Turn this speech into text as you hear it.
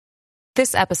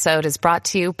This episode is brought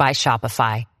to you by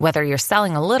Shopify. Whether you're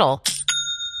selling a little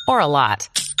or a lot,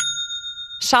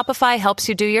 Shopify helps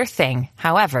you do your thing,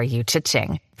 however you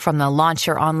cha-ching. From the launch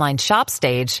your online shop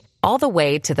stage, all the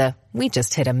way to the we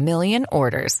just hit 1 million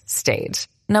orders stage.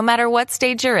 No matter what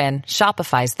stage you're in,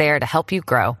 Shopify's there to help you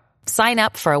grow. Sign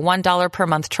up for a $1 per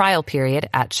month trial period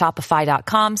at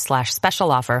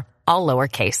shopify.com/special offer, all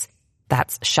lowercase.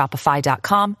 That's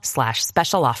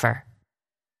shopify.com/special offer.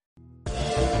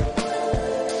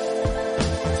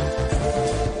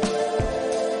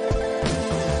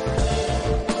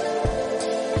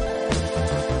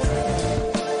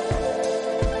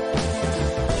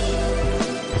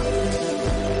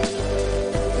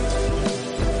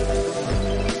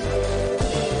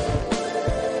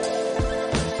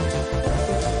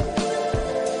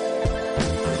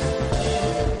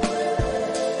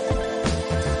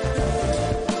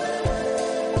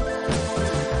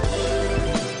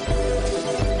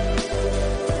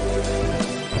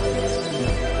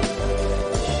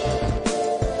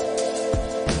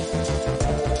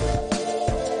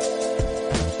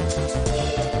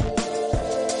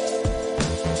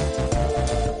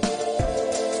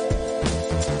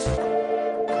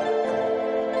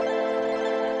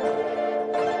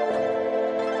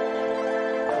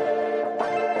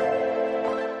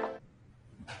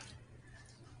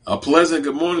 A pleasant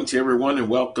good morning to everyone, and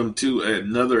welcome to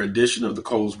another edition of the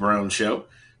Coles Brown Show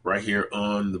right here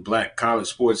on the Black College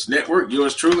Sports Network.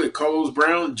 Yours truly, Coles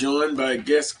Brown, joined by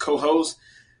guest co-host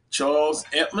Charles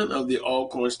Edmond of the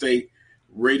Alcorn State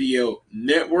Radio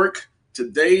Network.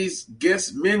 Today's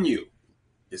guest menu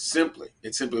is simply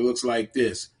looks like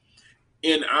this.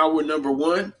 In hour number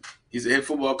one, he's a head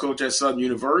football coach at Southern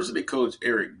University. Coach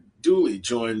Eric Dooley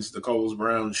joins the Coles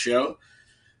Brown Show.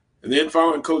 And then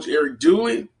following Coach Eric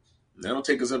Dooley, that'll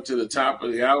take us up to the top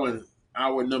of the hour,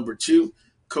 hour number two,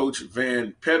 Coach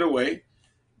Van Pettaway.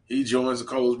 He joins the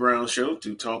Coles Brown Show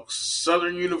to talk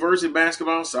Southern University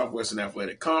basketball, Southwestern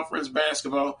Athletic Conference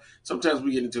basketball. Sometimes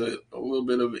we get into a little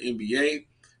bit of NBA,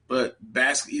 but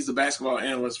he's the basketball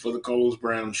analyst for the Coles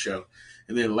Brown Show.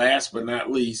 And then last but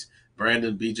not least,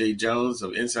 Brandon B.J. Jones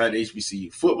of Inside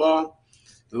HBCU Football,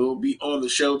 who will be on the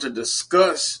show to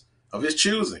discuss of his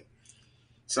choosing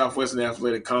Southwestern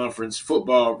Athletic Conference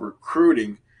football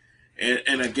recruiting.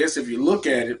 And I guess if you look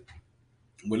at it,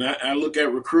 when I look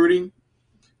at recruiting,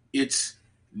 it's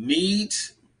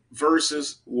needs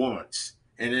versus wants,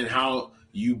 and then how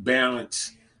you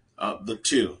balance the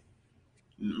two.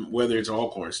 Whether it's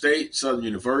Alcorn State, Southern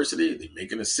University, they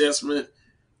make an assessment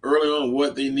early on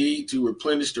what they need to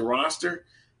replenish the roster,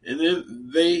 and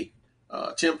then they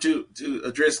attempt to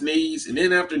address needs, and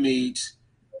then after needs,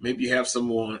 maybe you have some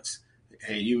wants.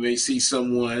 Hey, you may see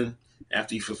someone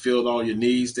after you fulfilled all your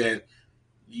needs that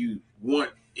you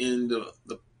want in the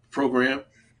program,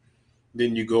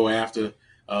 then you go after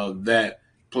that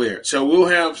player. So we'll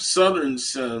have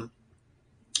Southern's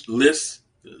list,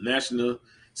 the National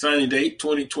Signing Date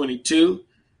 2022,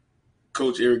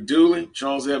 Coach Eric Dooley,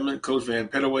 Charles Edmond, Coach Van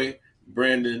Pettaway,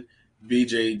 Brandon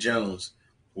B.J. Jones.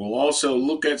 We'll also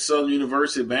look at Southern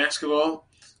University basketball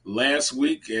last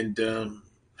week, and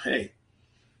hey,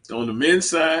 on the men's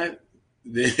side,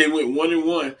 they went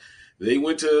 1-1. They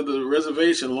went to the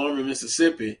reservation, Longman,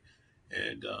 Mississippi,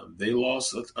 and they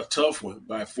lost a tough one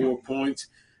by 4 points.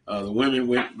 The women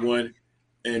went 1-1.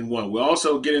 We'll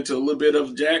also get into a little bit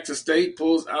of Jackson State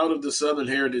pulls out of the Southern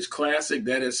Heritage Classic.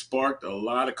 That has sparked a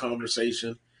lot of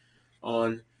conversation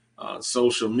on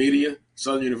social media.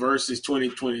 Southern University's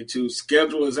 2022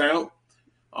 schedule is out.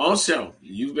 Also,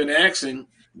 you've been asking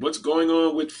what's going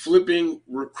on with flipping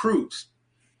recruits.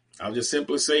 I'll just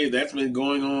simply say that's been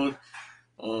going on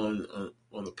the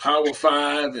Power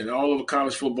Five and all over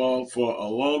college football for a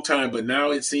long time, but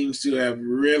now it seems to have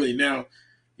really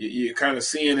you're kind of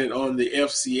seeing it on the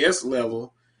FCS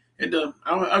level. And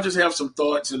I'll just have some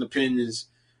thoughts and opinions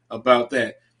about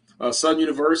that. Southern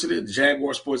University, the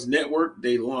Jaguar Sports Network,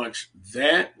 they launched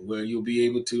that where you'll be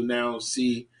able to now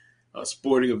see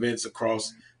sporting events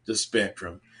across the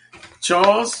spectrum.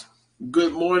 Charles,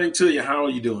 good morning to you. How are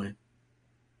you doing?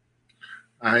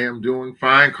 I am doing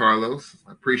fine, Carlos.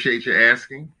 I appreciate you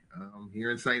asking.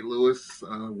 Here in St. Louis,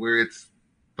 where it's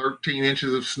 13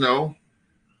 inches of snow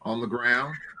on the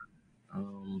ground.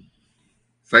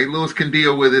 St. Louis can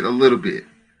deal with it a little bit.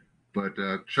 But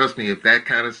trust me, if that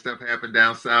kind of stuff happened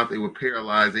down south, it would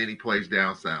paralyze any place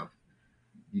down south.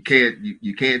 You can't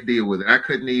deal with it. I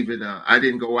couldn't even, I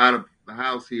didn't go out of the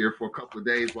house here for a couple of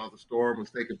days while the storm was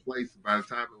taking place. By the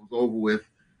time it was over with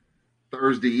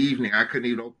Thursday evening, I couldn't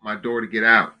even open my door to get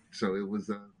out. So it was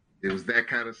that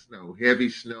kind of snow, heavy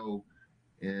snow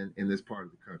in this part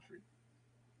of the country.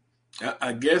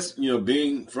 I guess,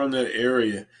 being from that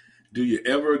area, do you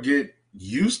ever get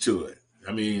used to it?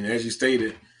 I mean, as you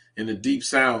stated, in the deep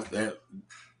South, that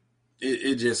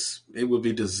it would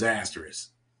be disastrous.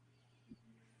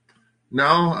 No,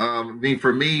 I mean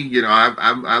for me,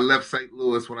 I left St.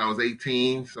 Louis when I was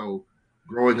 18. So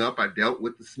growing up, I dealt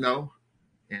with the snow,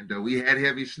 and we had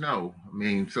heavy snow. I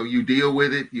mean, so you deal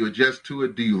with it, you adjust to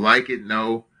it. Do you like it?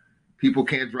 No, people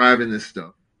can't drive in this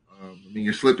stuff. I mean,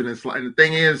 you're slipping and sliding. The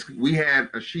thing is, we had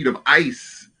a sheet of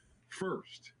ice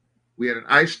first. We had an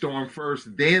ice storm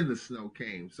first, then the snow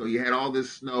came. So you had all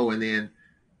this snow, and then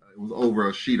it was over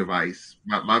a sheet of ice.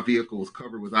 My vehicle was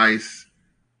covered with ice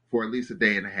for at least a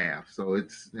day and a half. So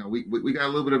it's, we got a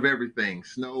little bit of everything: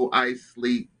 snow, ice,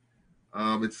 sleet.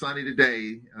 It's sunny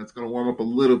today. It's going to warm up a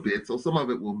little bit, so some of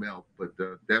it will melt, but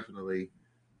definitely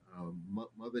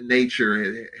Mother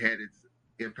Nature had its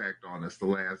impact on us the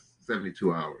last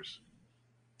 72 hours.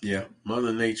 Yeah,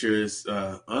 Mother Nature is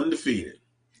undefeated,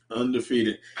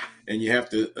 and you have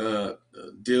to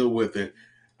deal with it.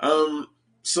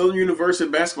 Southern University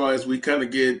basketball, as we kind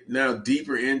of get now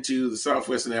deeper into the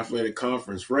Southwestern Athletic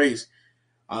Conference race,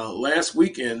 last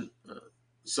weekend,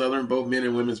 Southern, both men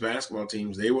and women's basketball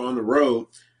teams, they were on the road.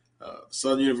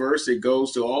 Southern University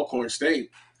goes to Alcorn State,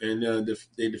 and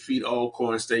they defeat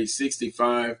Alcorn State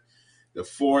 65-40.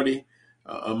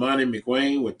 Amani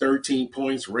McWayne with 13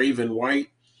 points, Raven White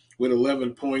with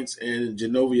 11 points, and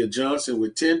Genovia Johnson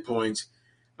with 10 points.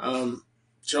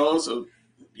 Charles,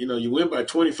 you win by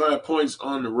 25 points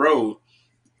on the road.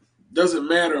 Doesn't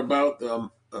matter about the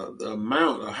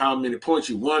amount or how many points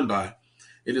you won by.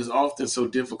 It is often so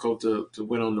difficult to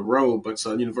win on the road, but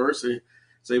Southern University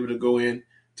is able to go in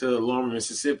to Longmont,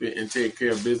 Mississippi, and take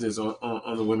care of business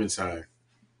on the women's side.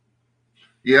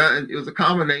 Yeah, and it was a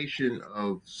combination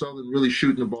of Southern really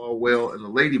shooting the ball well, and the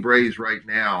Lady Braves right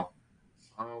now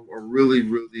are really,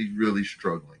 really, really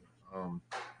struggling.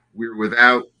 We're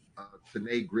without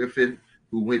Tanae Griffin,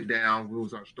 who went down, who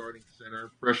was our starting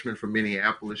center, freshman from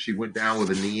Minneapolis. She went down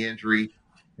with a knee injury,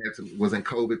 was in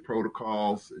COVID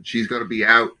protocols. She's going to be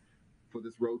out for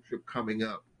this road trip coming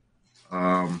up.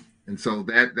 And so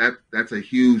that's a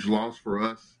huge loss for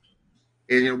us.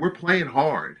 And we're playing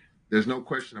hard. There's no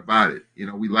question about it.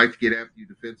 We like to get after you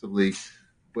defensively,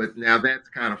 but now that's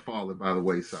kind of fallen by the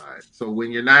wayside. So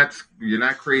when you're not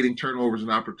creating turnovers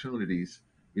and opportunities,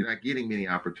 you're not getting many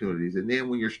opportunities. And then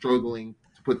when you're struggling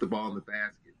to put the ball in the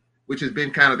basket, which has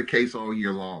been kind of the case all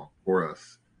year long for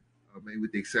us, maybe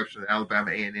with the exception of the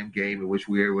Alabama A&M game in which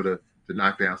we were able to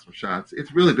knock down some shots,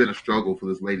 it's really been a struggle for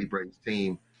this Lady Braves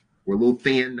team. We're a little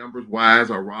thin numbers-wise.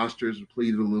 Our rosters are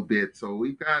depleted a little bit. So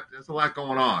there's a lot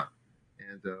going on.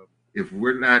 And if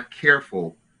we're not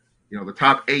careful, the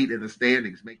top 8 in the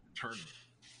standings make the tournament.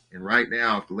 And right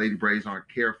now, if the Lady Braves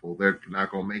aren't careful, they're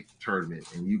not going to make the tournament.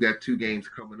 And you got 2 games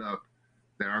coming up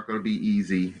that aren't going to be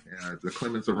easy. The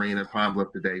Clemens Arena, Pine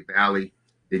Bluff today, Valley.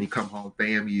 Then you come home,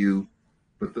 FAMU,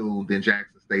 Bethune, then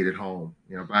Jackson State at home.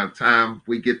 By the time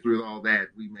we get through all that,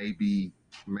 we may be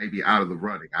out of the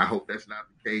running. I hope that's not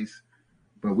the case.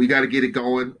 But we got to get it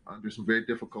going under some very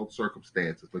difficult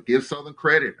circumstances. But give Southern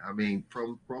credit. I mean,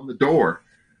 from the door,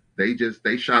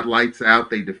 they shot lights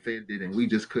out. They defended, and we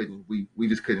just couldn't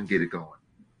get it going.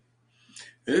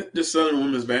 The Southern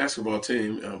women's basketball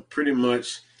team, pretty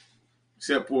much,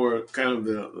 except for kind of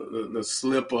the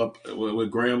slip up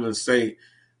with Grambling State,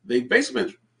 they've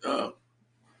basically been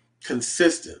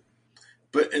consistent.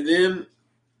 And then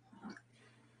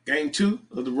game 2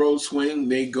 of the road swing,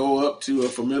 they go up to a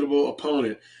formidable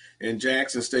opponent in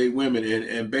Jackson State women.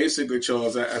 And basically,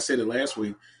 Charles, I said it last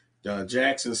week,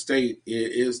 Jackson State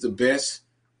is the best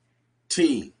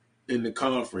team in the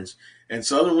conference. And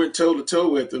Southern went toe-to-toe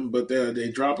with them, but they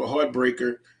drop a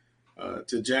heartbreaker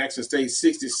to Jackson State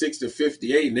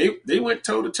 66-58. And they went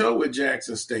toe-to-toe with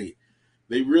Jackson State.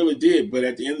 They really did. But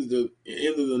at the end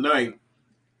of the night,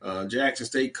 Jackson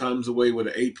State comes away with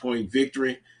an 8-point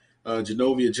victory.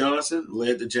 Genovia Johnson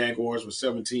led the Jaguars with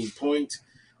 17 points.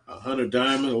 Hunter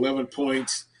Diamond, 11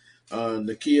 points.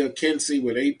 Nakia Kinsey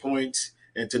with 8 points.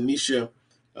 And Tanisha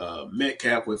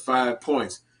Metcalf with 5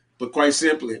 points. But quite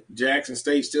simply, Jackson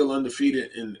State still undefeated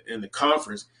in the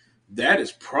conference. That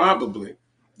is probably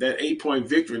that 8-point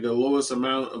victory, the lowest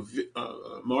amount of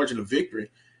margin of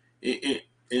victory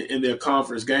in their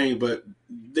conference game. But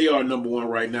they are number 1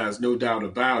 right now. There's no doubt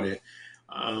about it.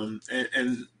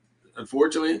 And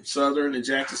unfortunately, Southern and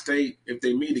Jackson State, if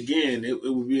they meet again, it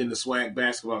will be in the SWAC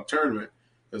basketball tournament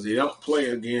because they don't play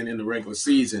again in the regular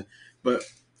season. But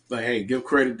hey, give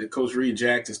credit to Coach Reed,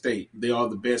 Jackson State. They are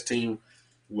the best team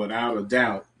without a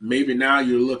doubt. Maybe now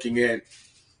you're looking at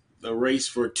the race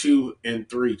for 2 and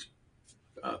 3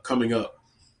 coming up.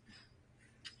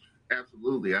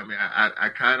 Absolutely. I mean, I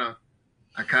kind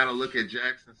of look at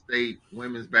Jackson State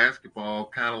women's basketball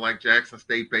kind of like Jackson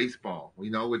State baseball. We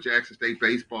know what Jackson State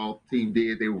baseball team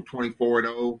did. They were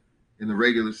 24-0 in the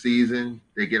regular season.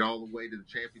 They get all the way to the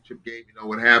championship game. You know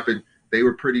what happened? They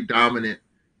were pretty dominant.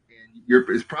 And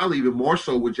it's probably even more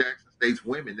so with Jackson State's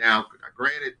women. Now,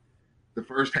 granted, the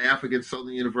first half against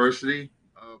Southern University,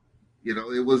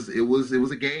 it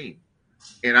was a game.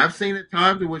 And I've seen at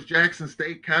times in which Jackson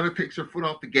State kind of takes her foot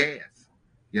off the gas.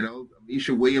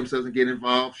 Misha Williams doesn't get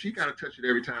involved. She got to touch it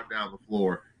every time down the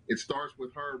floor. It starts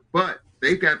with her, but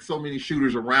they've got so many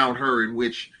shooters around her in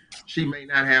which she may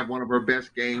not have one of her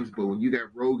best games. But when you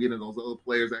got Rogan and those other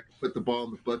players that can put the ball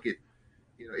in the bucket,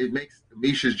 it makes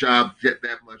Misha's job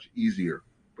that much easier.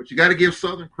 But you got to give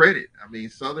Southern credit. I mean,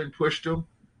 Southern pushed them.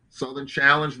 Southern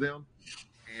challenged them.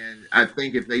 And I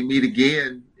think if they meet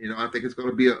again, I think it's going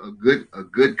to be a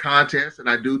good contest. And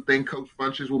I do think Coach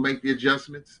Funches will make the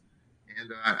adjustments.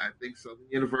 And I think Southern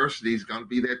University is going to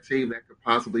be that team that could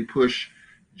possibly push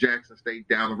Jackson State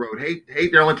down the road.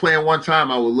 Hate they're only playing one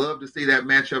time. I would love to see that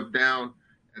matchup down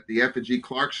at the F&G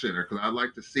Clark Center because I'd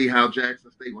like to see how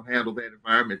Jackson State will handle that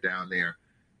environment down there.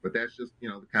 But that's just,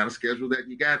 the kind of schedule that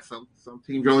you got. Some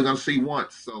teams you're only going to see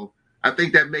once. So I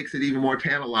think that makes it even more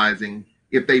tantalizing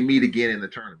if they meet again in the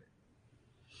tournament.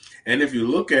 And if you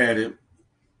look at it,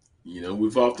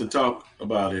 we've often talked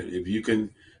about it. If you can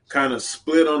kind of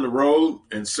split on the road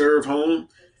and serve home,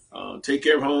 take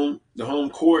care of the home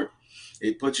court,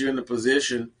 it puts you in a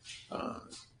position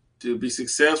to be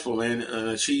successful and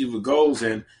achieve your goals.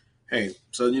 And, hey,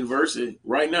 Southern University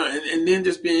right now, and then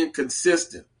just being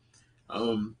consistent.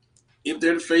 If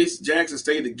they're to face Jackson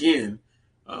State again,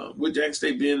 with Jackson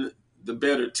State being the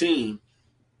better team,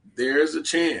 there's a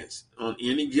chance on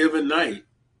any given night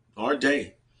or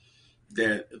day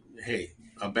that, hey,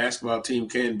 a basketball team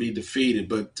can be defeated,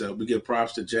 but we give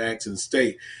props to Jackson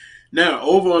State. Now,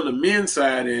 over on the men's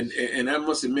side, and I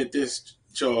must admit this,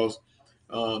 Charles,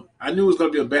 I knew it was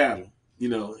going to be a battle.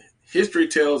 History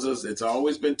tells us it's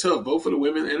always been tough, both for the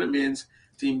women and the men's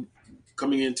team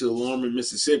coming into Lorman,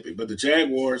 Mississippi. But the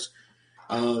Jaguars,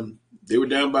 they were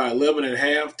down by 11 at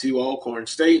half to Alcorn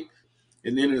State.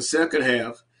 And then in the second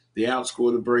half, they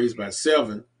outscored the Braves by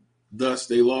 7. Thus,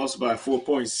 they lost by 4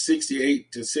 points,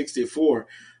 68-64.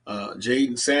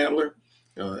 Jaden Sadler,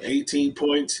 18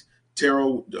 points.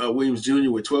 Terrell Williams Jr.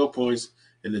 with 12 points.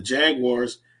 And the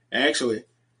Jaguars, actually,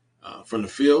 from the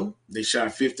field, they shot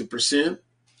 50%.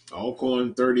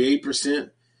 Alcorn,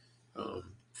 38%.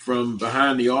 From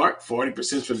behind the arc,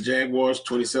 40% for the Jaguars,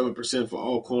 27% for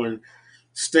Alcorn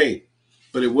State.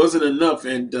 But it wasn't enough.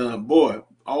 And,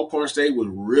 Alcorn State was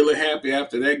really happy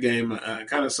after that game. I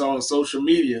kind of saw on social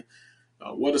media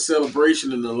what a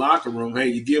celebration in the locker room. Hey,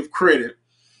 you give credit.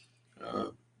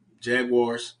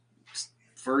 Jaguars,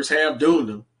 first half doing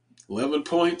them, 11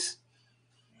 points.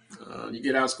 You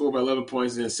get outscored by 11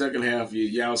 points. In the second half, you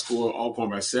outscore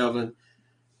Alcorn by 7.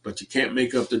 But you can't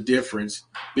make up the difference.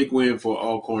 Big win for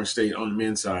Alcorn State on the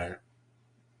men's side.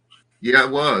 Yeah,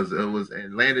 it was.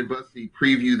 And Landon Bussey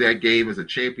previewed that game as a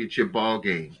championship ball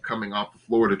game coming off the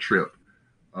Florida trip,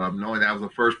 knowing that was a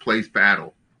first place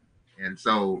battle. And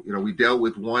so, we dealt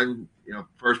with one,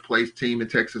 first place team in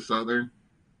Texas Southern,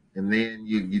 and then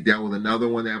you dealt with another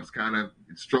one that was kind of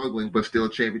struggling, but still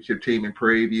a championship team in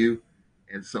Prairie View.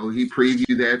 And so he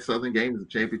previewed that Southern game as a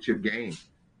championship game.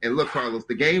 And look, Carlos,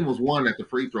 the game was won at the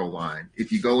free throw line.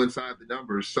 If you go inside the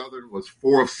numbers, Southern was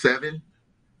 4 of 7.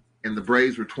 And the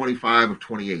Braves were 25 of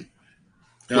 28.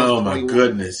 Oh, my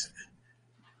goodness.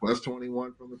 Plus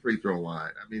 21 from the free throw line.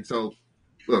 So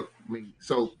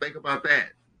think about that.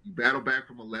 You battle back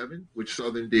from 11, which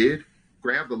Southern did,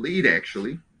 grab the lead,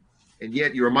 actually, and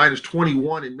yet you're a minus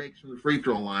 21 in makes from the free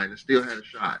throw line and still had a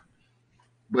shot.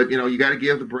 But, you got to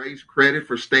give the Braves credit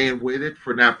for staying with it,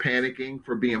 for not panicking,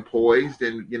 for being poised.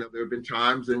 And, there have been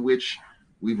times in which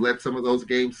we've let some of those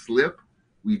games slip.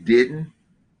 We didn't.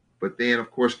 But then, of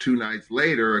course, 2 nights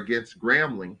later against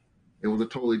Grambling, it was a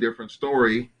totally different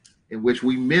story in which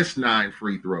we missed 9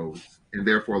 free throws and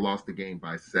therefore lost the game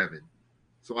by 7.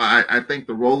 So I think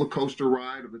the roller coaster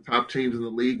ride of the top teams in the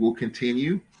league will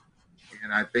continue.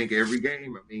 And I think every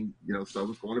game,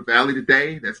 Southern's going to Valley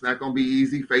today. That's not going to be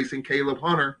easy facing Caleb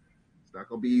Hunter. It's not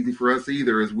going to be easy for us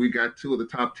either, as we got 2 of the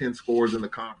top 10 scorers in the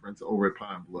conference over at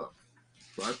Pine Bluff.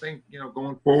 So I think,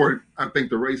 going forward, I think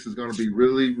the race is going to be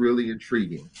really, really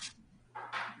intriguing.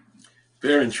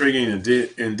 Very intriguing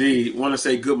indeed. Want to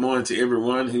say good morning to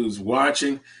everyone who's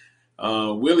watching.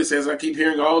 Willie says, I keep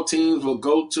hearing all teams will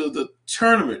go to the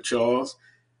tournament, Charles.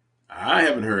 I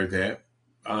haven't heard that.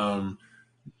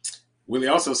 Willie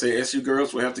also said SU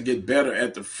girls will have to get better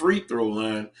at the free throw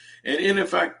line. And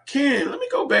if I can, let me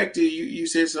go back to you. You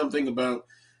said something about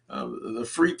the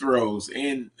free throws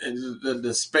and the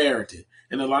disparity.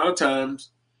 And a lot of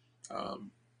times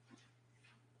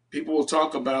people will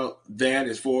talk about that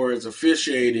as far as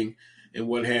officiating and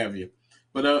what have you.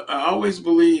 But I always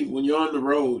believe when you're on the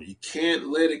road, you can't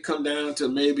let it come down to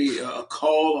maybe a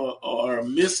call or a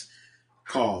missed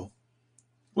call.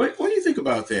 What do you think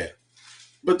about that?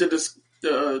 But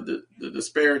the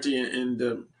disparity in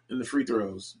the free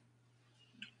throws.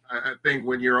 I think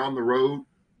when you're on the road,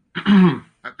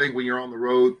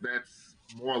 that's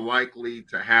more likely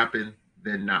to happen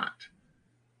than not.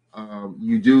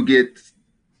 You do get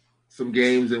some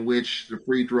games in which the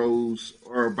free throws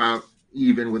are about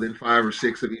even within 5 or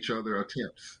 6 of each other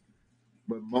attempts.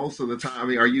 But most of the time,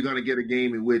 are you going to get a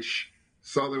game in which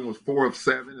Southern was 4 of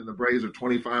 7 and the Braves are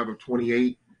 25 of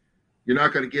 28? You're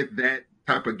not going to get that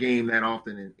type of game that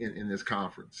often in this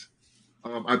conference.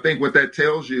 I think what that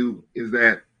tells you is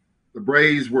that the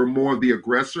Braves were more the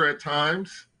aggressor at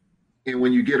times. And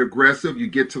when you get aggressive, you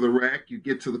get to the rack, you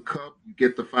get to the cup, you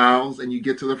get the fouls, and you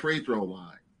get to the free throw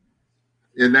line.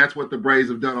 And that's what the Braves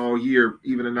have done all year,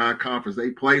 even in non-conference. They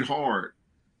played hard.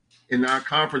 In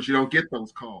non-conference, you don't get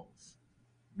those calls.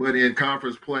 But in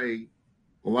conference play,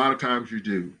 a lot of times you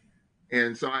do.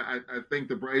 And so I think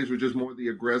the Braves were just more the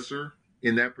aggressor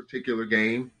in that particular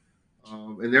game.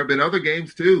 And there have been other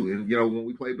games too. And, when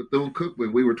we played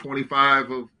Bethune-Cookman, we were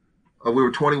 21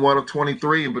 of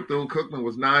 23, and Bethune-Cookman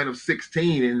was 9 of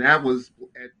 16, and that was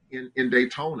in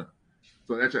Daytona.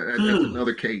 So that's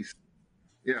another case.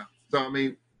 Yeah. So,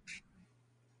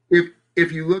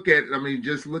 if you look at,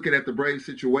 just looking at the Braves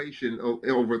situation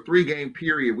over a 3-game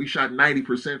period, we shot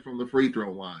 90% from the free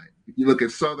throw line. If you look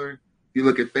at Southern, if you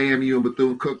look at FAMU and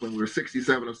Bethune-Cookman, we were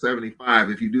 67 of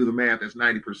 75. If you do the math, that's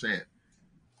 90%.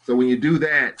 So when you do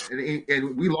that,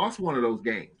 and we lost one of those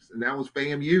games, and that was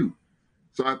FAMU.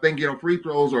 So I think, free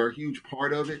throws are a huge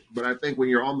part of it. But I think when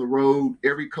you're on the road,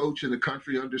 every coach in the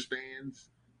country understands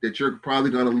that you're probably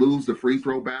going to lose the free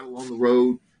throw battle on the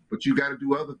road. But you got to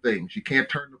do other things. You can't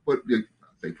turn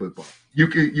football. You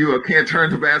can't turn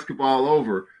the basketball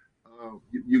over.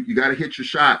 You got to hit your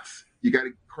shots. You got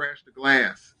to crash the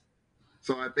glass.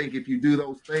 So I think if you do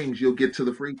those things, you'll get to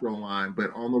the free throw line.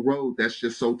 But on the road, that's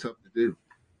just so tough to do.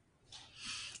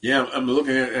 Yeah, I'm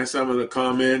looking at some of the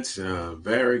comments.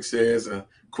 Varick says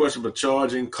questionable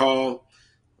charging call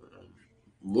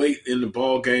late in the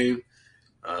ball game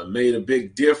made a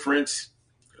big difference.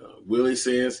 Willie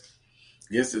says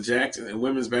against the Jackson and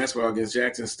women's basketball against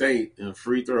Jackson State and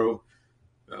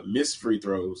missed free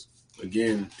throws.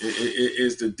 Again, it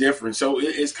is the difference. So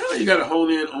it's kind of, you got to hone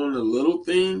in on the little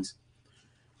things.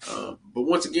 But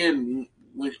once again,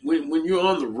 when you're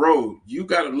on the road, you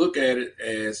got to look at it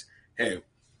as, hey,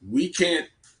 we can't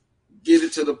get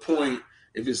it to the point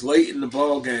if it's late in the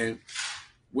ball game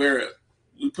where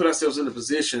we put ourselves in a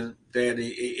position that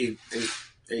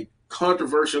a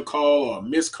controversial call or a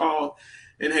missed call.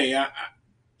 And hey,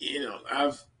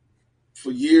 I've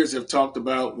for years have talked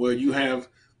about where you have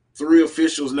 3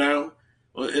 officials now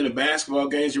in the basketball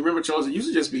games. You remember, Charles, it used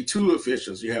to just be 2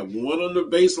 officials. You have one on the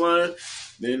baseline,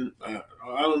 then out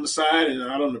on the side and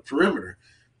out on the perimeter.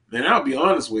 And I'll be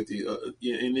honest with you,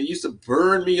 and it used to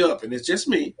burn me up, and it's just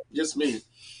me.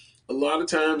 A lot of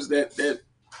times that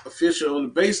official on the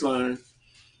baseline,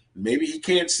 maybe he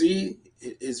can't see,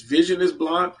 his vision is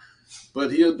blocked,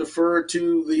 but he'll defer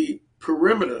to the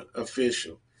perimeter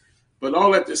official. But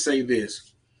all that to say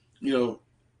this,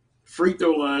 free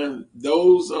throw line,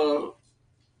 those are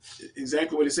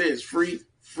exactly what it says, free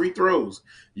throws.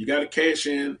 You got to cash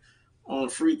in on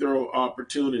free throw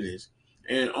opportunities.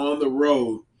 And on the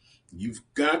road, you've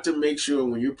got to make sure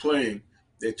when you're playing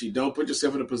that you don't put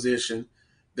yourself in a position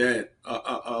that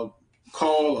a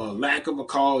call or lack of a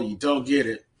call, you don't get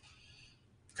it,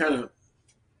 kind of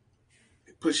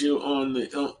puts you on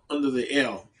under the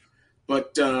L.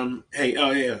 But,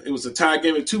 it was a tie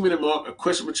game at 2-minute mark, a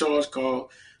questionable charge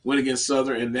call went against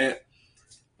Southern, and that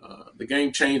the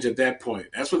game changed at that point.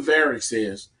 That's what Varick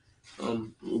says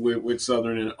with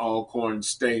Southern and Alcorn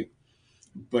State.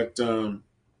 But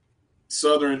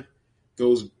Southern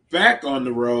goes back on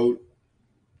the road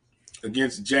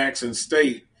against Jackson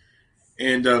State,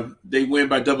 and they win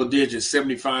by double digits,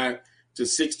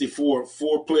 75-64.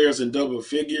 4 players in double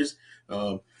figures.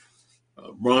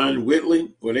 Ron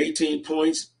Whitley with 18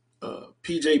 points,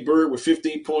 P.J. Bird with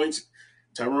 15 points,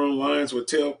 Tyrone Lyons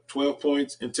with 12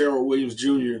 points, and Terrell Williams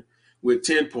Jr. with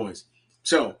 10 points.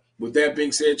 So, with that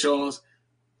being said, Charles,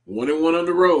 1-1 on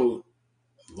the road,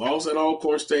 lost at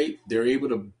Alcorn State. They're able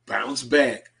to bounce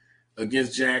back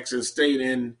against Jackson State,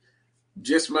 and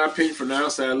just my opinion from the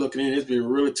outside looking in, it's been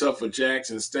really tough for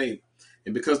Jackson State.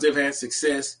 And because they've had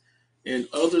success in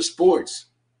other sports,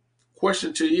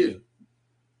 question to you,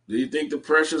 do you think the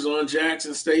pressure's on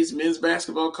Jackson State's men's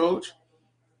basketball coach?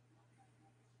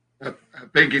 I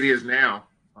think it is now.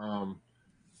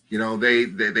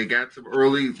 They got some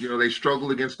early. They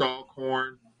struggled against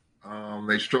Alcorn.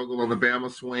 They struggled on the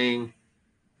Bama swing.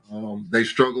 They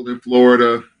struggled in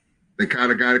Florida. They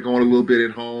kind of got it going a little bit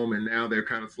at home, and now they're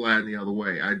kind of sliding the other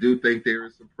way. I do think there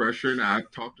is some pressure, and I've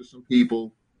talked to some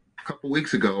people a couple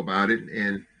weeks ago about it,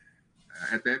 and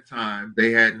at that time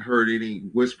they hadn't heard any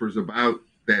whispers about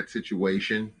that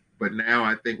situation. But now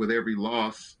I think with every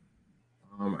loss,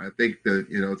 I think that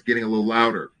it's getting a little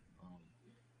louder.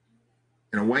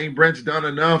 Wayne Brent's done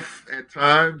enough at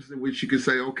times in which you could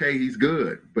say, okay, he's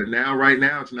good. But right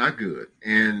now, it's not good.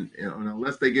 And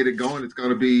unless they get it going, it's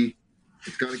going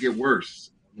to get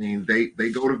worse. I mean, they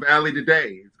go to Valley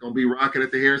today. It's going to be rocking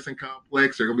at the Harrison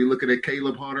Complex. They're going to be looking at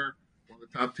Caleb Hunter, one of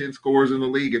the top 10 scorers in the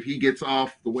league. If he gets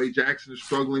off the way Jackson is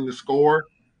struggling to score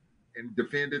and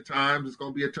defend at times, it's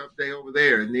going to be a tough day over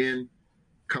there. And then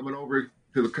coming over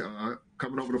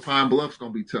to Pine Bluff is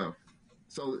going to be tough.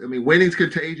 So, I mean, winning's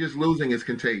contagious, losing is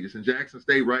contagious. And Jackson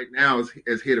State right now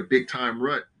has hit a big-time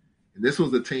rut. And this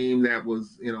was a team that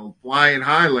was, flying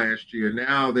high last year.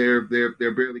 Now they're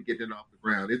barely getting off the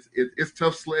ground. It's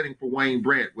tough sledding for Wayne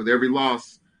Brent. With every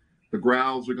loss, the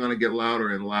growls are going to get louder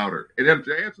and louder. And then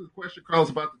to answer the question, Carlos,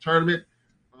 about the tournament,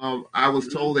 I was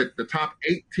told that the top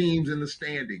 8 teams in the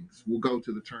standings will go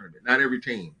to the tournament. Not every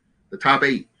team, the top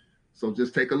 8. So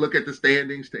just take a look at the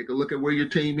standings. Take a look at where your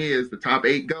team is. The top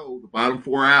 8 go. The bottom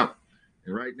 4 out.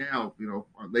 And right now,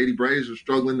 our Lady Braves are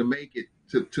struggling to make it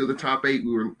to the top 8.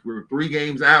 We were 3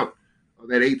 games out of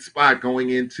that 8th spot going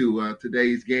into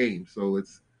today's game. So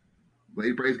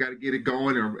Lady Braves got to get it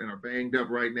going and are banged up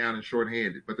right now and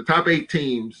shorthanded. But the top 8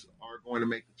 teams are going to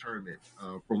make the tournament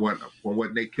from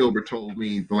what Nate Kilbert told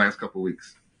me the last couple of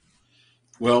weeks.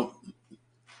 Well,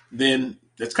 then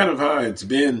that's kind of how it's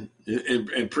been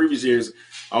in previous years,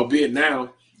 albeit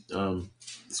now the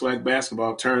SWAC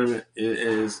basketball tournament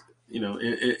is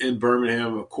in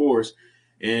Birmingham, of course,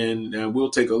 and we'll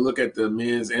take a look at the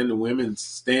men's and the women's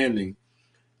standing.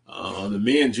 On the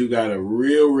men's, you got a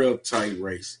real tight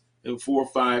race. There 4 or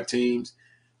 5 teams.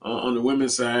 On the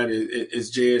women's side,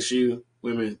 it's JSU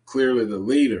women clearly the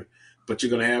leader, but you're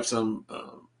going to have some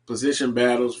position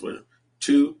battles for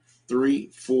 2,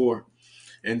 3, 4,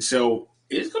 and so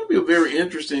it's going to be a very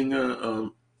interesting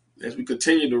as we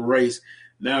continue to race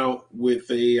now with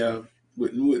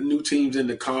new teams in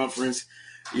the conference.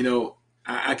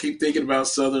 I keep thinking about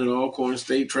Southern and Alcorn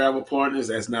State travel partners.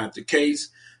 That's not the case.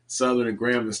 Southern and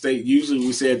Grambling State. Usually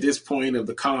we say at this point of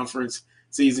the conference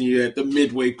season, you're at the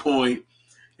midway point,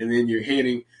 and then you're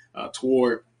heading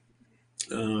toward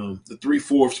the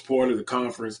 3/4 part of the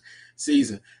conference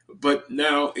season. But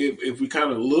now if we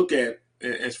kind of look at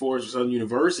as far as Southern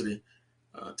University,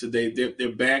 today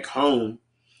they're back home,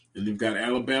 and they've got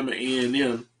Alabama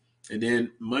A&M, and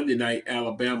then Monday night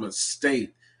Alabama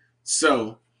State.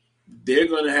 So they're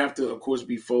going to have to, of course,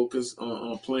 be focused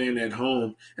on playing at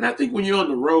home. And I think when you're on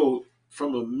the road,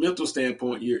 from a mental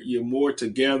standpoint, you're more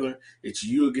together. It's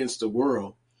you against the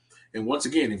world. And once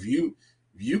again, if you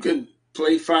can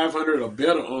play 500 or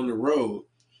better on the road,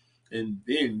 and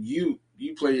then you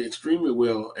play extremely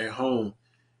well at home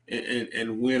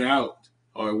and win out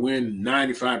or win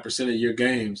 95% of your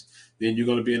games, then you're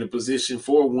going to be in a position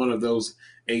for one of those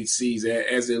 8 seeds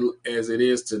as it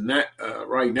is tonight.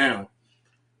 Right now,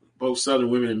 both Southern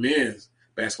women and men's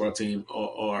basketball team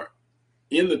are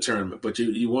in the tournament, but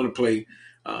you want to play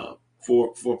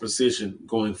for position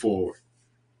going forward.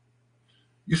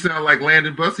 You sound like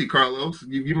Landon Bussey, Carlos.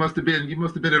 You must have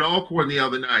been at Alcorn the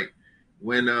other night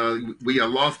when we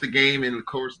lost the game, and of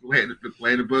course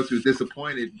Landon Bussey was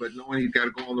disappointed, but knowing he's got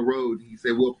to go on the road, he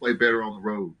said we'll play better on the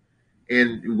road.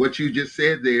 And what you just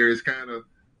said there is kind of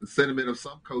the sentiment of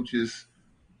some coaches.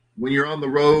 When you're on the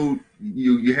road,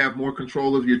 you have more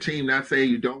control of your team. Not saying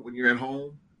you don't when you're at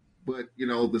home, but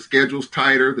the schedule's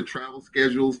tighter, the travel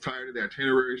schedule's tighter, the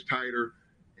itinerary's tighter,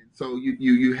 and so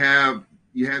you have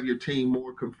your team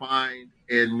more confined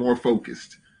and more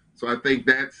focused. So I think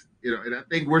that's and I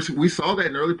think we saw that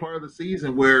in the early part of the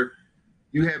season where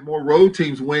you had more road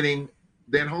teams winning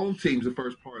than home teams the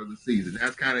first part of the season.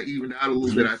 That's kind of evened out a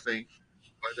little bit, I think.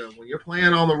 But when you're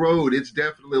playing on the road, it's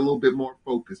definitely a little bit more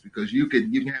focused because you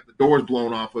can have the doors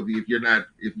blown off of you if you're not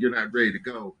ready to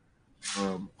go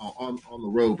on the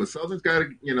road. But Southern's got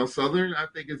to, Southern I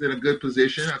think is in a good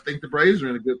position. I think the Braves are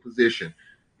in a good position.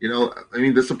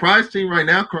 The surprise team right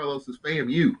now, Carlos, is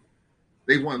FAMU.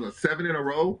 They won 7 in a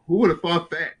row. Who would have thought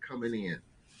that coming in?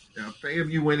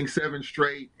 FAMU winning 7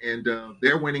 straight, and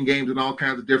they're winning games in all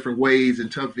kinds of different ways in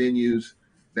tough venues.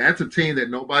 That's a team that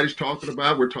nobody's talking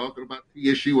about. We're talking about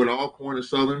TSU and Alcorn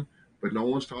Southern, but no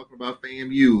one's talking about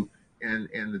FAMU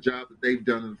and the job that they've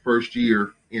done in the first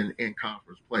year in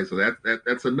conference play. So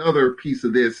that's another piece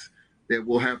of this that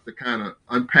we'll have to kind of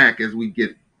unpack as we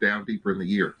get down deeper in the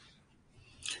year.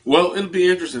 Well, it'll be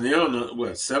interesting. They're on a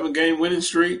 7-game winning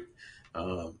streak.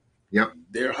 Yep,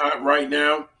 they're hot right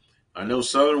now. I know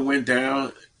Southern went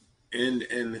down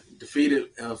and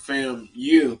defeated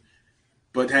FAMU,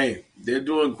 but hey, they're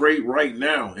doing great right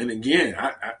now. And again,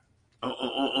 I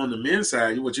on the men's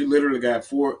side, what you literally got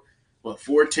four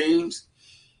teams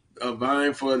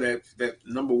vying for that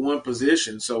number one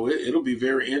position. So it'll be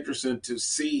very interesting to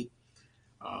see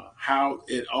how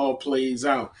it all plays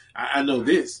out. I know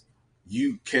this: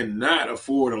 you cannot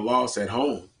afford a loss at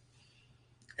home,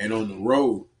 and on the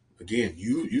road. Again,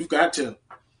 you've got to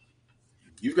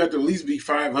at least be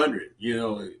 500.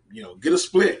 Get a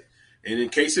split, and in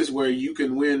cases where you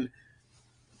can win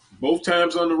both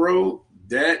times on the road,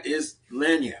 that is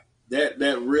lanyard.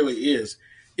 That really is.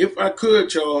 If I could,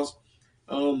 Charles,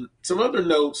 some other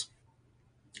notes,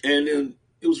 and then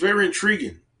it was very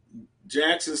intriguing.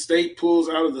 Jackson State pulls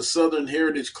out of the Southern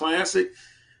Heritage Classic.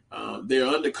 They're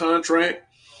under contract.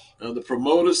 The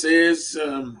promoter says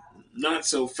not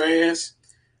so fast.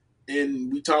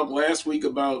 And we talked last week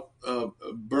about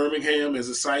Birmingham as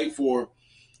a site for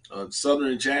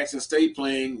Southern and Jackson State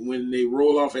playing when they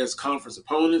roll off as conference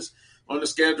opponents on the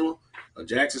schedule.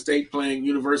 Jackson State playing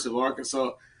University of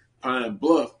Arkansas Pine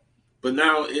Bluff. But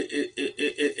now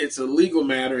it's a legal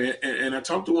matter. And I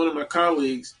talked to one of my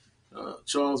colleagues,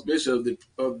 Charles Bishop,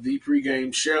 of the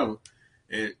pregame show.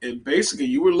 And basically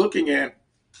you were looking at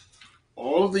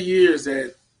all of the years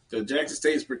that the Jackson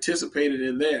State's participated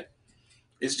in that.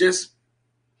 It's just,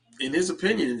 in his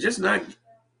opinion, just not,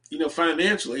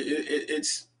 financially,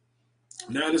 it's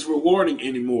not as rewarding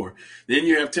anymore. Then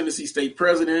you have Tennessee State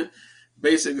president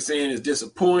basically saying it's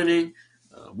disappointing.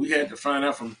 We had to find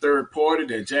out from third party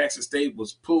that Jackson State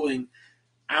was pulling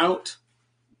out.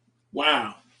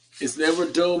 Wow. It's never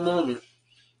a dull moment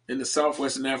in the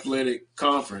Southwestern Athletic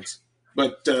Conference.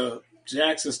 But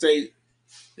Jackson State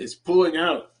is pulling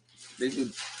out.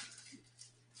 They've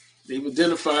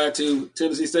identified to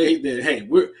Tennessee State that, hey,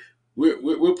 we're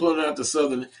pulling out the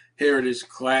Southern Heritage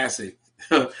Classic.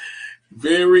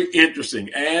 Very interesting.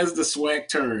 As the SWAC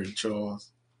turned, Charles.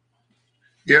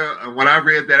 Yeah, when I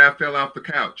read that, I fell off the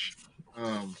couch.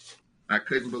 I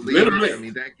couldn't believe Literally. it. I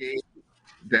mean, that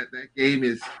game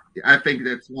is. I think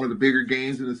that's one of the bigger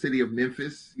games in the city of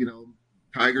Memphis.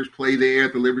 Tigers play there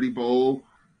at the Liberty Bowl.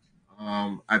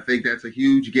 I think that's a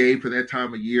huge game for that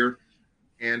time of year.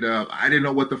 And I didn't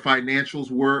know what the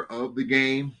financials were of the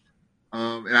game.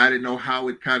 And I didn't know how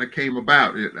it kind of came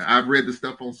about. I've read the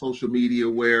stuff on social media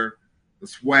where the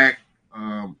SWAC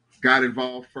got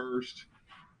involved first.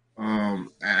 And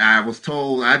I was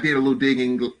told, I did a little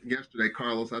digging yesterday,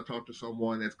 Carlos. I talked to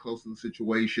someone that's close to the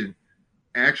situation.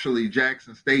 Actually,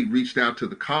 Jackson State reached out to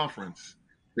the conference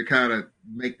to kind of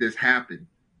make this happen.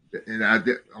 And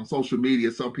on social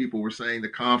media, some people were saying the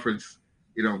conference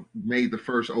made the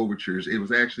first overtures. It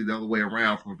was actually the other way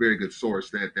around from a very good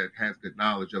source that has good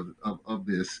knowledge of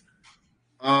this.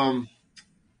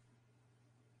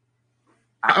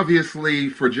 Obviously,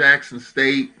 for Jackson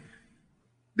State,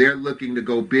 they're looking to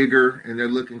go bigger, and they're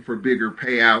looking for bigger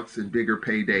payouts and bigger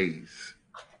paydays.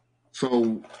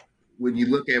 So when you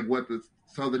look at what the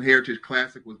Southern Heritage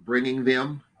Classic was bringing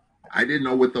them, I didn't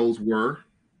know what those were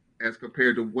as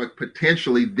compared to what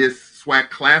potentially this SWAC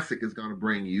Classic is going to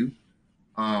bring you.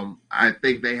 I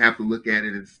think they have to look at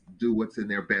it and do what's in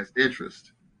their best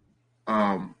interest.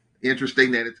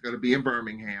 Interesting that it's going to be in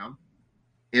Birmingham.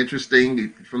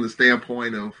 Interesting from the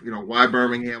standpoint of, why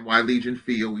Birmingham, why Legion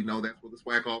Field. We know that's where the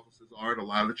SWAC offices are, and a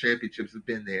lot of the championships have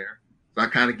been there. So I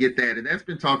kind of get that. And that's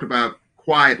been talked about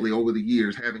quietly over the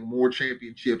years, having more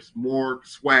championships, more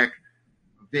SWAC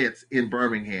events in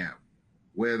Birmingham,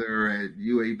 whether at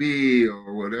UAB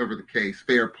or whatever the case,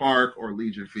 Fair Park or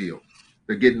Legion Field.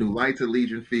 They're getting new lights at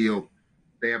Legion Field.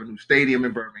 They have a new stadium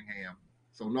in Birmingham.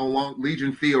 So no long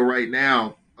Legion Field right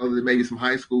now, other than maybe some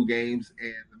high school games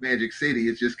and the Magic City,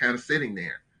 is just kind of sitting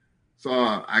there. So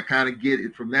I kind of get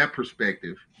it from that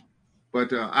perspective.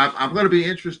 But I'm going to be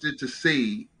interested to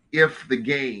see if the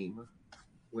game,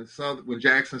 when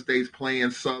Jackson State's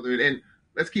playing Southern, and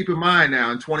let's keep in mind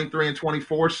now, in 23 and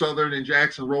 24, Southern and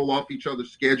Jackson roll off each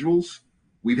other's schedules.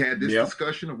 We've had this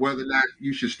discussion of whether or not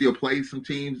you should still play some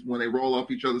teams when they roll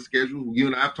off each other's schedules. You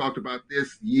and I have talked about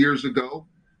this years ago.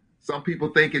 Some people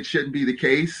think it shouldn't be the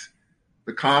case.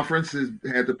 The conference has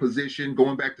had the position,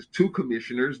 going back to 2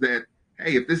 commissioners, that,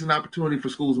 hey, if this is an opportunity for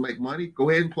schools to make money, go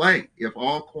ahead and play. If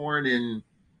Alcorn and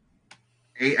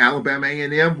Alabama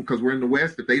A&M, because we're in the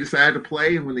West, if they decide to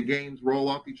play and when the games roll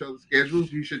off each other's schedules,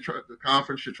 the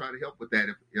conference should try to help with that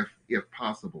if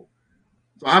possible.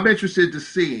 So I'm interested to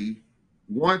see,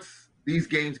 once these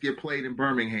games get played in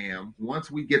Birmingham,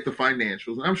 once we get the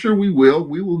financials, and I'm sure we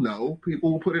will know,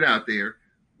 people will put it out there,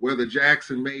 whether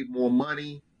Jackson made more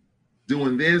money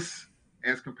doing this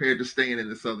as compared to staying in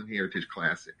the Southern Heritage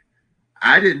Classic.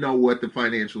 I didn't know what the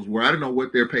financials were. I didn't know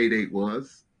what their pay date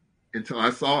was until I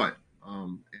saw it.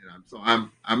 So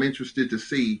I'm interested to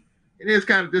see. And it's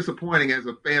kind of disappointing as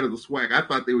a fan of the SWAC. I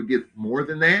thought they would get more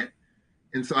than that.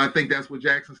 And so I think that's what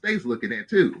Jackson State's looking at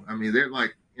too. I mean, they're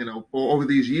like, for over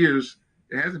these years,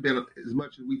 it hasn't been as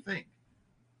much as we think.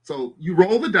 So you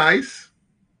roll the dice.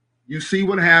 You see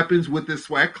what happens with this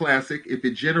SWAC Classic. If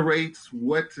it generates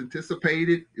what's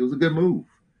anticipated, it was a good move.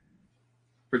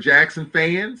 For Jackson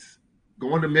fans,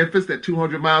 going to Memphis, that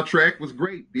 200-mile trek was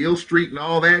great. Beale Street and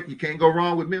all that. You can't go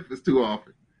wrong with Memphis too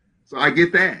often. So I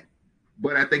get that.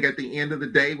 But I think at the end of the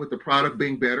day, with the product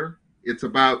being better, it's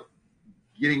about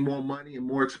getting more money and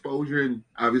more exposure. And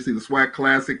obviously the SWAC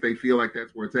Classic, they feel like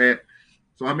that's where it's at.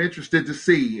 So I'm interested to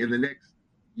see in the next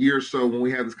year or so, when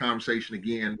we have this conversation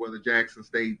again, whether Jackson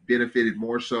State benefited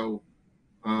more so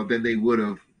than they would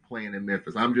have playing in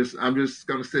Memphis. I'm just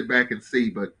going to sit back and see.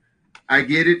 But I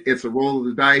get it. It's a roll of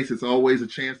the dice. It's always a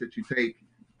chance that you take.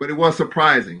 But it was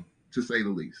surprising, to say the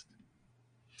least.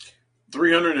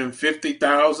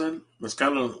 350,000. That's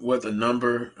kind of what the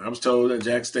number I was told that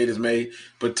Jackson State has made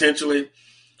potentially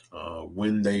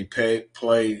when they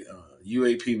play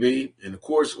UAPB. And of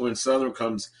course, when Southern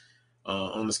comes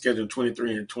on the schedule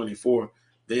 23 and 24,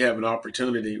 they have an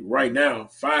opportunity right now,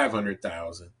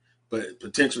 500,000, but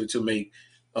potentially to make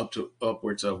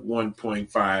upwards of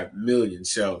 1.5 million.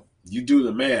 So you do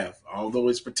the math, although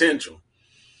it's potential,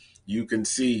 you can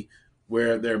see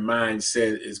where their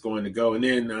mindset is going to go. And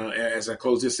then as I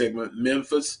close this segment,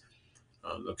 Memphis,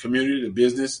 the community, the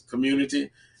business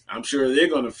community, I'm sure they're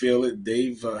going to feel it.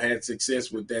 They've had success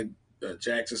with that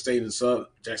Jackson State and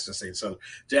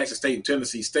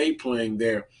Tennessee State playing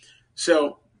there.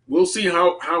 So we'll see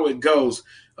how it goes.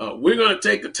 We're going to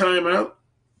take a timeout.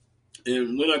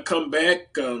 And when I come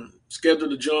back,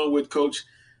 scheduled to join with Coach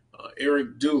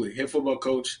Eric Dooley, head football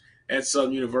coach at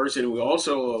Southern University. And we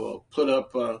also put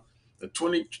up the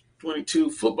 2022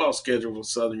 football schedule for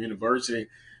Southern University.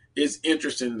 It's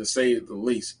interesting to say the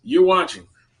least. You're watching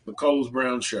the Coles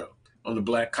Brown Show on the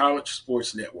Black College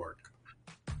Sports Network.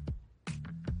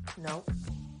 Nope.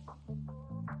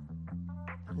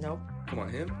 Come on,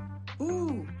 him?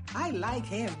 Ooh, I like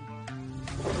him.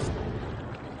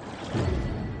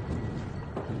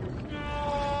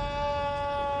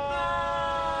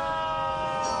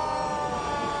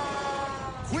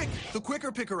 Quick, the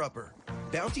Quicker Picker-Upper.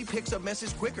 Bounty picks up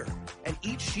messes quicker, and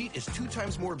each sheet is 2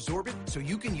 times more absorbent, so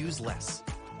you can use less.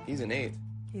 He's an 8.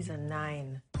 He's a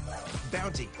 9.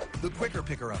 Bounty, the Quicker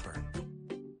Picker-Upper.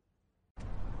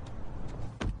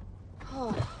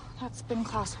 Oh, that spin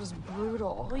class was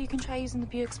brutal. Well, you can try using the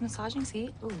Buick's massaging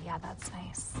seat. Ooh, yeah, that's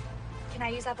nice. Can I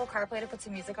use Apple CarPlay to put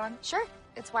some music on? Sure,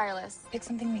 it's wireless. Pick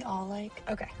something we all like.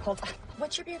 Okay, hold on.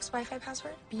 What's your Buick's Wi-Fi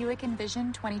password? Buick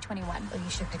Envision 2021. Oh, you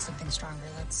should pick something stronger.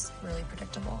 That's really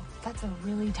predictable. That's a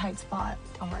really tight spot.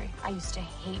 Don't worry, I used to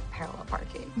hate parallel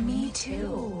parking. Me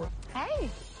too. Hey.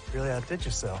 Really outdid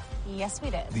yourself. Yes, we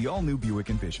did. The all-new Buick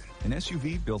Envision, an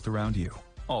SUV built around you,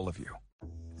 all of you.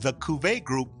 The Cuvée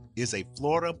Group is a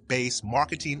Florida-based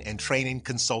marketing and training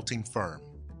consulting firm.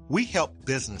 We help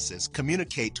businesses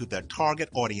communicate to their target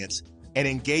audience and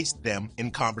engage them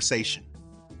in conversation.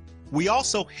 We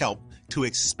also help to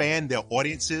expand their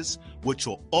audiences, which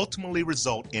will ultimately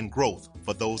result in growth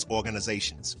for those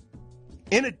organizations.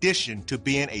 In addition to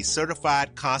being a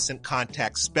certified constant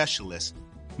contact specialist,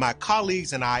 my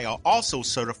colleagues and I are also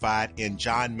certified in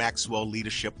John Maxwell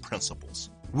Leadership Principles.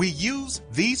 We use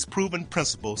these proven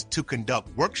principles to conduct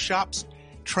workshops,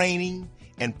 training,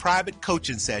 and private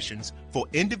coaching sessions for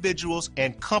individuals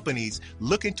and companies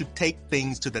looking to take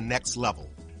things to the next level.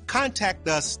 Contact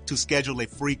us to schedule a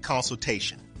free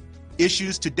consultation.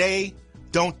 Issues today,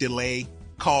 don't delay,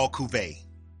 call Cuvée.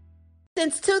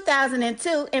 Since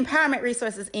 2002, Empowerment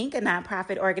Resources, Inc., a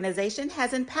nonprofit organization,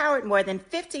 has empowered more than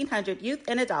 1,500 youth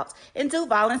and adults in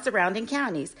Duval and surrounding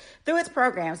counties. Through its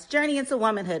programs, Journey into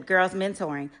Womanhood, Girls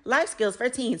Mentoring, Life Skills for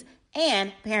Teens,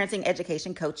 and parenting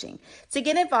education coaching. To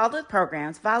get involved with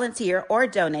programs, volunteer, or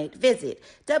donate, visit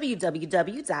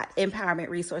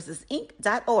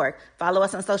www.empowermentresourcesinc.org. Follow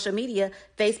us on social media,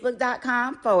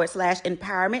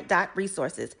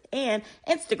 facebook.com/empowerment.resources and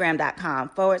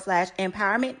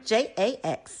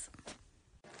instagram.com/empowermentjax.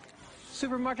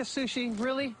 Supermarket sushi,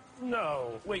 really?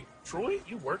 No. Wait, Troy,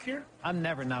 you work here? I'm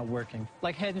never not working.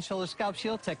 Like Head & Shoulders Scalp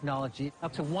Shield technology,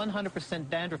 up to 100%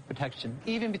 dandruff protection,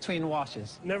 even between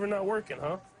washes. Never not working,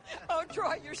 huh? Oh,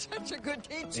 Troy, you're such a good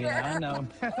teacher. Yeah, I know.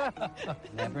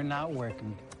 Never not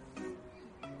working.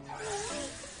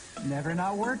 Never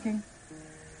not working.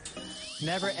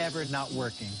 Never ever not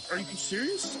working. Are you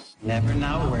serious? Never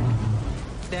not working.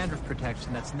 Dandruff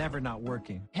protection that's never not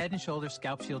working. Head & Shoulders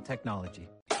Scalp Shield technology.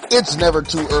 It's never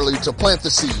too early to plant the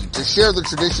seed, to share the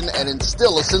tradition, and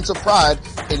instill a sense of pride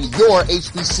in your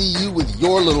HBCU with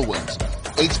your little ones.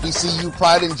 HBCU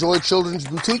Pride and Joy Children's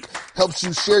Boutique helps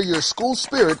you share your school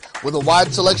spirit with a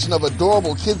wide selection of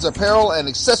adorable kids' apparel and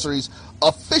accessories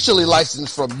officially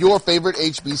licensed from your favorite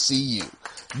HBCU.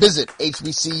 Visit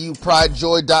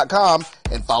hbcupridejoy.com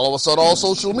and follow us on all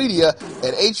social media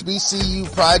at HBCU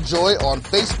Pride Joy on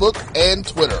Facebook and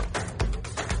Twitter.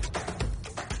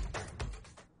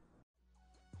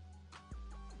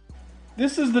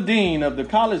 This is the Dean of the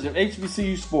College of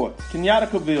HBCU Sports, Kenyatta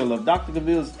Cavill of Dr.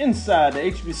 Cavill's Inside the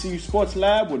HBCU Sports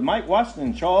Lab with Mike Washington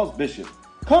and Charles Bishop.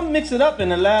 Come mix it up in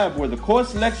the lab where the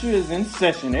course lecture is in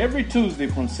session every Tuesday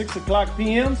from 6 o'clock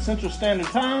p.m. Central Standard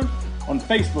Time on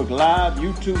Facebook Live,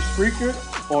 YouTube Spreaker,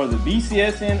 or the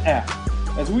BCSN app,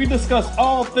 as we discuss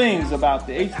all things about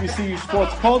the HBCU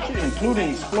sports culture,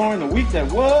 including exploring the week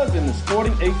that was in the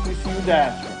sporting HBCU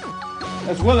diaspora,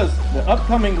 as well as the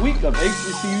upcoming week of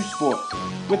HBCU sports.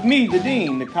 With me, the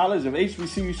Dean, the College of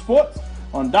HBCU Sports,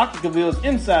 on Dr. Cavill's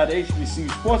Inside the HBCU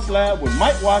Sports Lab with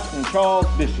Mike Washington and Charles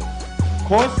Bishop.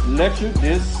 Course lecture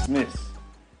dismissed.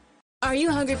 Are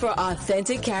you hungry for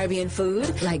authentic Caribbean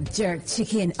food? Like jerk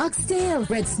chicken, oxtail,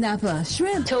 red snapper,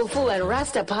 shrimp, tofu, and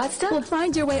rasta pasta? Well,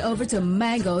 find your way over to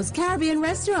Mango's Caribbean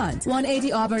Restaurant,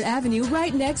 180 Auburn Avenue,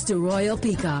 right next to Royal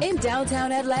Peacock in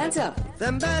downtown Atlanta.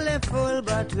 Them belly full,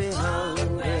 but we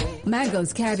hungry.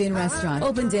 Mango's Caribbean Restaurant,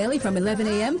 open daily from 11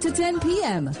 a.m. to 10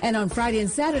 p.m. And on Friday and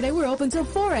Saturday, we're open till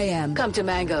 4 a.m. Come to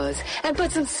Mango's and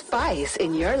put some spice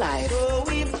in your life. Oh,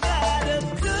 we've got a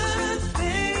good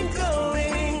thing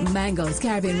going. Mango's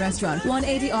Caribbean Restaurant,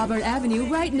 180 Auburn Avenue,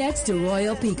 right next to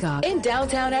Royal Peacock in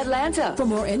downtown Atlanta. For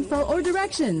more info or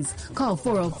directions, call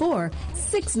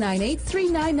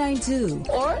 404-698-3992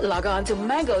 or log on to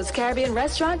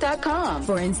mangoscaribbeanrestaurant.com.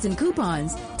 For instant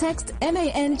coupons, text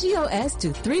MANGOS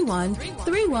to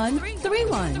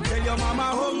 313131. Tell your mama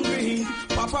hungry,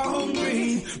 papa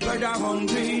hungry, brother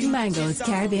hungry. Mango's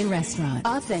Caribbean Restaurant,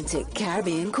 authentic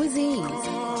Caribbean cuisines.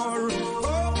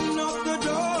 Open up the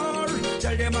door.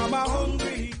 Tell them I'm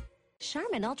hungry.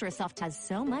 Charmin Ultra Soft has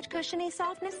so much cushiony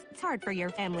softness, it's hard for your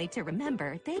family to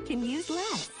remember. They can use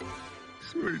less.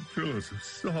 Sweet pillows of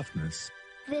softness.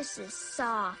 This is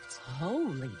soft.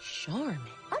 Holy Charmin.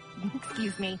 Oh,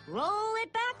 excuse me. Roll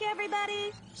it back,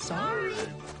 everybody. Sorry.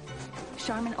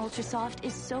 Charmin Ultra Soft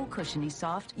is so cushiony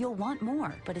soft, you'll want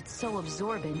more. But it's so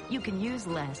absorbent, you can use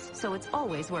less. So it's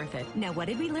always worth it. Now, what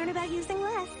did we learn about using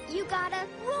less? You gotta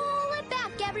roll it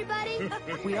back, everybody.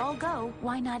 We all go.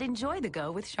 Why not enjoy the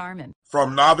go with Charmin?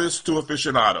 From novice to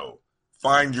aficionado,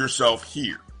 find yourself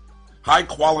here. High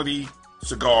quality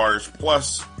cigars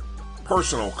plus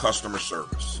personal customer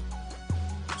service.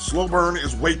 Slow Burn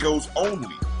is Waco's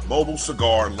only mobile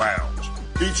cigar lounge,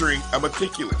 featuring a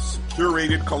meticulous,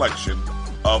 curated collection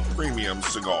of premium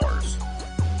cigars.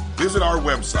 Visit our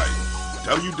website,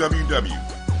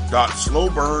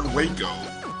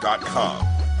 www.slowburnwaco.com.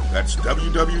 That's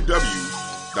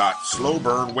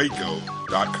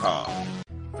www.slowburnwaco.com.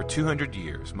 For 200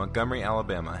 years, Montgomery,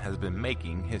 Alabama has been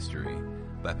making history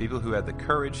by people who had the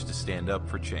courage to stand up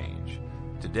for change.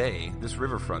 Today, this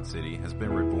riverfront city has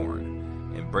been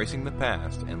reborn, embracing the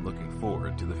past and looking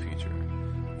forward to the future.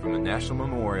 From the National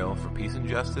Memorial for Peace and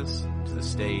Justice to the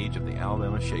stage of the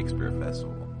Alabama Shakespeare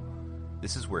Festival,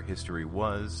 this is where history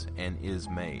was and is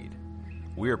made.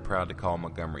 We are proud to call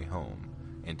Montgomery home,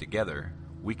 and together,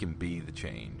 we can be the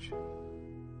change.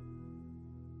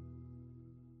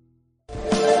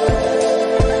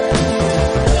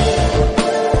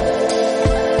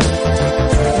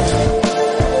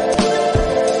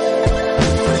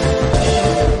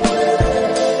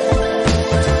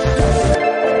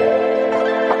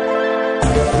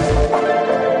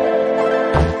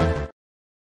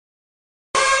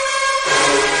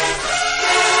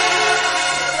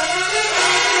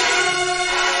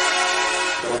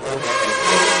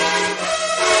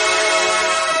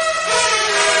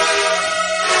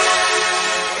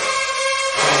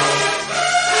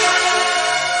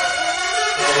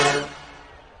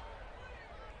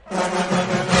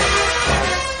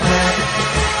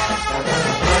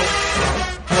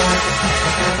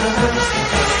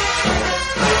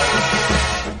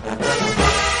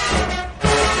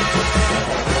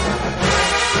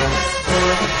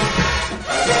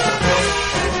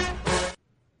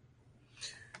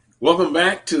 Welcome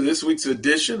back to this week's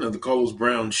edition of the Carlos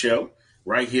Brown Show,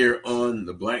 right here on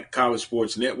the Black College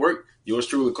Sports Network. Yours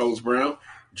truly, Carlos Brown,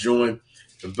 joined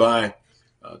by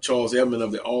Charles Edmond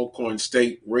of the Alcorn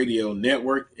State Radio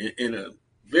Network. In a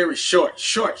very short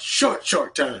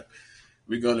time,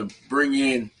 we're going to bring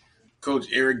in Coach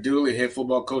Eric Dooley, head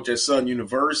football coach at Southern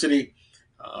University.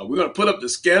 We're going to put up the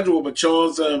schedule, but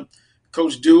Charles,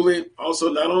 Coach Dooley,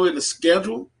 also not only the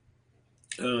schedule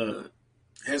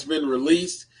has been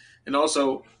released, and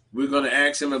also we're going to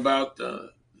ask him about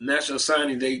National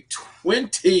Signing Day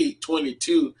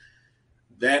 2022.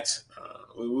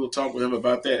 We will talk with him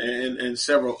about that and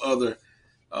several other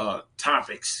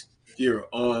topics here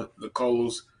on the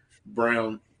Carlos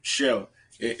Brown Show.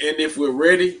 And if we're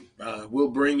ready, we'll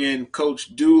bring in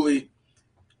Coach Dooley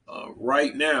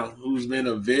right now, who's been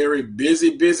a very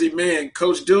busy man.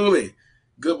 Coach Dooley,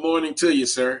 good morning to you,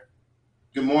 sir.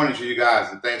 Good morning to you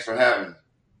guys, and thanks for having me.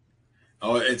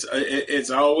 Oh,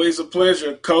 it's always a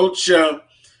pleasure, Coach.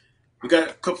 We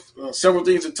got several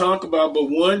things to talk about, but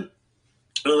one,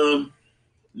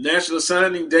 National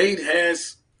Signing Date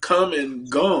has come and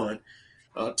gone.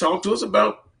 Talk to us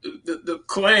about the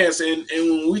class, and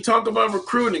when we talk about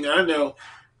recruiting, I know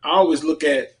I always look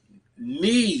at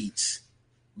needs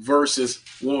versus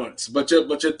wants. But your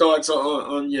thoughts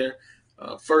on your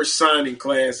first signing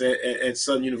class at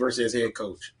Southern University as head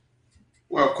coach?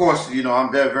 Well, of course,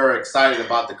 I'm very, very excited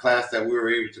about the class that we were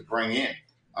able to bring in.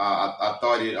 I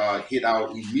thought it hit our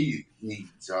immediate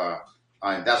needs.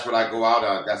 And that's what I go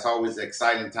out. That's always an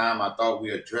exciting time. I thought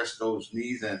we addressed those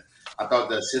needs, and I thought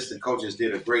the assistant coaches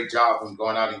did a great job in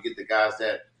going out and get the guys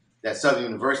that Southern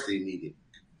University needed.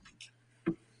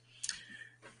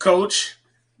 Coach,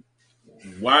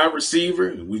 wide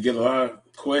receiver, we get a lot of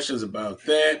questions about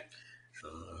that.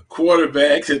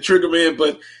 Quarterbacks and trigger man,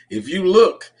 but if you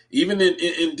look, even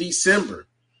in December,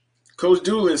 Coach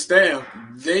Dooley and staff,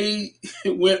 they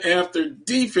went after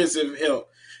defensive help.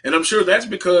 And I'm sure that's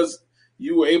because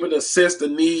you were able to assess the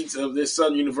needs of this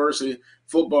Southern University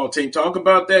football team. Talk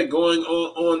about that going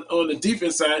on the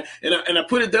defense side. And I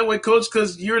put it that way, Coach,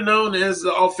 because you're known as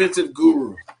the offensive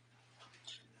guru.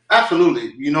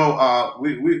 Absolutely.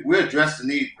 We addressed the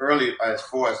need early as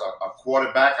far as a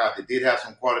quarterback. They did have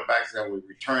some quarterbacks that were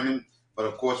returning. But,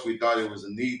 of course, we thought it was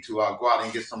a need to go out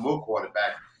and get some more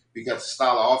quarterback because the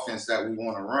style of offense that we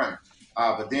want to run.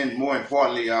 But then, more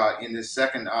importantly, in this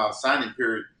second signing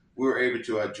period, we were able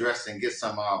to address and get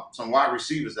some wide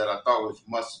receivers that I thought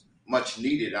was much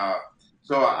needed.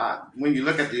 When you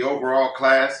look at the overall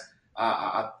class,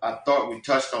 I thought we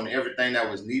touched on everything that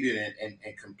was needed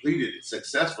and completed it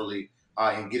successfully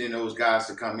in getting those guys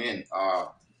to come in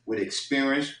with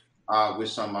experience. With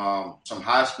some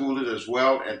high schoolers as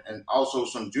well, and also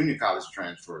some junior college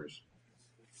transfers.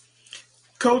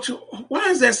 Coach, why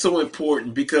is that so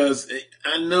important? Because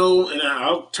I know, and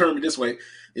I'll term it this way,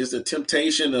 is the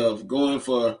temptation of going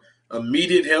for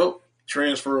immediate help,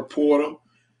 transfer a portal,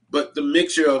 but the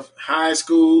mixture of high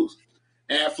schools,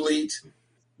 athletes,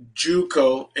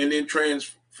 JUCO, and then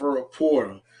transfer a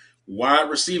portal, wide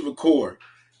receiver core.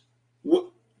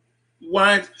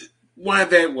 Why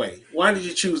that way? Why did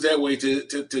you choose that way to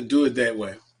do it that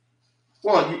way?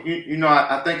 Well,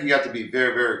 I think you have to be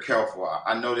very, very careful.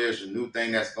 I know there's a new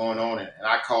thing that's going on, and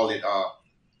I call it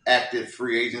active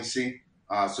free agency.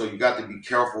 So you got to be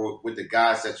careful with the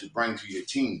guys that you bring to your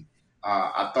team.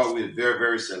 I thought we were very,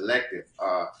 very selective.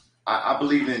 I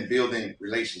believe in building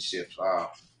relationships.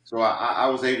 So I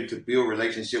was able to build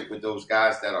relationship with those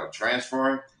guys that are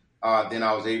transferring. Then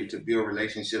I was able to build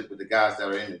relationships with the guys that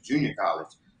are in the junior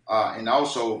college. And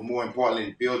also, more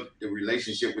importantly, build the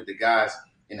relationship with the guys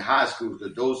in high school,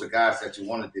 because those are guys that you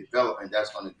want to develop, and that's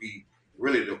going to be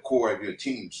really the core of your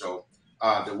team. So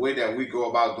the way that we go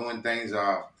about doing things,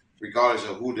 regardless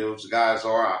of who those guys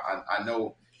are, I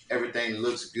know everything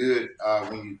looks good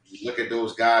when you look at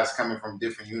those guys coming from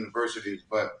different universities,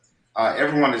 but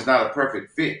everyone is not a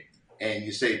perfect fit. And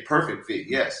you say perfect fit.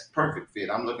 Yes, perfect fit.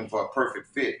 I'm looking for a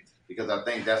perfect fit because I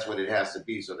think that's what it has to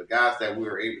be. So the guys that we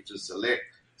were able to select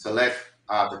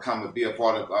to come and be a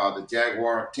part of the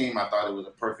Jaguar team, I thought it was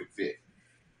a perfect fit.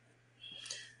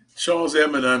 Charles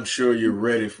Edmond, I'm sure you're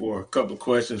ready for a couple of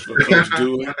questions for Coach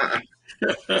Dooley.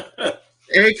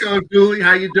 Hey, Coach Dooley,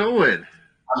 how you doing?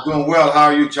 I'm doing well. How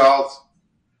are you, Charles?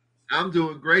 I'm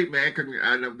doing great, man.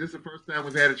 I know this is the first time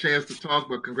we've had a chance to talk,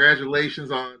 but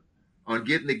congratulations on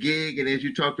getting the gig. And as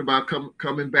you talked about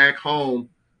coming back home,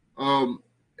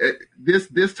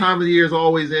 this time of the year is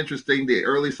always interesting, the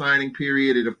early signing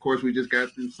period. And of course, we just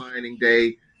got through signing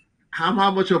day. How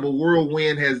much of a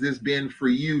whirlwind has this been for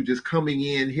you, just coming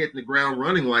in, hitting the ground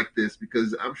running like this?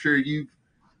 Because I'm sure you've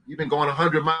been going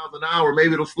 100 miles an hour.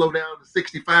 Maybe it'll slow down to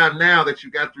 65 now that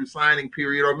you got through signing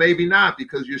period, or maybe not,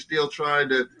 because you're still trying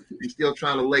to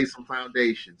lay some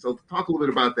foundation. So talk a little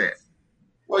bit about that.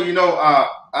 Well,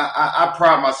 I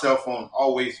pride myself on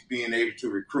always being able to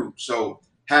recruit. So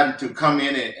having to come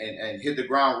in and hit the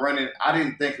ground running, I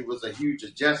didn't think it was a huge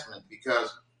adjustment,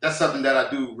 because that's something that I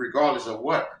do regardless of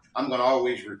what. I'm going to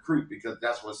always recruit, because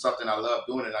that's something I love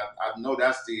doing. And I know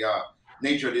that's the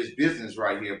nature of this business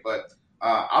right here. But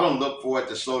I don't look for it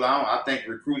to slow down. I think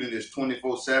recruiting is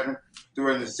 24/7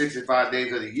 during the 65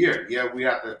 days of the year. Yeah, we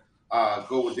have to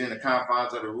go within the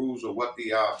confines of the rules of what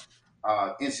the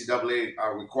NCAA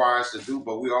requires to do,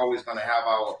 but we're always going to have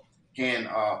our hand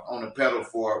on the pedal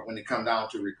for when it comes down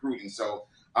to recruiting. So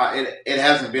it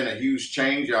hasn't been a huge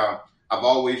change. I've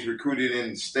always recruited in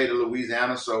the state of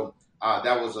Louisiana, so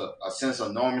that was a sense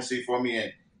of normalcy for me.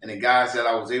 And the guys that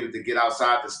I was able to get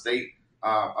outside the state,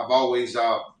 I've always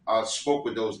spoke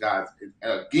with those guys.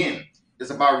 Again, it's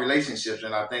about relationships,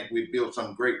 and I think we built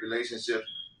some great relationships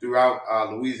throughout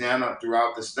Louisiana,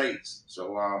 throughout the states.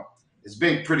 So it's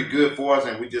been pretty good for us,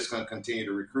 and we're just going to continue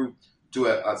to recruit to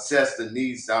assess the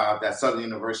needs that Southern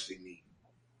University needs.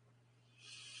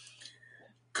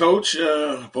 Coach,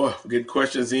 boy, good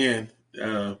questions in.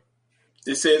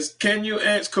 It says, can you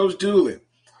ask Coach Dooley,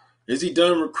 is he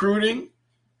done recruiting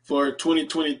for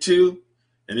 2022?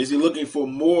 And is he looking for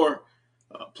more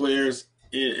players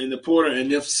in the portal?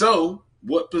 And if so,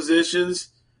 what positions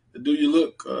do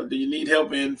you need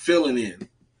help in filling in?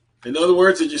 In other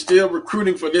words, are you still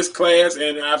recruiting for this class?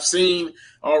 And I've seen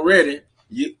already,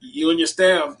 you and your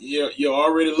staff, you're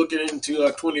already looking into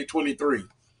 2023.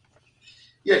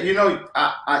 Yeah,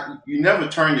 you never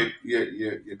turn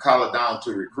your collar down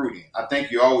to recruiting. I think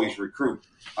you always recruit.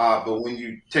 But when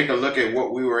you take a look at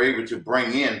what we were able to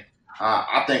bring in,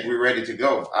 I think we're ready to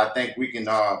go. I think we can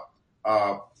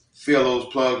fill those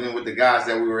plugs in with the guys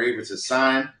that we were able to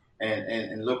sign,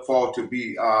 and look forward to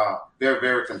be very,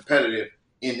 very competitive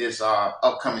in this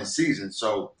upcoming season.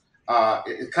 So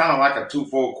it's kind of like a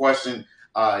twofold question.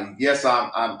 Yes,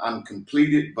 I'm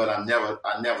completed, but I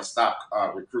never stopped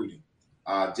recruiting.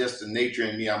 Just the nature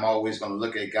in me, I'm always going to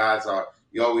look at guys.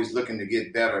 You're always looking to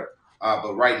get better.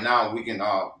 But right now, we can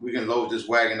load this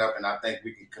wagon up, and I think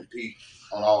we can compete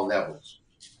on all levels.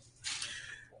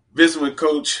 Visiting with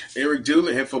Coach Eric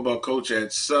Dooley, head football coach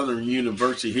at Southern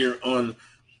University, here on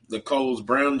the Coles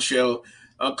Brown Show.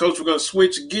 Coach, we're going to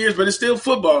switch gears, but it's still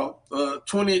football.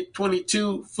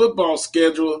 2022 football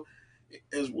schedule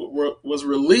was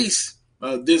released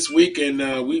this week,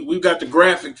 and we've got the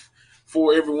graphic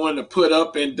for everyone to put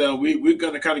up, and we're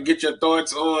going to kind of get your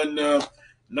thoughts on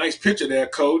nice picture there,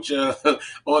 Coach,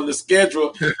 on the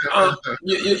schedule.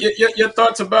 Your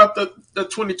thoughts about the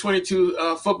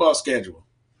 2022 football schedule?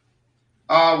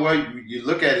 Well, you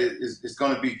look at it, it's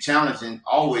going to be challenging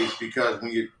always, because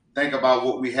when you think about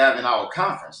what we have in our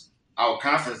conference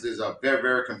is a very,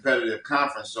 very competitive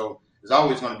conference, so it's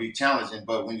always going to be challenging.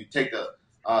 But when you take the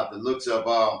looks of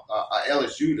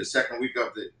LSU, the second week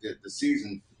of the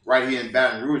season, right here in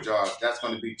Baton Rouge, that's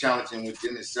going to be challenging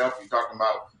within itself. You're talking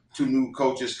about two new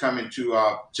coaches coming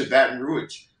to Baton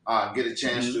Rouge, get a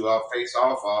chance to face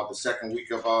off the second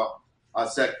week of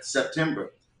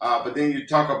September. But then you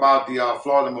talk about the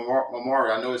Florida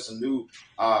Memorial. I know it's a new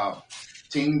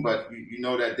team, but you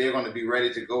know that they're going to be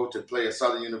ready to go to play at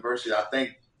Southern University. I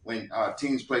think when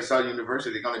teams play Southern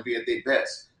University, they're going to be at their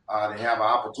best. They have an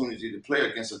opportunity to play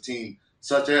against a team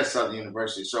such as Southern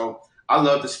University. So I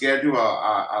love the schedule.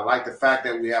 I like the fact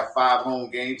that we have 5 home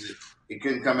games. It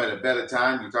couldn't come at a better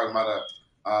time. You're talking about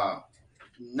a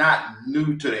not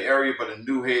new to the area, but a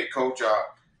new head coach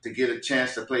to get a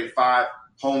chance to play 5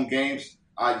 home games.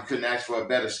 You couldn't ask for a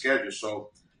better schedule.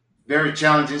 So very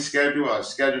challenging schedule, a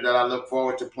schedule that I look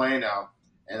forward to playing out.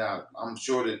 And I'm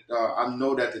sure that I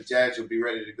know that the Jags will be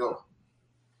ready to go.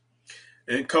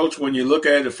 And, Coach, when you look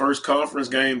at the first conference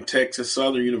game, Texas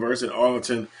Southern University,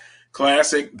 Arlington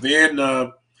Classic, then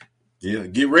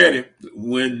get ready.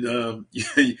 When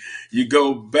you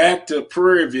go back to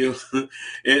Prairie View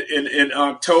in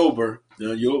October,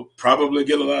 you'll probably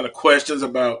get a lot of questions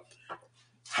about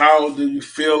how do you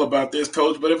feel about this,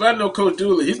 Coach. But if I know Coach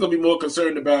Dooley, he's going to be more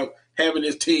concerned about having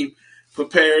his team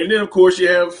prepared. And then, of course, you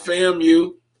have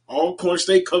FAMU. Alcorn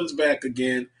State comes back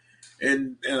again.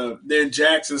 And then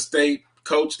Jackson State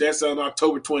Coach, that's on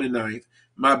October 29th,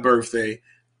 my birthday.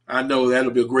 I know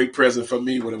that'll be a great present for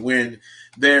me with a win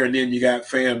there, and then you got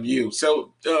FAMU.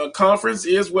 So conference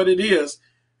is what it is,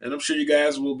 and I'm sure you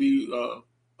guys will be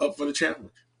up for the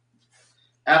challenge.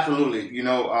 Absolutely. You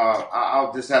know,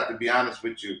 I'll just have to be honest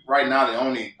with you. Right now, the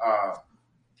only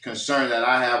concern that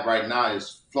I have right now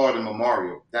is Florida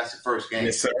Memorial. That's the first game.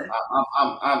 Yes, sir.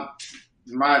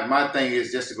 My thing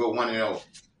is just to go 1-0.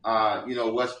 You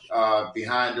know, what's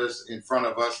behind us, in front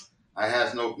of us, I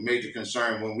has no major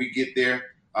concern. When we get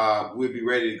there, we'll be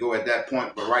ready to go at that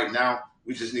point. But right now,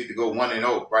 we just need to go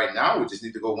 1-0. Right now, we just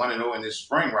need to go 1-0 in this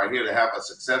spring right here to have a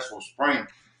successful spring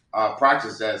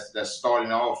practice that's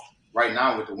starting off right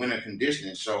now with the winter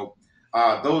conditioning. So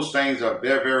those things are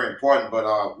very, very important.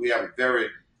 But we have a very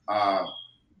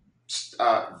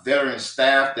veteran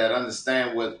staff that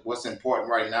understand what's important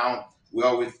right now. We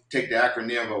always take the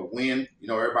acronym of WIN. You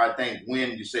know, everybody think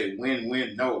win. You say win,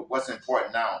 win. No, what's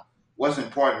important now? What's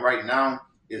important right now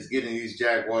is getting these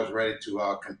Jaguars ready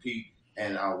to compete,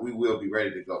 and we will be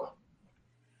ready to go.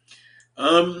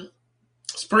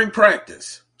 Spring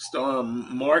practice,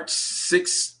 March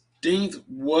 16th.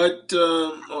 What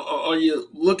are you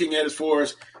looking at as far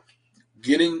as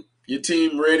getting your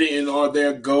team ready, and are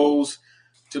there goals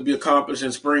to be accomplished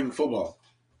in spring football?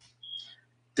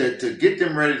 To get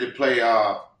them ready to play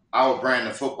our brand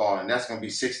of football, and that's going to be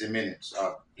 60 minutes,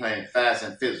 playing fast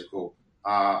and physical.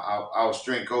 Our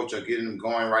strength coach are getting them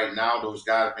going right now. Those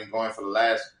guys have been going for the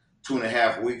last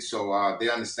 2.5 weeks, so they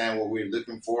understand what we're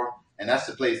looking for, and that's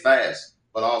to play fast.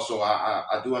 But also,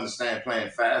 I do understand playing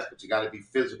fast, but you got to be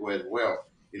physical as well.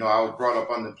 You know, I was brought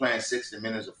up under playing 60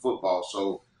 minutes of football,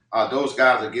 so those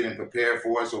guys are getting prepared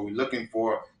for it. So we're looking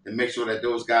for to make sure that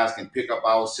those guys can pick up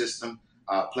our system,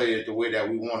 play it the way that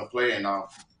we want to play, and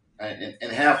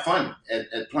have fun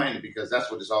at playing it, because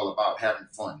that's what it's all about, having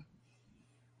fun.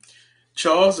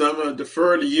 Charles, I'm going to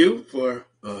defer to you for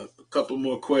a couple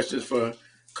more questions for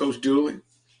Coach Dooley.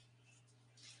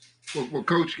 Well,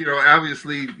 Coach, you know,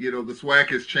 obviously, you know, the SWAC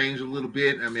has changed a little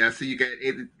bit. I mean, I see you got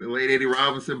the late Eddie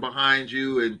Robinson behind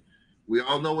you, and we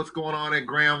all know what's going on at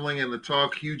Grambling and the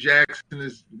talk. Hugh Jackson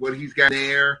is what he's got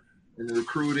there, and the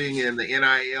recruiting and the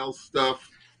NIL stuff.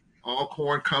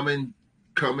 Alcorn coming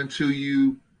to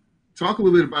you. Talk a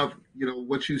little bit about, you know,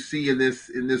 what you see in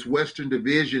this Western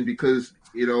Division, because,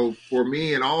 you know, for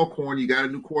me in Alcorn, you got a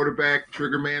new quarterback.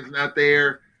 Triggerman's not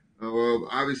there.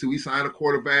 Obviously, we signed a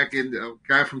quarterback and a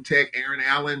guy from Tech, Aaron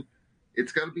Allen.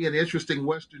 It's going to be an interesting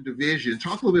Western Division.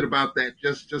 Talk a little bit about that,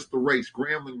 just the race,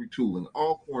 Grambling retooling,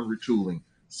 Alcorn retooling,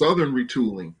 Southern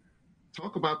retooling.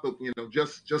 Talk about the, you know,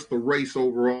 just the race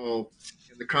overall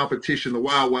and the competition, the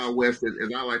Wild Wild West, as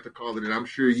I like to call it. And I'm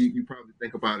sure you probably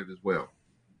think about it as well.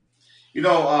 You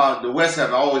know, the West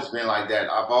have always been like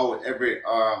that. I've always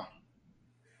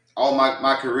all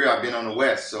my career I've been on the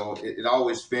West, so it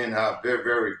always been very,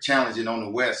 very challenging on the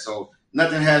West. So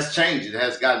nothing has changed. It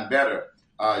has gotten better.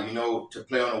 You know, to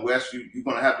play on the West, you're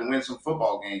going to have to win some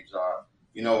football games.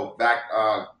 You know, back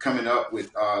coming up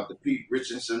with the Pete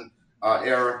Richardson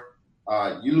era,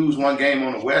 you lose one game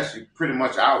on the West, you're pretty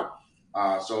much out.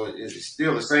 So it's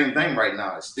still the same thing right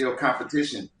now. It's still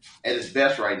competition at its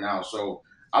best right now. So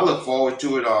I look forward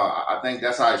to it. I think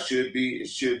that's how it should be. It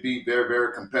should be very,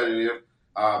 very competitive.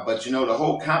 But, you know, the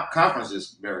whole conference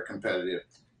is very competitive.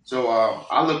 So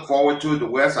I look forward to it. The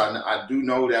West, I do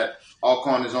know that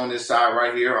Alcorn is on this side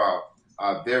right here.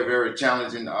 Very, very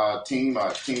challenging team,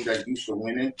 a team that used to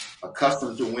winning,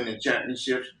 accustomed to winning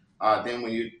championships. Then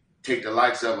when you take the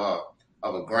likes of a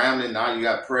Grambling, now you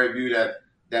got Prairie View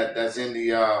that's in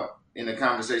the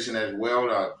conversation as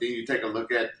well. Then you take a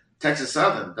look at Texas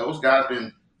Southern. Those guys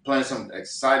been playing some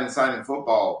exciting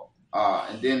football.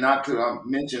 And then not to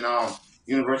mention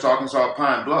University of Arkansas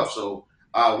Pine Bluff. So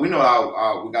we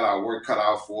know we got our work cut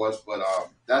out for us, but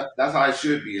that's how it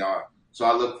should be. So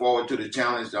I look forward to the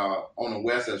challenge on the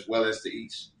West as well as the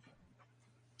East.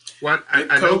 Well,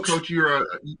 I know, Coach, you're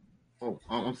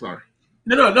I'm sorry.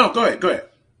 No, go ahead.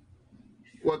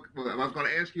 Well, I was going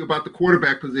to ask you about the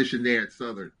quarterback position there at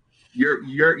Southern.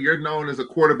 You're known as a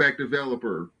quarterback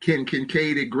developer. Ken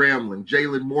Kincaid at Grambling,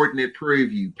 Jalen Morton at Prairie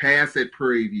View, Pass at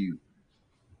Prairie View.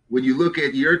 When you look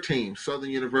at your team, Southern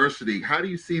University, how do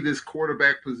you see this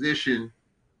quarterback position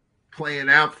playing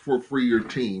out for your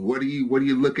team? What are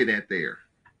you looking at there?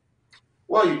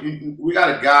 Well, we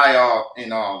got a guy in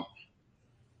Bubba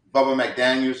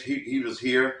McDaniels. He was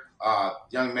here.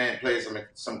 Young man plays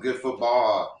some good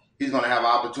football. He's going to have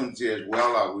opportunity as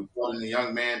well. We brought in a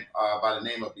young man by the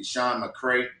name of Deshaun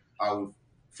McCray. We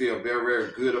feel very,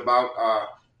 very good about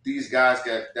these guys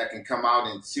that can come out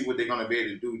and see what they're going to be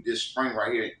able to do this spring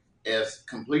right here as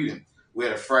completing. We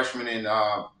had a freshman in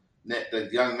the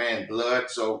young man Blood.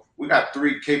 So we got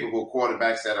 3 capable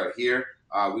quarterbacks that are here.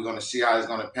 We're going to see how it's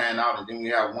going to pan out. And then we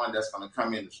have one that's going to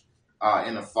come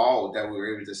in the fall that we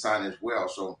were able to sign as well.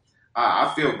 So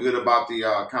I feel good about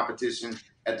the competition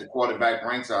at the quarterback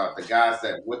ranks, the guys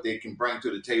that what they can bring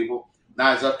to the table.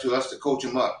 Now it's up to us to coach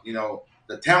them up. You know,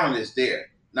 the talent is there.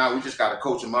 Now we just got to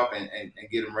coach them up and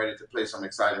get them ready to play some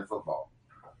exciting football.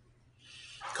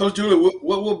 Coach Julie,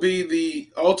 what will be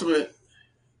the ultimate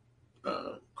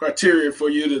criteria for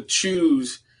you to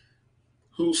choose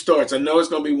who starts? I know it's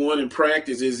going to be one in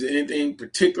practice. Is there anything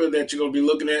particular that you're going to be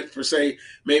looking at for, say,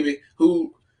 maybe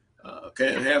who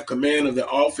can have command of the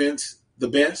offense the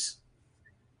best?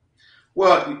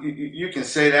 Well, you can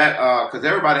say that because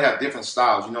everybody have different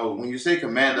styles. You know, when you say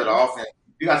command of the offense,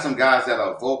 you got some guys that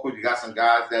are vocal. You got some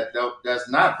guys that's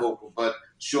not vocal but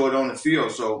short on the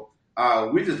field. So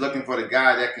we're just looking for the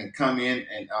guy that can come in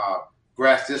and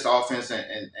grasp this offense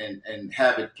and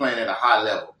have it playing at a high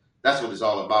level. That's what it's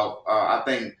all about. I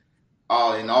think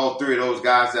in all 3 of those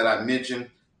guys that I mentioned,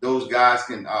 those guys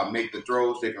can make the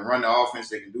throws. They can run the offense.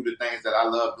 They can do the things that I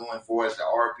love doing for us, the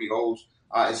RPOs.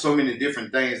 And so many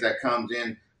different things that comes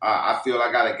in. I feel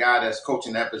I got a guy that's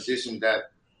coaching that position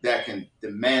that can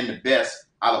demand the best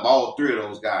out of all 3 of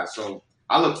those guys. So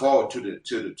I look forward to the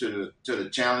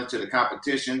challenge, to the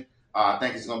competition. I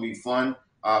think it's going to be fun.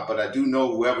 But I do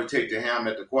know whoever take the helm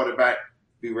at the quarterback,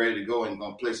 be ready to go and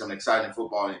going to play some exciting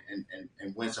football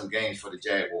and win some games for the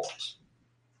Jaguars.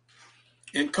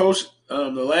 And Coach, the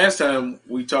last time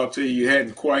we talked to you, you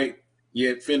hadn't quite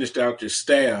yet finished out your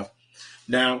staff.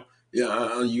 Now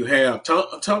you have.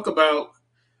 Talk about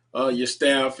your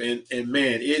staff, and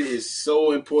man, it is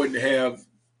so important to have,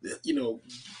 you know,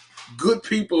 good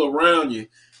people around you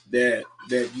that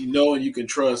you know and you can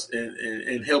trust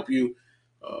and help you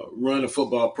run a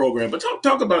football program. But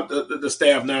talk about the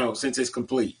staff now since it's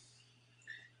complete.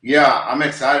 Yeah, I'm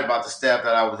excited about the staff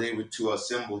that I was able to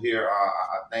assemble here.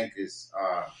 I think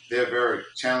they're very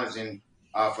challenging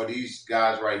for these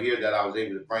guys right here that I was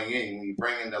able to bring in. When you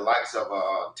bring in the likes of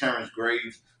Terrence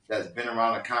Graves, that's been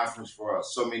around the conference for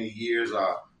so many years,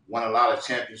 won a lot of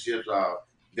championships,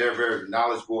 they're very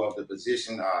knowledgeable of the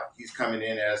position. He's coming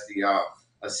in as the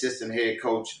assistant head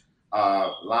coach,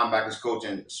 linebackers coach,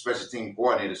 and special team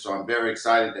coordinator. So I'm very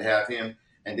excited to have him.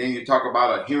 And then you talk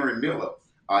about Henry Miller.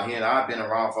 He and I have been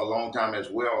around for a long time as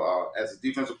well as a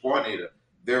defensive coordinator,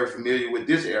 very familiar with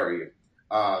this area.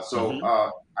 I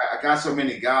got so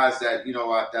many guys that, you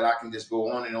know, that I can just go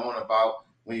on and on about.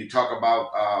 When you talk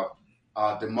about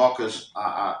DeMarcus,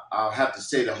 I'll have to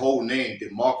say the whole name,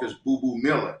 DeMarcus Boo Boo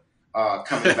Miller,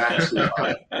 coming back to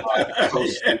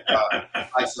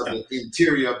the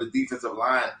interior of the defensive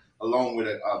line, along with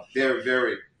a very,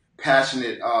 very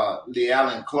passionate Lee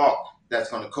Allen Clark that's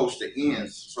going to coach the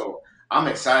ends. So I'm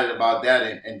excited about that.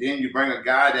 And then you bring a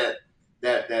guy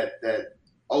that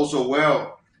also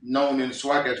well known in the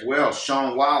SWAC as well,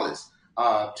 Sean Wallace,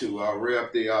 to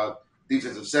rep the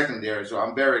defensive secondary. So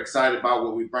I'm very excited about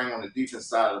what we bring on the defense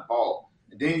side of the ball.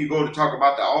 And then you go to talk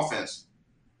about the offense.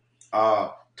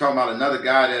 Talking about another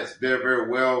guy that's very, very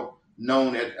well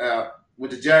known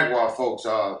with the Jaguar folks,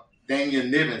 Daniel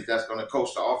Nivens, that's going to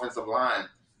coach the offensive line,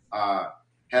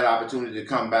 had opportunity to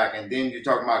come back. And then you're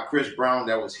talking about Chris Brown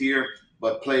that was here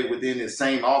but played within the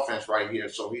same offense right here.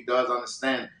 So he does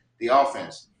understand the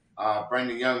offense. Bring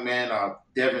the young man,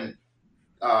 Devin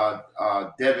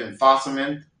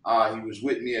Fosserman. He was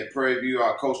with me at Prairie View.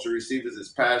 I coached the receivers this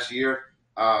past year.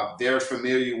 They're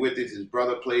familiar with it. His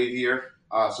brother played here.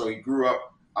 So he grew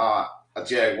up a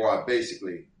Jaguar,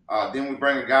 basically. Then we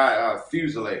bring a guy,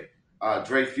 Fusilier,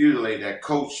 Dre Fusilier, that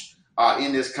coached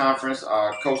in this conference,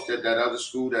 coached at that other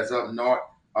school that's up north,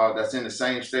 that's in the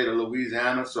same state of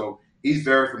Louisiana. So he's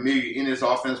very familiar in this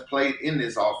offense, played in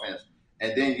this offense.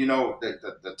 And then, you know,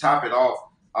 to top it off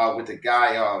with the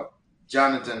guy,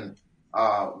 Jonathan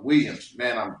Williams.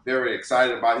 Man, I'm very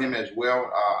excited about him as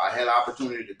well. I had the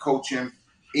opportunity to coach him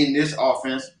in this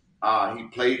offense. He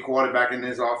played quarterback in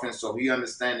this offense, so he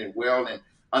understands it well and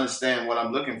understand what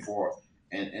I'm looking for.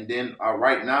 And then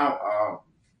right now,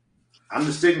 I'm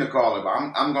the signal caller.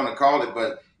 I'm going to call it,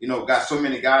 but, you know, got so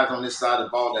many guys on this side of the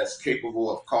ball that's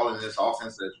capable of calling this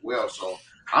offense as well. So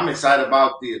I'm excited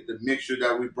about the mixture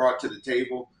that we brought to the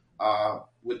table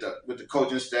with the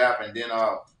coaching staff, and then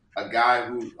a guy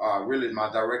who really is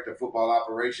my director of football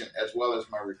operation as well as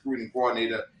my recruiting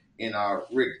coordinator in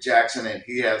Rick Jackson, and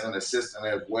he has an assistant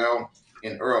as well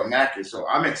in Earl Mackey. So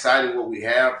I'm excited what we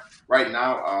have right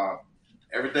now.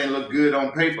 Everything looked good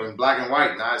on paper in black and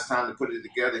white. Now it's time to put it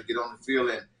together, get on the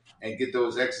field, and get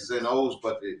those X's and O's.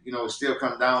 But, it still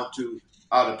comes down to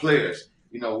the players.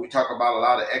 we talk about a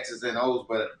lot of X's and O's,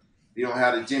 but you don't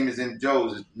have the Jimmys and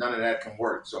Joes, none of that can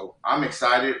work. So I'm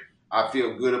excited. I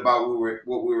feel good about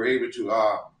what we were able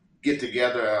to get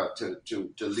together to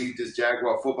lead this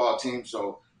Jaguar football team.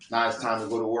 So now it's time to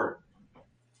go to work.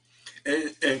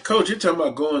 And Coach, you're talking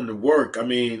about going to work. I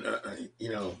mean,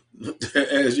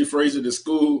 as you phrase it, the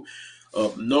school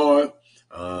up north,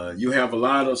 you have a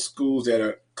lot of schools that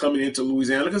are coming into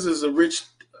Louisiana because it's a rich,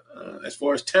 as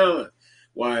far as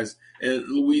talent-wise, in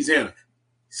Louisiana.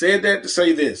 Said that to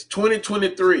say this,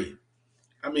 2023,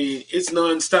 I mean, it's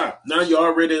nonstop. Now you're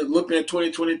already looking at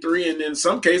 2023, and in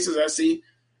some cases I see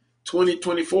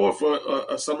 2024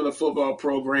 for some of the football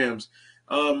programs.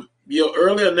 Your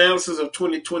early analysis of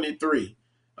 2023,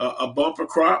 a bumper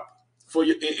crop for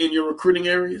you in your recruiting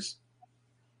areas?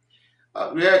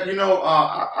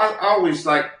 I always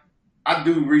I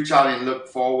do reach out and look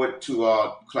forward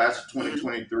to class of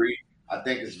 2023. I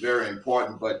think it's very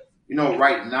important. But,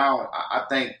 right now, I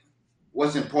think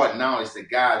what's important now is the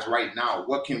guys right now.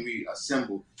 What can we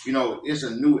assemble? It's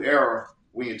a new era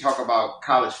when you talk about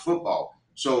college football.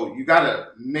 So you got to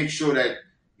make sure that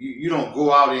you don't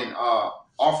go out and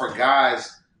offer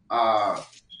guys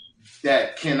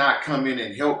that cannot come in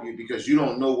and help you because you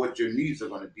don't know what your needs are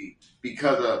going to be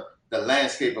because of the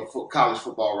landscape of college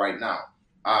football right now.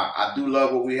 I do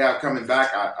love what we have coming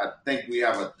back. I think we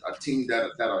have a team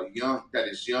that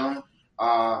is young,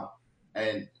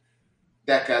 and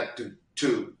that got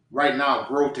to right now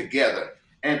grow together.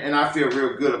 And I feel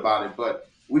real good about it. But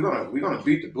we're gonna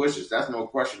beat the bushes. That's no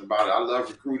question about it. I love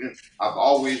recruiting. I've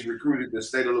always recruited the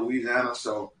state of Louisiana,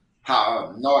 so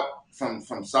north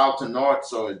from south to north.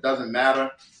 So it doesn't matter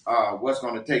what's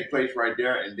going to take place right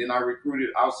there. And then I recruited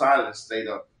outside of the state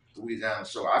of Louisiana.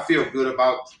 So I feel good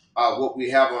about what we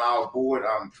have on our board.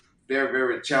 Very,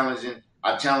 very challenging.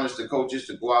 I challenge the coaches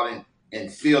to go out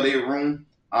and fill their room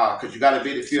because you got to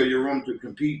be able to fill your room to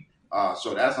compete.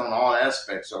 So that's on all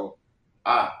aspects. So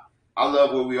I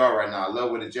love where we are right now. I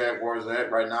love where the Jaguars are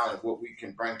at right now and what we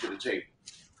can bring to the table.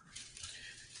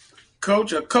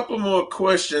 Coach, a couple more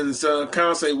questions.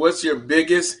 Kyle say, what's your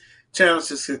biggest challenge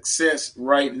to success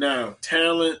right now?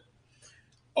 Talent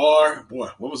or,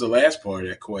 what was the last part of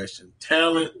that question?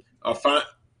 Talent or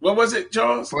what was it,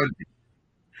 Charles?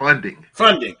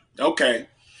 Funding. Okay.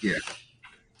 Yeah.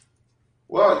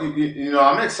 Well,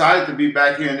 I'm excited to be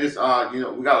back here in this.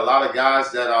 We got a lot of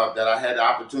guys that I had the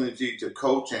opportunity to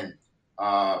coach, and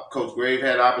Coach Grave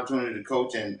had the opportunity to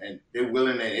coach, and they're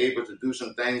willing and able to do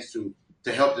some things to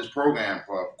help this program.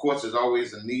 Of course, there's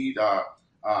always a need.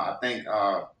 I think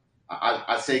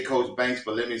I say Coach Banks,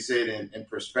 but let me say it in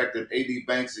perspective. A.D.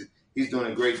 Banks, he's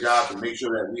doing a great job to make sure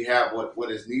that we have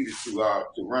what is needed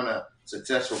to run a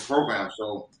successful program.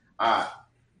 So I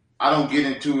don't get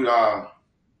into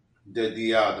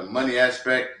the money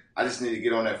aspect. I just need to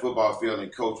get on that football field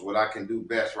and coach what I can do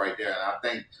best right there. And I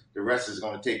think the rest is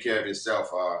going to take care of itself.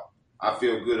 I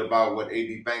feel good about what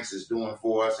A.D. Banks is doing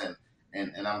for us,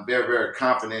 and I'm very, very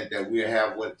confident that we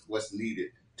have what's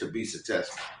needed to be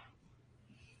successful.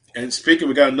 And speaking,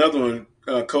 we got another one,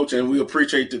 Coach, and we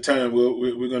appreciate the time.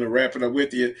 We're going to wrap it up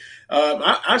with you.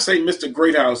 I say Mr.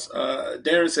 Greathouse.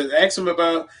 Darren says, ask him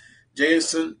about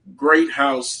Jason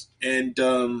Greathouse and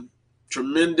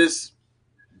tremendous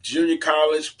junior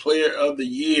college player of the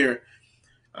year.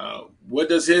 What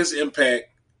does his impact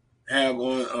have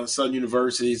on Southern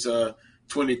University's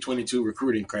 2022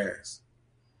 recruiting class?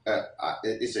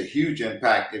 It's a huge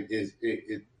impact.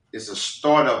 It's a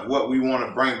start of what we want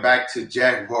to bring back to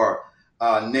Jaguar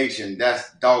Nation.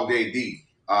 That's Dog Day D.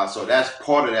 So that's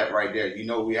part of that right there.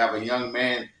 We have a young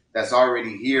man that's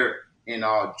already here in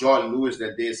Jordan Lewis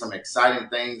that did some exciting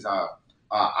things.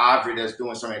 Ivory that's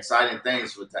doing some exciting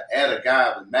things. So to add a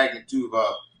guy of the magnitude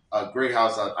of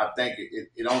Greathouse, I think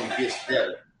it only gets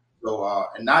better. So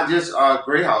and not just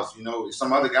Greathouse,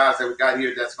 some other guys that we got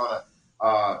here that's going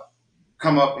to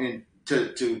come up and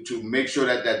to make sure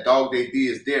that Dog Day D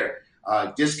is there.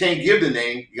 Just can't give the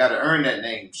name. You got to earn that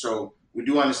name. So we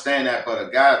do understand that. But a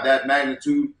guy of that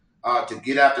magnitude to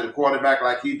get after the quarterback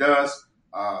like he does,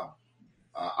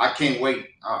 I can't wait.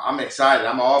 I'm excited.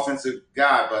 I'm an offensive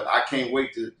guy, but I can't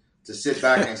wait to sit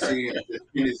back and see him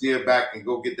pin his ear back and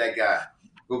go get that guy.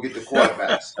 Go get the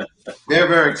quarterbacks. They're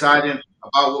very excited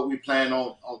about what we plan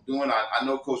on doing. I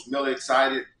know Coach Miller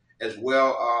excited as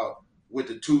well with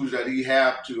the tools that he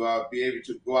have to be able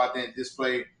to go out there and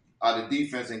display the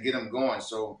defense and get them going.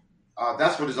 So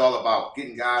that's what it's all about,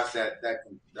 getting guys that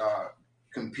can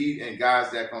compete and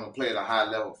guys that are going to play at a high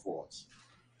level for us.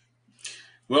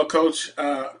 Well, Coach,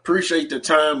 appreciate the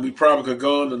time. We probably could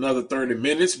go on another 30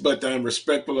 minutes, but I'm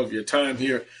respectful of your time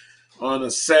here on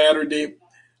a Saturday.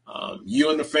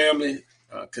 You and the family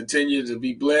Continue to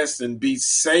be blessed and be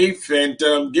safe, and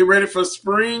get ready for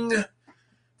spring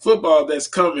football that's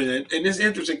coming. And it's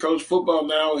interesting, Coach. Football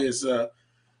now is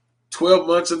 12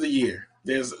 months of the year.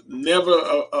 There's never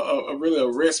really a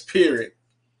rest period.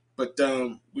 But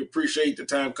we appreciate the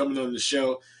time coming on the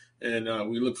show, and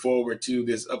we look forward to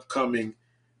this upcoming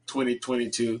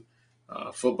 2022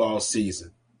 football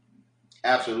season.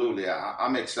 Absolutely.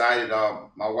 I'm excited.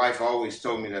 My wife always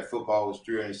told me that football was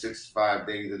 365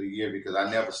 days of the year because I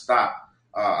never stop.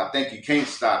 I think you can't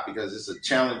stop because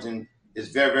it's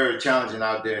very, very challenging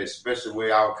out there, especially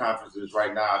where our conference is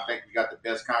right now. I think we got the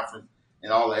best conference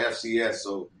in all the FCS,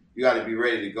 so you got to be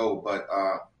ready to go. But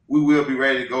we will be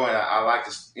ready to go, and I like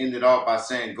to end it off by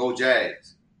saying, go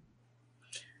Jags.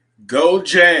 Go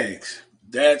Jags.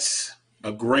 That's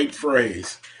a great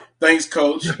phrase. Thanks,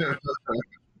 Coach.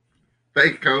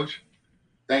 Thanks, Coach.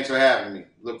 Thanks for having me.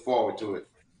 Look forward to it.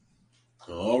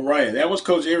 All right. That was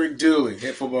Coach Eric Dooley,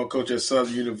 head football coach at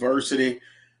Southern University.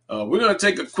 We're going to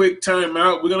take a quick time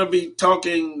out. We're going to be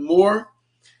talking more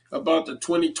about the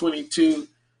 2022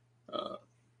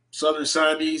 Southern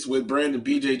signees with Brandon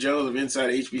B.J. Jones of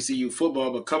Inside HBCU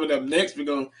Football. But coming up next, we're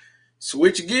going to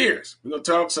switch gears. We're going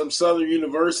to talk some Southern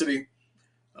University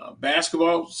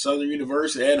basketball. Southern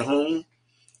University at home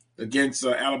against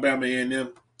Alabama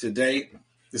A&M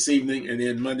this evening, and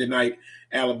then Monday night,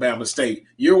 Alabama State.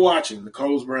 You're watching the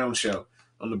Coles Brown Show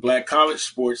on the Black College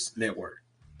Sports Network.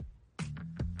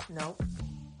 Nope.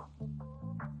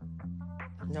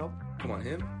 Come on,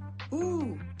 him.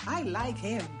 Ooh, I like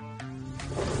him.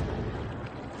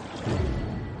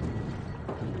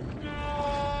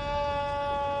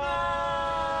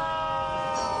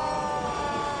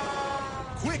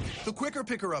 Quick, the Quicker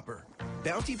Picker-Upper.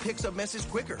 Bounty picks up messes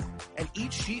quicker, and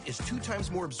each sheet is 2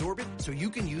 times more absorbent, so you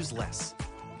can use less.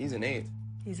 He's an 8.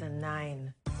 He's a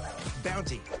 9.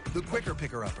 Bounty, the Quicker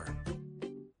Picker-Upper.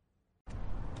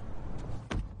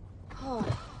 Oh,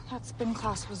 that spin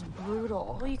class was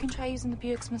brutal. Well, you can try using the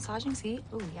Buick's massaging seat.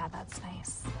 Ooh, yeah, that's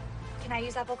nice. Can I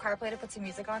use Apple CarPlay to put some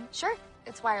music on? Sure,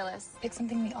 it's wireless. Pick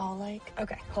something we all like.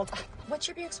 Okay, hold on. What's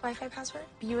your Buick's Wi-Fi password?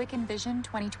 Buick Envision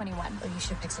 2021. Oh, you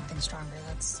should pick something stronger.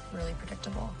 That's really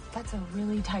predictable. That's a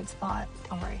really tight spot.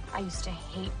 Don't worry, I used to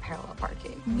hate parallel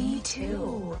parking. Me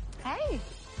too. Hey.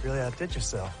 Really outdid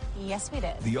yourself. Yes, we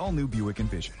did. The all-new Buick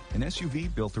Envision, an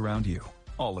SUV built around you.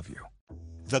 All of you.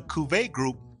 The Cuvée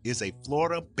Group is a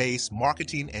Florida-based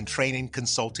marketing and training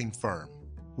consulting firm.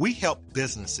 We help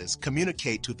businesses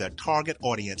communicate to their target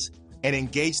audience and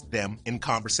engage them in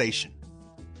conversation.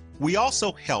 We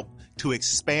also help to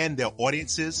expand their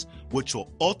audiences, which will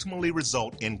ultimately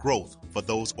result in growth for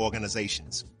those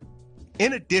organizations.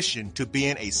 In addition to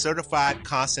being a certified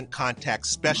constant contact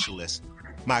specialist,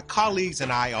 my colleagues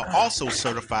and I are also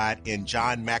certified in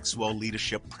John Maxwell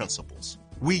Leadership Principles.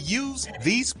 We use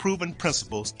these proven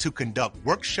principles to conduct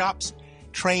workshops,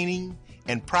 training,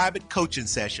 and private coaching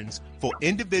sessions for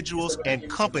individuals and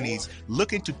companies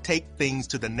looking to take things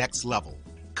to the next level.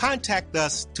 Contact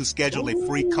us to schedule a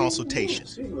free consultation.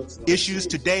 Issues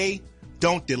today,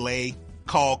 don't delay,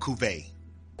 call Cuvée.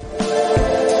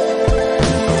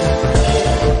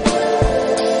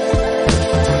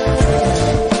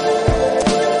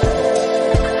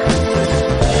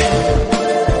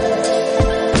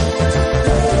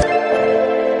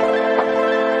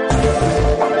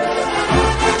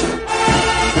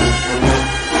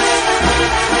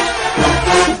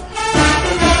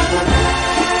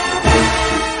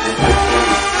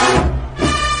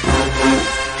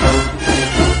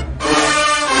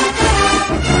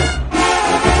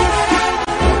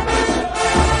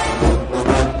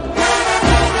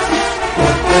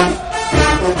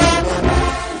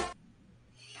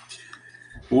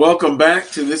 Welcome back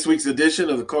to this week's edition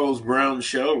of the Coles Brown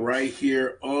Show right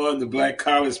here on the Black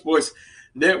College Sports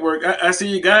Network. I see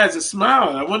you guys are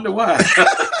smiling. I wonder why.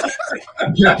 That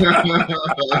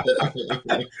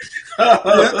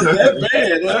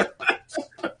bad,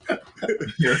 huh?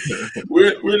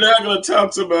 We're now going to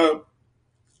talk some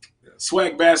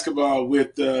swag basketball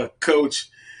with Coach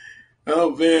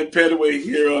Van Pettaway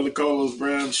here on the Coles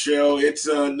Brown Show. It's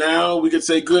now we could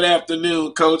say good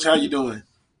afternoon, Coach. How you doing?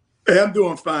 Hey, I'm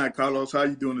doing fine, Carlos. How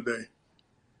you doing today?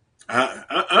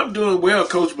 I'm doing well,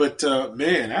 Coach, but,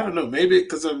 man, I don't know. Maybe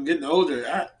because I'm getting older.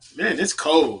 Man, it's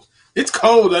cold. It's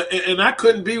cold, and I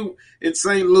couldn't be in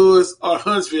St. Louis or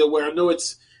Huntsville where I know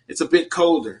it's a bit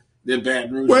colder than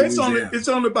Baton Rouge. Well, it's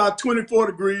only about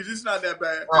 24 degrees. It's not that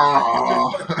bad.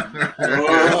 No.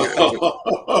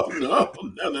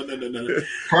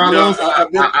 Carlos,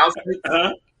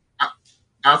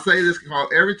 I'll say this, Carl.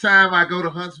 Every time I go to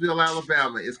Huntsville,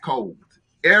 Alabama, it's cold.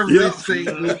 Every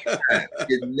single time.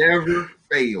 It never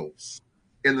fails.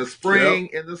 In the spring,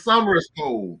 in the summer, it's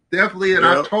cold. Definitely in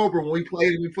October when we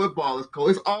play football, it's cold.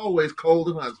 It's always cold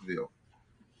in Huntsville.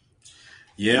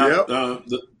 Yeah.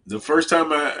 The first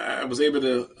time I was able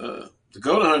to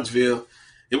go to Huntsville,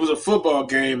 it was a football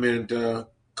game, and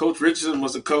Coach Richardson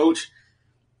was the coach,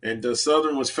 and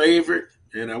Southern was favored.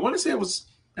 And I want to say it was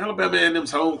Alabama A&M's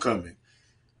homecoming.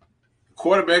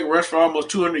 Quarterback rushed for almost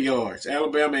 200 yards.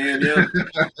 Alabama A&M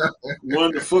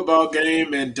won the football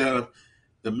game, and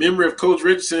the memory of Coach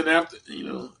Richardson after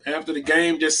the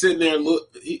game, just sitting there,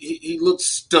 he looked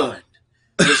stunned,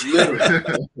 just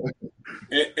literally.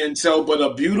 But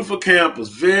a beautiful campus,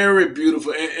 very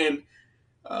beautiful. And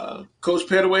Coach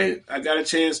Pettaway, I got a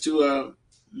chance to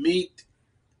meet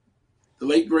the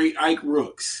late great Ike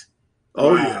Rooks.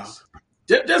 Oh, wow.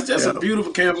 Yes. That's a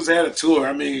beautiful campus. I had a tour.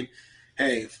 I mean,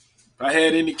 hey, if I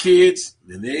had any kids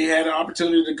and they had an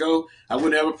opportunity to go, I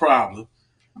wouldn't have a problem.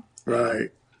 Right.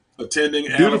 Attending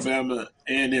beautiful. Alabama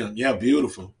A&M. Yeah,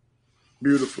 beautiful.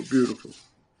 Beautiful.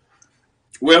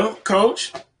 Well,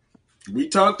 Coach, we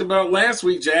talked about last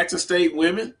week Jackson State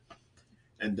women,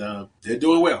 and they're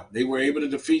doing well. They were able to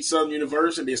defeat Southern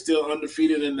University. They're still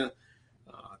undefeated in the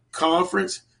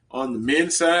conference. On the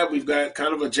men's side, we've got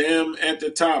kind of a jam at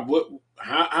the top.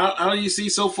 How do you see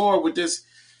so far with this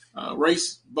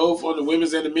race, both on the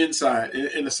women's and the men's side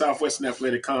in the Southwestern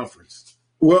Athletic Conference?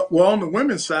 Well, on the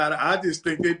women's side, I just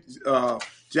think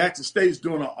Jackson State's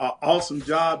doing an awesome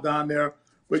job down there.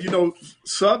 But,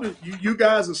 Southern, you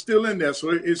guys are still in there, so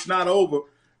it's not over.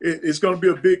 It's going to be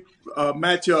a big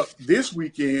matchup this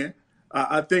weekend.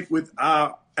 I think with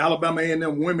our Alabama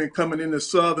A&M women coming into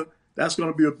Southern, that's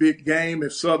going to be a big game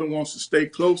if Southern wants to stay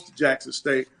close to Jackson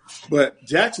State. But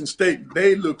Jackson State,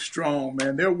 they look strong,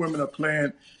 man. Their women are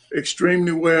playing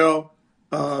extremely well.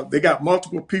 They got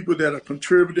multiple people that are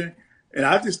contributing. And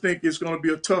I just think it's going to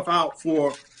be a tough out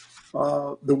for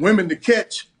the women to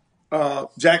catch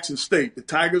Jackson State. The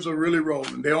Tigers are really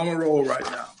rolling. They're on a roll right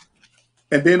now.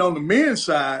 And then on the men's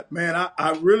side, man,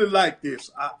 I really like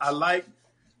this. I like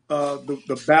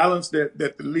the balance that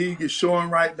the league is showing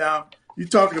right now. You're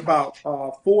talking about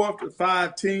 4 to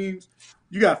 5 teams.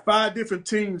 You got 5 different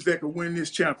teams that could win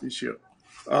this championship.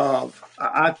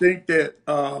 I think that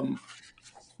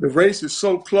the race is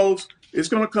so close. It's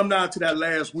going to come down to that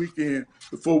last weekend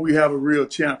before we have a real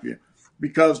champion,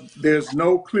 because there's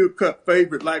no clear-cut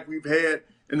favorite like we've had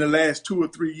in the last 2 or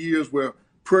 3 years where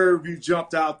Prairie View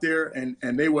jumped out there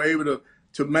and they were able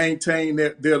to maintain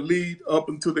their lead up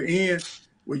until the end.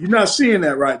 Well, you're not seeing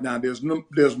that right now.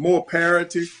 There's more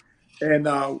parity,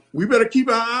 and we better keep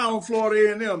our eye on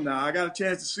Florida A&M now. I got a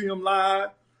chance to see them live.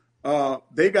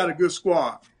 They got a good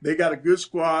squad.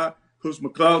 Coach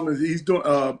McClellan, he's doing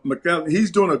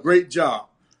a great job.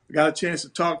 I got a chance to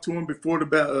talk to him before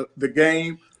the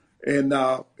game, and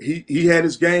he had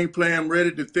his game plan ready.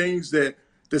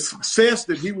 The success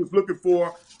that he was looking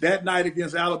for that night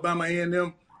against Alabama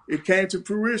A&M, it came to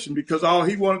fruition because all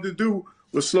he wanted to do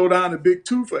was slow down the Big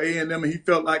Two for A&M, and he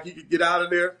felt like he could get out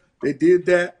of there. They did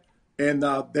that, and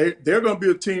they're going to be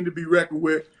a team to be reckoned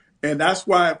with, and that's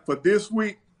why for this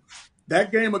week,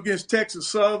 that game against Texas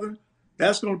Southern,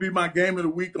 that's going to be my game of the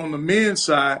week on the men's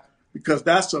side because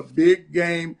that's a big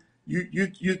game.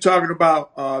 You're talking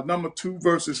about number 2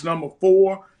 versus number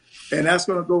 4, and that's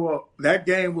going to go up. That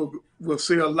game will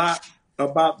say a lot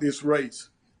about this race,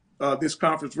 this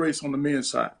conference race on the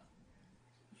men's side.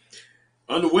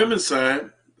 On the women's side,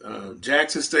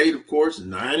 Jackson State, of course,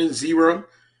 9-0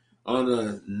 on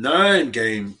a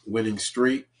 9-game winning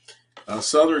streak.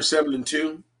 Southern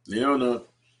 7-2. They're on a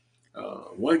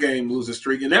 1-game losing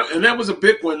streak, and that was a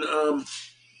big one.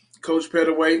 Coach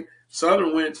Pettaway,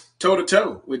 Southern went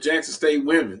toe-to-toe with Jackson State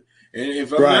women. And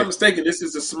if I'm not mistaken, this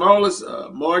is the smallest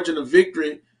margin of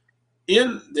victory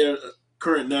in their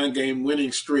current 9-game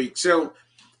winning streak. So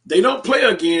they don't play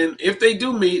again. If they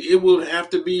do meet, it will have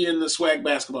to be in the SWAC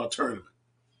basketball tournament.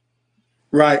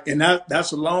 Right, and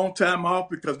that's a long time off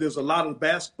because there's a lot of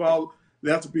basketball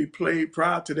that have to be played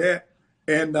prior to that.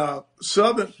 And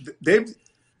Southern,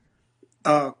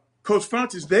 Coach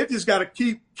Funches, they just got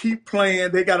to keep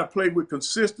playing. They got to play with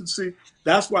consistency.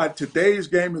 That's why today's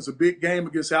game is a big game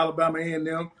against Alabama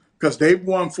A&M because they've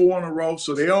won 4 in a row,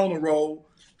 so they're on the roll.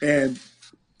 And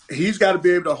he's got to be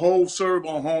able to hold serve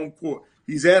on home court.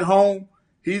 He's at home.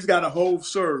 He's got to hold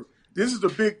serve. This is a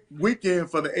big weekend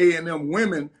for the A&M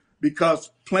women because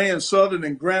playing Southern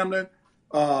and Grambling,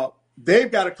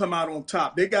 they've got to come out on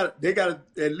top. They got to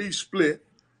at least split.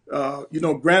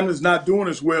 Grambling's not doing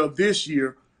as well this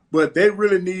year, but they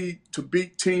really need to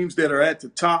beat teams that are at the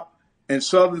top, and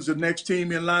Southern's the next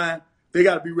team in line. They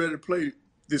got to be ready to play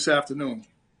this afternoon.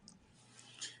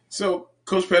 So,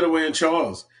 Coach Pettaway and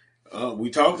Charles, We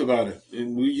talked about it,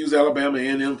 and we use Alabama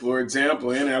A&M for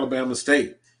example, and Alabama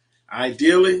State.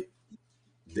 Ideally,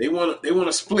 they want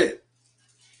to split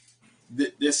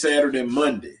this Saturday and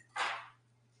Monday,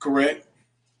 correct?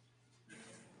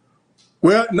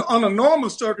 Well, on a normal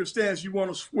circumstance, you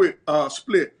want to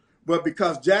split, but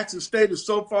because Jackson State is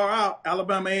so far out,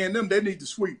 Alabama A&M, they need to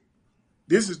sweep.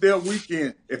 This is their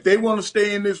weekend. If they want to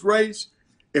stay in this race,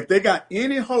 if they got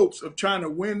any hopes of trying to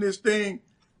win this thing,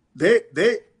 they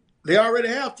already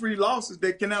have 3 losses.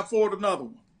 They cannot afford another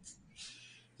one.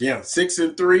 Yeah,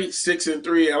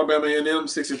 6-3, Alabama A&M,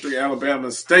 6-3,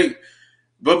 Alabama State.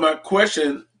 But my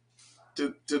question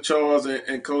to Charles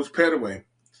and Coach Pettaway,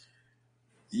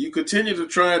 you continue to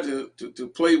try to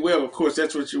play well. Of course,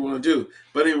 that's what you want to do.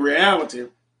 But in reality,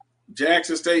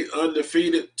 Jackson State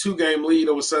undefeated, 2-game lead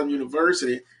over Southern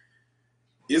University.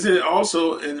 Isn't it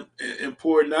also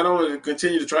important not only to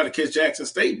continue to try to catch Jackson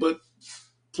State, but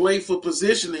play for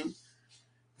positioning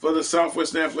for the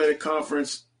Southwestern Athletic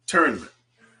Conference tournament?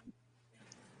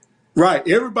 Right.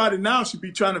 Everybody now should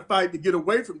be trying to fight to get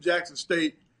away from Jackson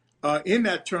State in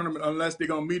that tournament, unless they're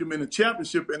going to meet them in the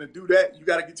championship. And to do that, you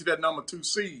got to get to that number 2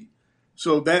 seed.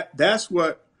 So that's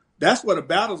where the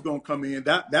battle's going to come in.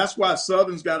 That's why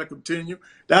Southern's got to continue.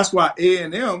 That's why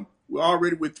A&M, we're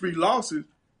already with 3 losses.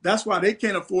 That's why they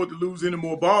can't afford to lose any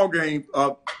more ball games.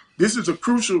 This is a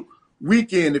crucial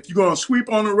weekend. If you're going to sweep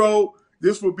on the road,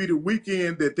 this will be the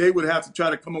weekend that they would have to try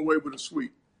to come away with a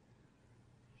sweep.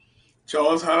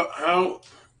 Charles, how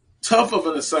tough of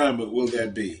an assignment will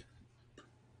that be?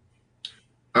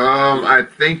 I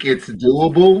think it's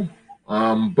doable,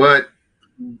 but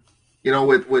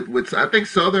with I think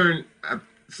Southern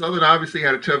obviously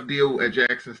had a tough deal at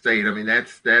Jackson State. I mean,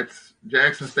 that's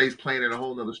Jackson State's playing in a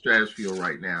whole nother stratosphere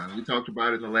right now. And we talked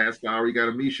about it in the last hour. You got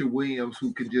Amisha Williams,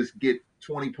 who can just get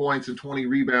 20 points and 20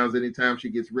 rebounds anytime she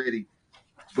gets ready.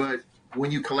 But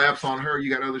when you collapse on her, you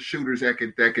got other shooters that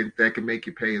can make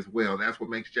you pay as well. That's what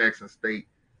makes Jackson State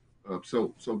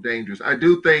so dangerous. I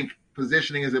do think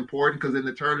positioning is important because in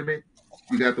the tournament,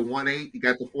 you got the 1-8, you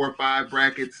got the 4-5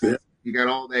 brackets, you got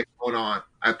all that going on.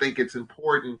 I think it's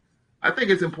important. Coach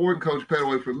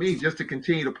Pettaway, for me, just to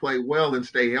continue to play well and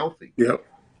stay healthy. Yep.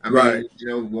 I mean,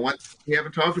 we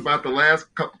haven't talked about the last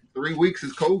 3 weeks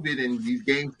is COVID and these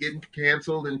games getting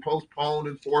canceled and postponed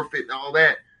and forfeit and all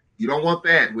that. You don't want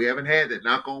that. We haven't had that.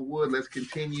 Knock on wood. Let's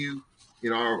continue.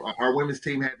 Our women's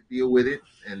team had to deal with it,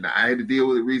 and I had to deal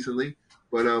with it recently.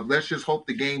 But let's just hope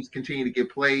the games continue to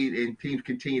get played and teams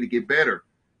continue to get better.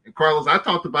 And Carlos, I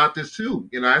talked about this too.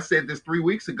 I said this 3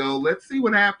 weeks ago. Let's see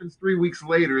what happens 3 weeks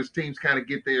later as teams kind of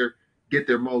get their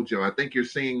mojo. I think you're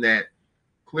seeing that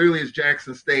clearly as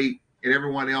Jackson State and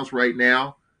everyone else right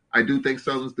now. I do think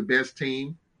Southern's the best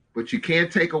team, but you can't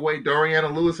take away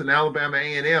Doriana Lewis and Alabama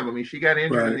A&M. I mean, she got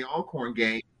injured in the Alcorn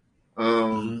game,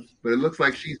 but it looks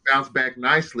like she's bounced back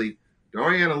nicely.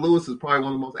 Doriana Lewis is probably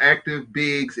one of the most active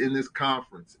bigs in this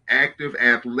conference. Active,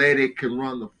 athletic, can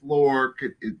run the floor,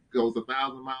 it goes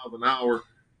 1,000 miles an hour.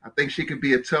 I think she could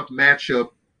be a tough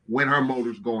matchup when her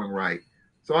motor's going right.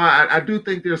 So I do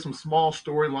think there's some small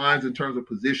storylines in terms of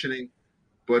positioning.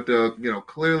 But,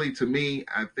 clearly to me,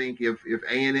 I think if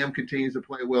A&M continues to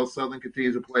play well, Southern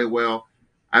continues to play well,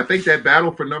 I think that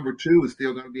battle for number 2 is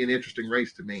still going to be an interesting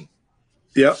race to me.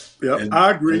 Yep,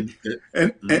 I agree.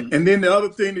 And then the other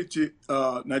thing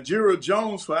that Nigeria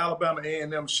Jones for Alabama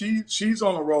A&M, she's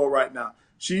on a roll right now.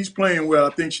 She's playing well. I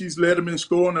think she's led them in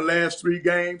scoring the last 3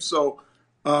 games. So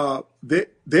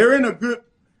they're in a good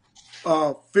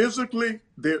physically.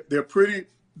 They're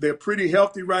pretty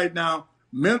healthy right now.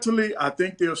 Mentally, I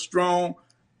think they're strong.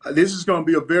 This is going to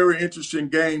be a very interesting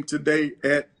game today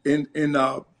in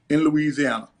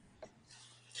Louisiana.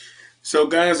 So,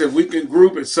 guys, if we can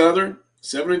group at Southern,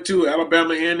 7-2,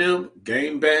 Alabama A&M,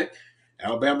 game back.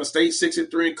 Alabama State,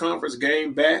 6-3 in conference,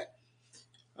 game back.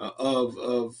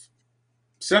 Of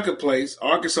second place,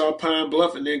 Arkansas, Pine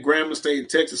Bluff, and then Grambling State and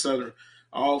Texas Southern,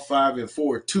 all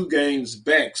 5-4, 2 games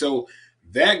back. So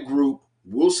that group,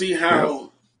 we'll see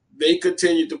how they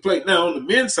continue to play. Now, on the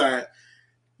men's side,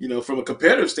 from a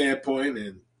competitive standpoint,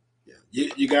 and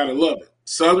you got to love it.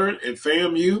 Southern and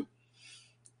FAMU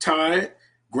tied.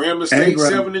 Grambling State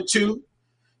 7-2.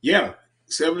 Yeah,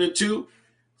 7-2.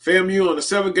 FAMU on a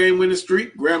 7-game winning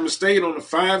streak. Grambling State on a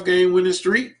 5-game winning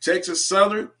streak. Texas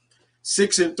Southern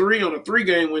 6-3 on a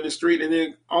 3-game winning streak, and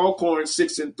then Alcorn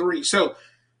 6-3. So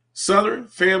Southern,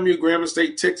 FAMU, Grambling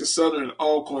State, Texas Southern, and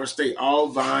Alcorn State all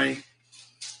vying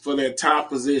for that top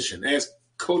position. As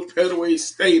Coach Pettaway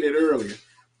stated earlier,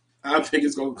 I think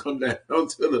it's going to come down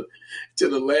to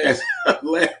the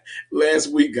last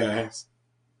week, guys.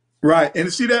 Right,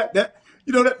 and see that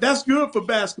that's good for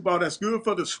basketball. That's good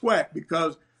for the SWAC,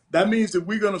 because that means that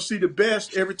we're going to see the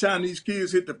best every time these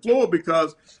kids hit the floor,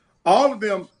 because all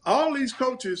these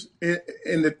coaches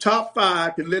in the top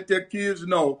 5 can let their kids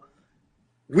know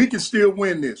we can still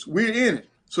win this. We're in it.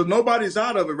 So nobody's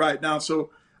out of it right now.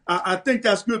 So I think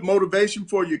that's good motivation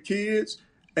for your kids.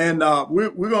 And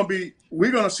we're going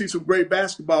to see some great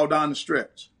basketball down the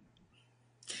stretch.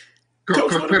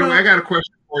 Coach Pettaway, I got a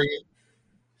question for you.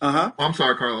 Uh-huh. I'm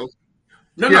sorry, Carlos.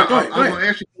 No, go ahead. I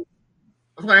was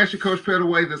going to ask you, Coach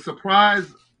Pettaway, the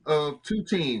surprise of 2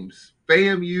 teams,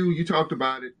 FAMU, you talked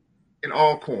about it, and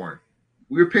Alcorn.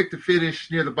 We were picked to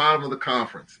finish near the bottom of the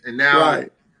conference, and now,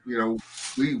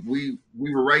 we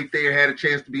were right there, had a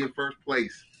chance to be in first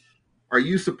place. Are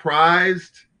you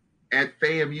surprised at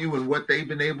FAMU and what they've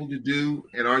been able to do,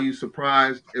 and are you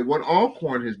surprised at what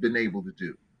Alcorn has been able to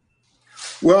do?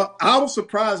 Well, I was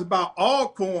surprised about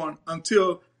Alcorn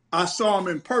until I saw them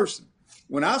in person.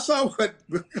 When I saw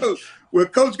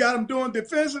what Coach got them doing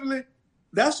defensively,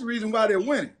 that's the reason why they're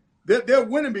winning. They're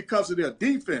winning because of their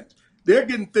defense. They're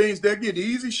getting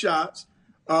easy shots.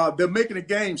 They're making the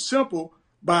game simple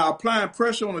by applying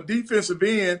pressure on the defensive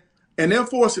end, and they're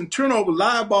forcing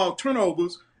live ball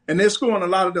turnovers, and they're scoring a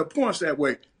lot of their points that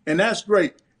way. And that's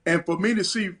great. And for me to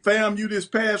see FAMU this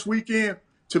past weekend,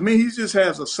 to me, he just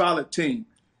has a solid team.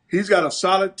 He's got a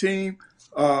solid team.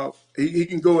 He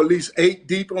can go at least 8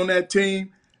 deep on that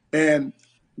team. And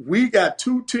we got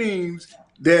 2 teams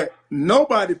that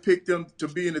nobody picked them to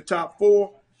be in the top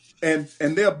 4, and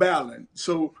they're battling.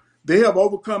 So they have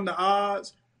overcome the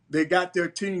odds. They got their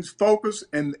teams focused,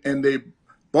 and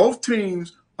both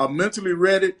teams are mentally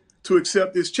ready to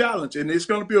accept this challenge. And it's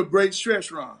going to be a great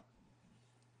stretch run.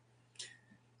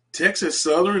 Texas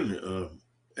Southern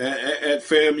at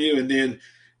FAMU, and then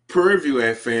Prairie View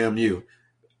at FAMU.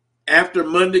 After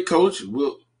Monday, Coach,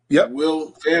 will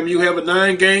FAMU have a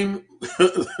 9-game?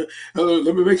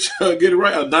 Let me make sure I get it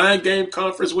right. A 9-game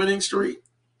conference winning streak.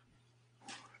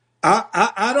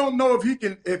 I don't know if he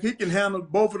can handle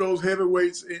both of those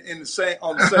heavyweights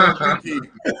on the same weekend.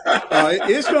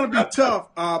 It's going to be tough.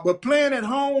 But playing at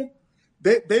home,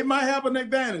 they might have an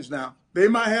advantage now. They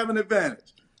might have an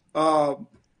advantage.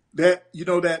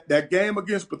 That game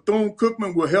against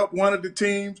Bethune-Cookman will help one of the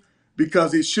teams,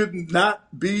 because it should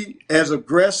not be as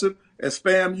aggressive as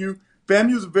FAMU.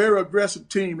 FAMU is a very aggressive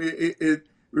team. It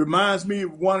reminds me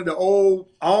of one of the old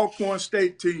Alcorn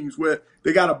State teams where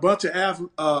they got a bunch of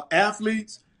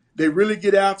athletes. They really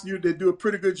get after you. They do a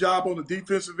pretty good job on the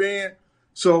defensive end.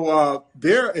 So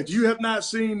if you have not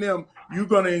seen them, you're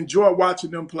going to enjoy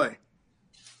watching them play.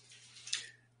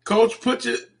 Coach, put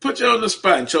you on the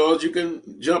spot, and Charles, you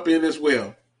can jump in as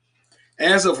well.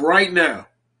 As of right now,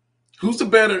 who's the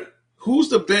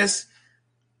best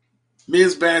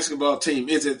men's basketball team?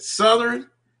 Is it Southern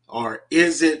or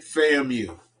is it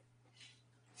FAMU?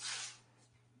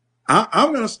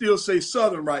 I'm going to still say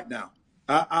Southern right now.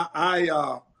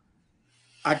 I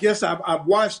guess I've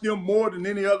watched them more than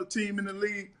any other team in the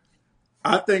league.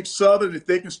 I think Southern, if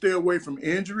they can stay away from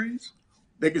injuries,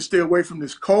 they can stay away from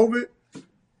this COVID,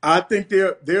 I think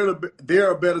they're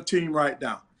a better team right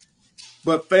now.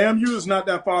 But FAMU is not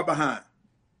that far behind.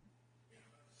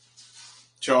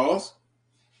 Charles?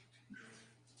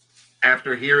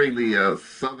 After hearing the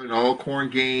Southern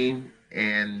Alcorn game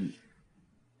and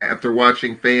after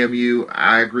watching FAMU,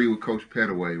 I agree with Coach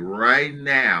Pettaway. Right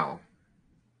now,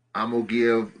 I'm going to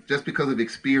give, just because of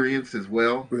experience as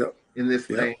well in this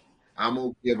thing, I'm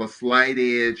going to give a slight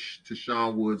edge to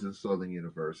Sean Woods and Southern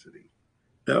University.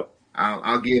 Yep.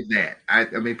 I'll give that. I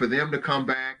mean, for them to come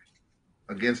back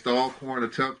against Alcorn, a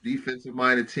tough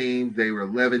defensive-minded team, they were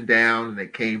 11 down, and they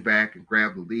came back and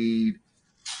grabbed the lead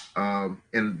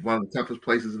in one of the toughest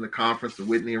places in the conference, the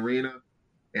Whitney Arena.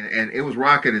 And it was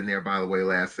rocking in there, by the way,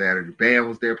 last Saturday. The band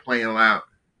was there playing loud.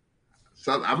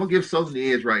 So I'm going to give Southern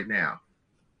the edge right now.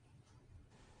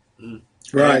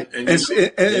 Right. And see,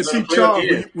 Charles,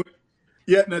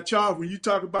 Charles, when you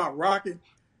talk about rocking,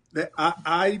 that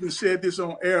I even said this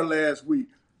on air last week.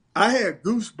 I had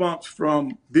goosebumps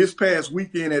from this past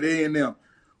weekend at A&M.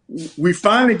 We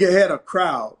finally had a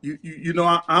crowd.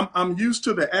 I'm used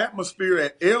to the atmosphere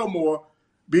at Elmore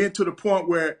being to the point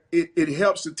where it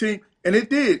helps the team. And it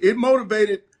did. It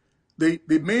motivated the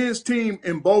men's team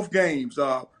in both games.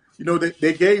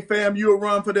 They gave FAMU a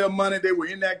run for their money. They were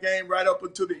in that game right up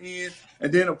until the end.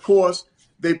 And then, of course,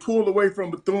 they pulled away from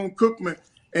Bethune-Cookman.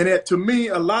 And to me,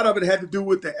 a lot of it had to do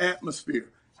with the atmosphere.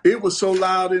 It was so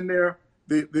loud in there.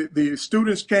 The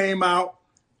students came out,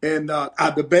 and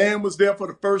the band was there for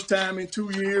the first time in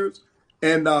 2 years.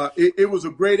 And it was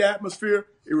a great atmosphere.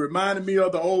 It reminded me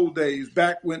of the old days,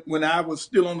 back when I was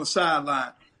still on the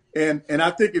sideline. And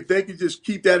I think if they could just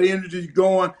keep that energy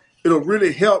going, it'll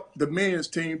really help the men's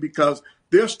team because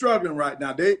they're struggling right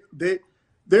now.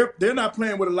 They're not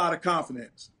playing with a lot of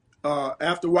confidence.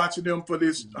 After watching them for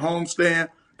this homestand,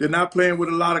 they're not playing with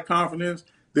a lot of confidence.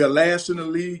 They're last in the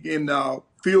league in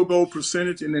field goal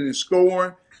percentage and then in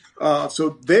scoring.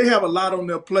 So they have a lot on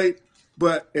their plate.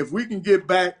 But if we can get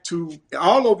back to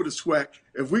all over the SWAC,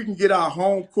 if we can get our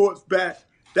home courts back,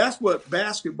 that's what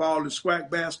basketball and SWAC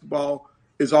basketball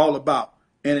is all about.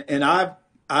 And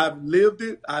I've lived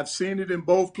it. I've seen it in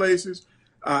both places.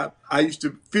 I used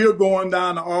to feel going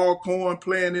down to Alcorn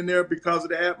playing in there because of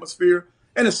the atmosphere.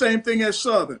 And the same thing at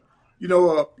Southern.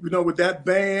 With that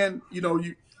band,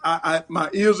 my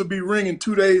ears will be ringing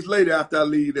 2 days later after I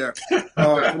leave there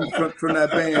from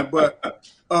that band. But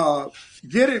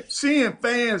seeing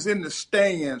fans in the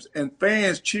stands and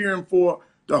fans cheering for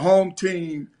the home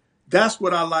team, that's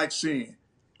what I like seeing.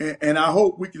 And I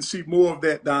hope we can see more of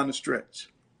that down the stretch.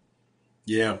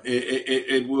 Yeah,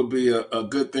 it will be a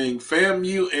good thing.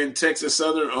 FAMU and Texas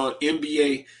Southern on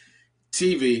NBA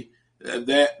TV.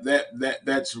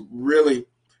 That's really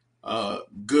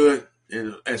good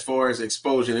and as far as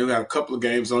exposure. They've got a couple of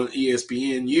games on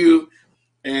ESPNU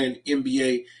and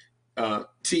NBA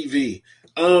TV.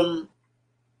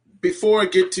 Before I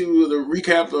get to the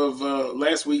recap of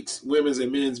last week's women's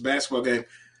and men's basketball game,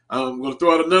 I'm going to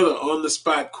throw out another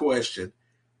on-the-spot question.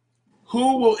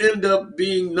 Who will end up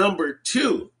being number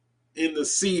 2 in the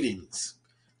seedings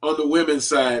on the women's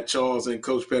side, Charles and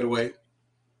Coach Pettaway?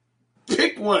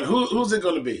 Pick one. Who's it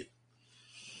going to be?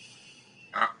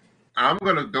 I'm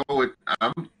gonna go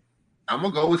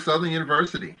with Southern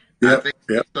University. Yep. I think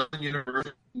Southern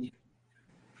University,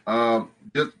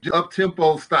 just up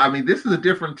tempo style. I mean, this is a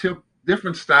different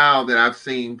style that I've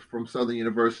seen from Southern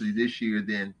University this year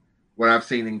than what I've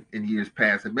seen in years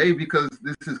past. And maybe because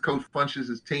this is Coach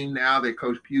Funch's team now that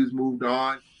Coach Pugh's moved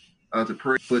on to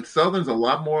Prairie. But Southern's a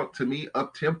lot more, to me,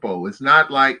 up tempo. It's not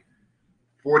like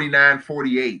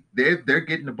 49-48. They're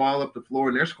getting the ball up the floor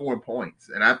and they're scoring points.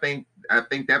 And I think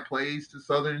that plays to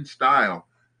Southern style.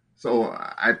 So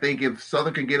I think if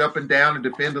Southern can get up and down and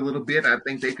defend a little bit, I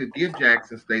think they could give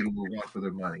Jackson State a little run for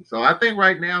their money. So I think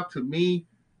right now, to me,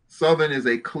 Southern is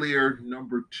a clear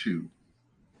number 2.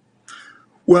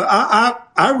 Well,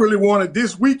 I really wanted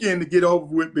this weekend to get over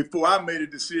with before I made a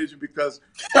decision because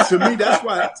to me, that's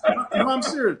why I'm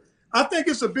serious. I think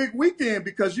it's a big weekend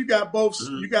because you got both.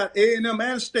 You got A&M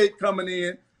and State coming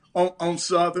in on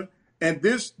Southern, and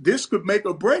this could make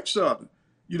or break Southern.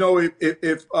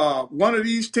 If one of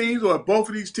these teams or both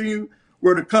of these teams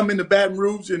were to come into Baton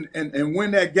Rouge and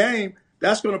win that game,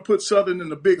 that's going to put Southern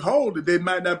in a big hole that they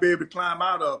might not be able to climb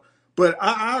out of. But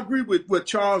I agree with what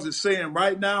Charles is saying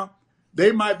right now.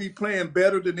 They might be playing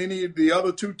better than any of the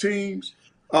other 2 teams,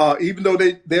 even though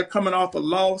they're coming off a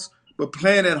loss. But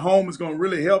playing at home is going to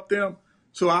really help them.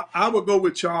 So I would go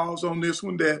with Charles on this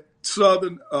one, that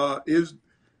Southern is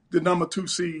the number 2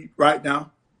 seed right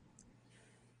now.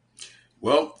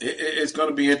 Well, it's going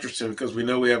to be interesting because we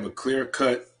know we have a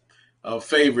clear-cut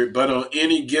favorite. But on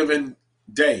any given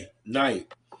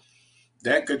night,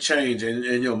 that could change.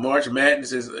 And March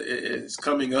Madness is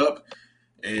coming up.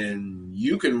 And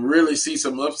you can really see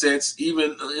some upsets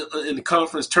even in the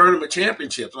conference tournament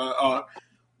championships or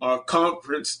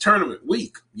conference tournament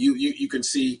week. You can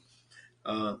see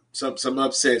some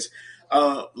upsets.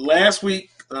 Last week,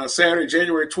 Saturday,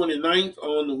 January 29th,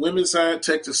 on the women's side,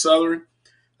 Texas Southern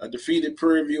defeated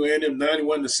Prairie View A&M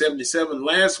 91-77.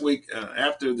 Last week,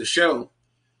 after the show,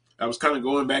 I was kind of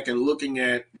going back and looking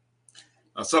at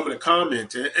some of the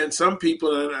comments. And some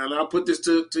people, and I'll put this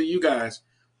to you guys,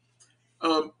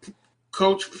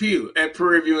 Coach Pugh at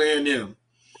Prairie View A&M,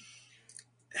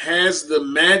 has the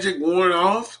magic worn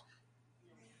off?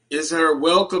 Is her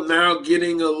welcome now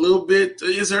getting a little bit?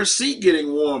 Is her seat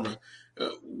getting warmer?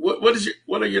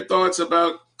 What are your thoughts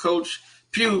about Coach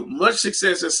Pugh? Much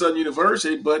success at Southern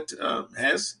University, but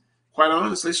has quite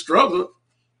honestly struggled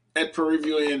at Prairie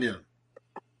View A&M.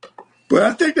 But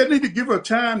I think they need to give her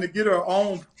time to get her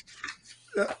own.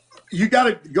 You got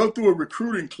to go through a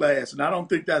recruiting class, and I don't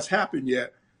think that's happened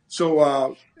yet.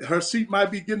 So her seat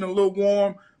might be getting a little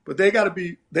warm, but they got to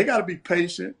be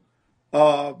patient.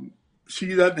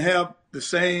 She doesn't have the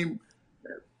same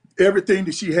everything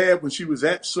that she had when she was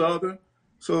at Southern.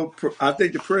 So I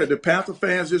think the Panther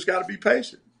fans just got to be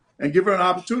patient and give her an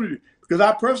opportunity, because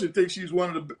I personally think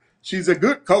she's a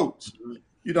good coach.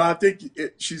 I think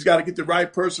she's got to get the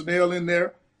right personnel in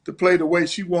there to play the way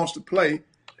she wants to play.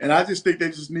 And I just think they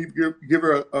just need to give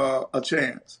her a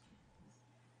chance.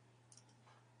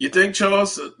 You think,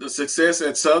 Charles, the success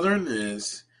at Southern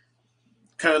is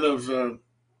kind of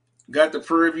got the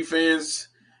Prairie View fans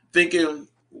thinking,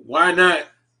 why not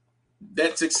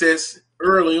that success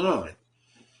early on?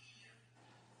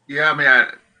 Yeah, I mean,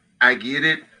 I get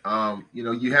it.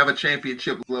 You have a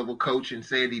championship level coach in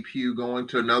Sandy Pugh going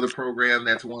to another program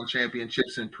that's won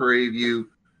championships in Prairie View.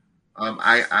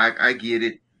 I get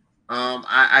it.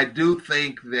 I do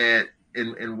think that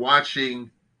in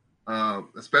watching,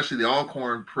 especially the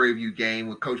Alcorn Prairie View game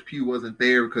when Coach Pugh wasn't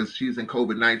there because she's in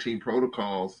COVID-19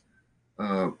 protocols,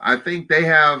 I think they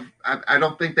have. I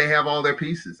don't think they have all their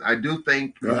pieces. I do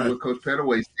think what Coach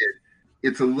Pettaway said.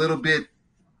 It's they're a little bit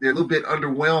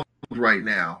underwhelmed right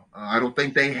now. I don't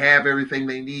think they have everything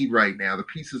they need right now. The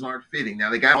pieces aren't fitting. Now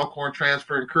they got Alcorn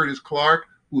transfer and Curtis Clark,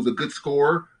 who's a good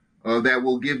scorer, that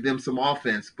will give them some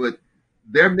offense, but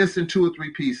they're missing 2 or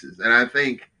 3 pieces. And I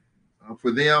think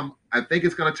for them, I think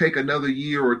it's going to take another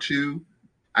year or two.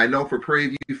 I know for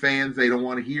Prairie View fans, they don't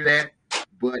want to hear that,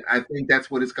 but I think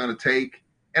that's what it's going to take.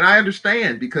 And I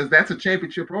understand because that's a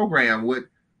championship program. What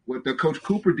the Coach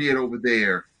Cooper did over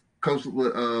there, Coach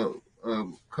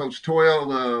Toyle,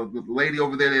 the lady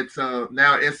over there that's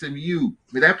now at SMU.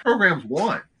 I mean, that program's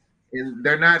won, and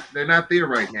they're not there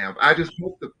right now. I just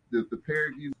hope the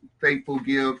Prairie View faithful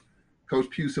give Coach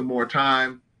Pugh some more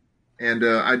time, and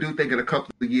I do think in a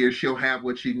couple of years she'll have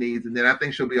what she needs, and then I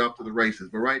think she'll be off to the races.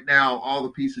 But right now, all the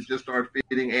pieces just aren't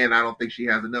fitting, and I don't think she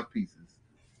has enough pieces.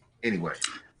 Anyway.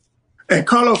 And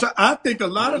Carlos, I think a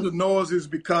lot of the noise is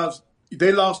because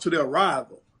they lost to their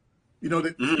rival. They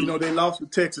lost to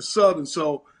Texas Southern.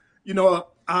 So,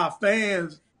 our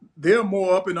fans, they're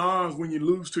more up in arms when you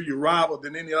lose to your rival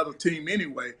than any other team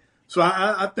anyway. So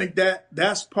I think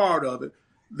that's part of it.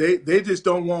 They just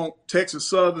don't want Texas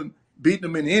Southern beating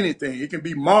them in anything. It can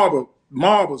be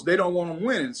marbles. They don't want them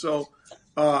winning. So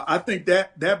I think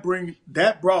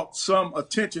that brought some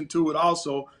attention to it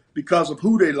also because of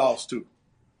who they lost to.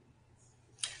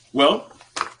 Well,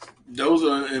 those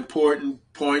are important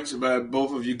points by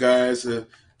both of you guys to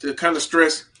kind of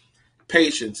stress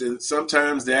patience, and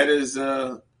sometimes that is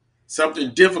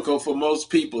something difficult for most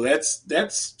people.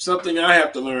 That's something I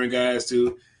have to learn, guys,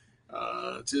 to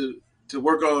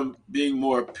work on being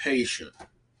more patient.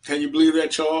 Can you believe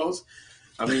that, Charles?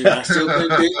 I mean, I still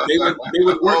think they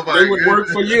would work. They would work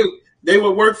for you. They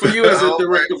would work for you as a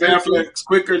director of athletics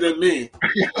quicker than me.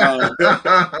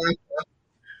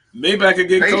 Maybe I could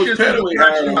get Coach Pettaway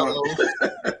hired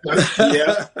on.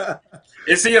 Yeah.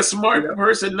 And see, a smart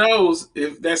person knows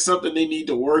if that's something they need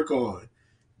to work on.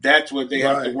 That's what they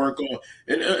have to work on.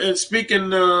 And speaking,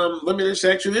 let me just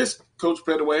ask you this, Coach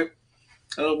Pettaway.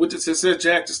 With the success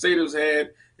Jackson State has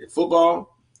had in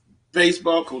football,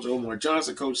 baseball, Coach Omar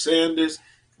Johnson, Coach Sanders,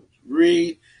 Coach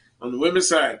Reed, on the women's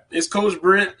side, is Coach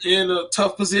Brent in a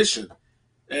tough position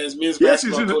as men's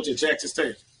basketball coach at Jackson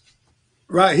State?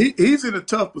 Right. He's in a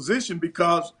tough position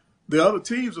because the other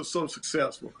teams are so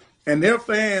successful. And their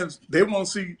fans, they want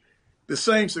to see the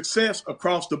same success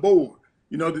across the board.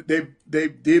 They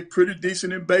did pretty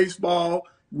decent in baseball.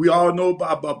 We all know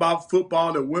about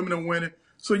football. The women are winning.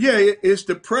 So, yeah, it's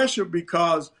the pressure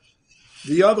because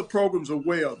the other programs are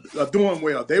doing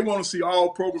well. They want to see all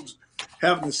programs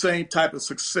having the same type of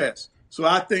success. So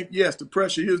I think, yes, the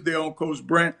pressure is there on Coach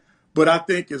Brent. But I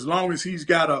think as long as he's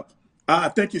got I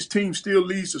think his team still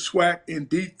leads the SWAC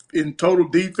in total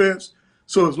defense.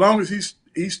 So as long as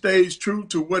he stays true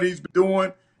to what he's been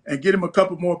doing and get him a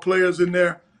couple more players in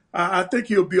there, I think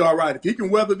he'll be all right. If he can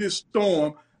weather this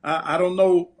storm, I don't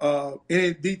know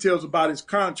any details about his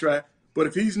contract, but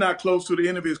if he's not close to the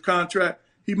end of his contract,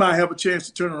 he might have a chance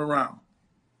to turn it around.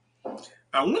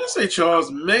 I want to say,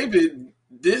 Charles, maybe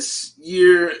this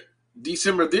year,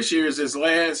 December this year is his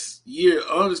last year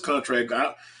on his contract.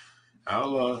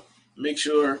 I'll make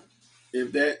sure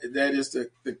if that is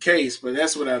the case, but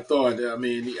that's what I thought. I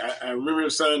mean, I remember him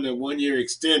signing a 1-year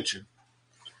extension.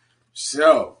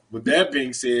 So, with that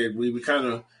being said, we kind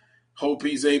of hope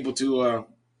he's able to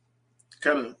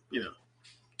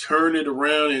turn it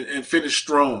around and finish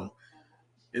strong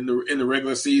in the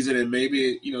regular season, and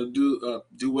maybe do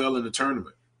well in the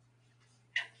tournament.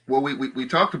 Well, we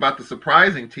talked about the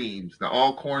surprising teams, the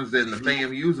Alcorns and the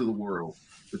FAMUs of the world.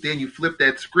 But then you flip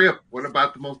that script. What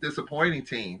about the most disappointing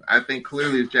team? I think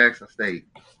clearly it's Jackson State,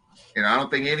 and I don't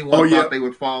think anyone thought they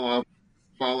would fall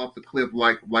off the cliff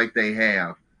like they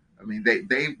have. I mean,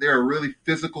 they're a really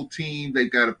physical team.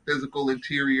 They've got a physical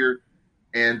interior,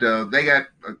 and they got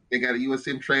a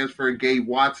USM transfer and Gabe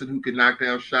Watson who can knock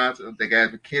down shots. They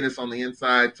got McKinnis on the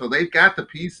inside, so they've got the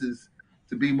pieces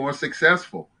to be more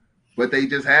successful. But they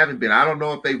just haven't been. I don't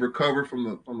know if they recovered from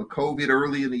the COVID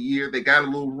early in the year. They got a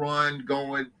little run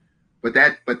going, But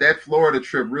that Florida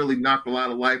trip really knocked a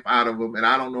lot of life out of them, and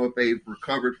I don't know if they've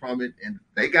recovered from it. And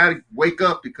they got to wake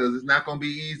up because it's not going to be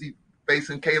easy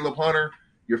facing Caleb Hunter.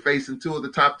 You're facing two of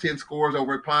the top 10 scorers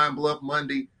over at Pine Bluff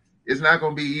Monday. It's not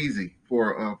going to be easy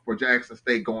for Jackson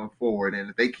State going forward.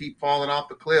 And if they keep falling off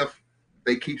the cliff,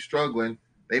 they keep struggling,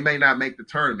 they may not make the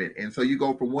tournament. And so you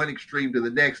go from one extreme to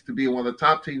the next to being one of the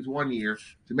top teams one year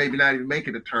to maybe not even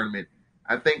making the tournament.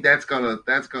 I think that's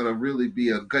gonna really be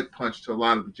a gut punch to a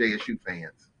lot of the JSU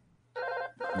fans.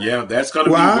 Yeah, that's gonna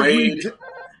be weighed.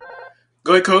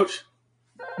 Go ahead, Coach.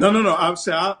 No. I'm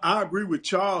saying I agree with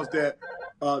Charles that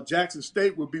Jackson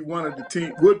State would be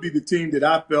the team that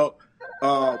I felt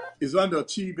is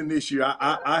underachieving this year.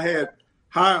 I had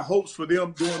higher hopes for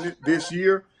them doing it this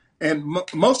year, and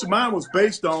most of mine was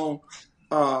based on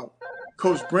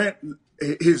Coach Brent,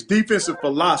 his defensive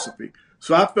philosophy.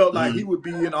 So I felt like he would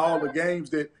be in all the games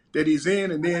that he's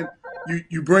in, and then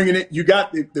you bring in it. You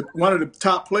got the one of the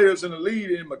top players in the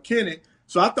league in McKinney.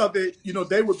 So I thought that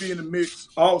they would be in the mix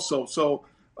also. So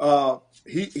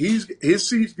his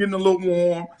seat's getting a little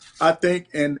warm, I think,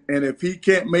 and if he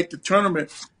can't make the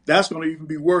tournament, that's going to even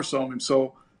be worse on him.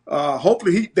 So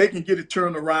hopefully they can get it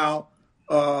turned around.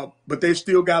 But they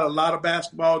still got a lot of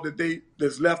basketball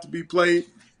that's left to be played,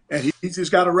 and he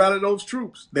just got to rally those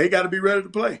troops. They got to be ready to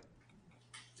play.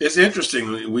 It's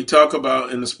interesting. We talk about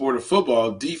in the sport of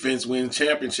football, defense wins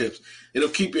championships. It'll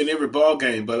keep you in every ball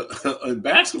game. But in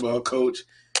basketball, Coach,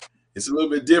 it's a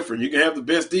little bit different. You can have the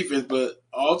best defense, but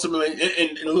ultimately,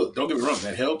 and look, don't get me wrong,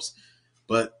 that helps.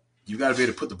 But you got to be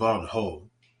able to put the ball in the hole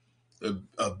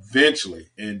eventually.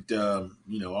 And,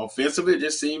 offensively, it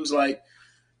just seems like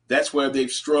that's where they've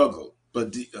struggled.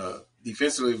 But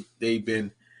defensively, they've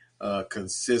been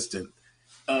consistent.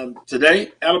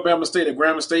 Today, Alabama State at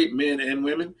Grambling State, men and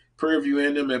women. Prairie View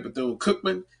A&M at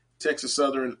Bethune-Cookman. Texas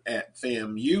Southern at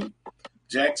FAMU.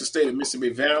 Jackson State at Mississippi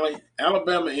Valley.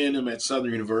 Alabama A&M at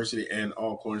Southern University. And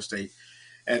Alcorn State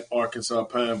at Arkansas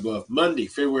Pine Bluff. Monday,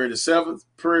 February the 7th,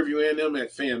 Prairie View A&M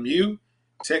at FAMU.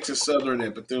 Texas Southern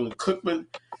at Bethune-Cookman.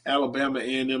 Alabama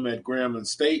A&M at Grambling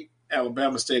State.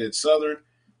 Alabama State at Southern.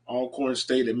 Alcorn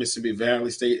State at Mississippi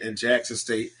Valley State. And Jackson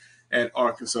State at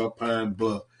Arkansas Pine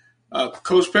Bluff.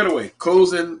 Coach Pettaway,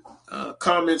 closing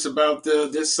comments about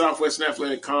this Southwestern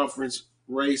Athletic Conference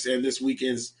race and this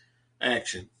weekend's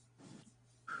action.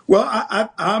 Well,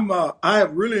 I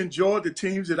have really enjoyed the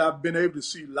teams that I've been able to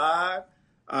see live.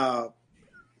 I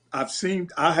had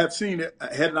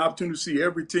an opportunity to see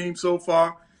every team so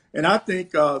far, and I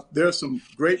think there's some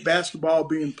great basketball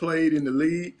being played in the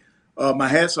league. My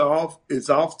hats is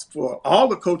off for all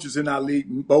the coaches in our league,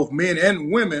 both men and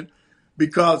women,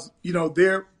 because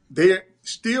they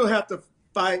still have to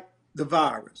fight the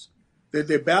virus.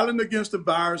 They're battling against the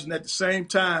virus, and at the same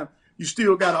time, you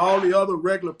still got all the other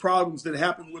regular problems that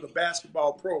happen with a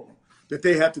basketball program that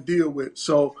they have to deal with.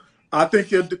 So I think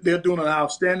they're doing an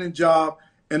outstanding job.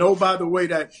 And, oh, by the way,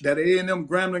 that A&M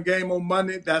Grambling game on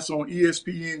Monday, that's on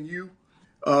ESPNU.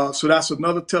 So that's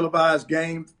another televised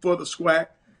game for the SWAC.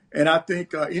 And I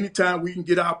think anytime we can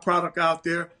get our product out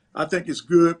there, I think it's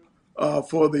good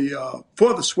for the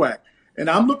SWAC. And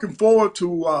I'm looking forward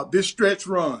to this stretch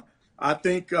run. I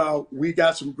think we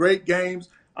got some great games.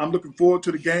 I'm looking forward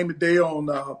to the game today on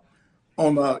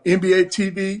NBA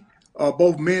TV,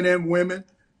 both men and women.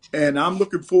 And I'm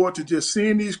looking forward to just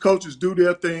seeing these coaches do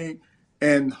their thing.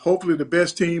 And hopefully the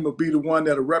best team will be the one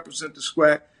that will represent the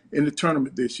SWAC in the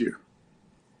tournament this year.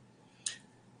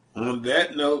 On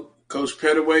that note, Coach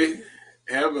Pettaway,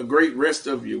 have a great rest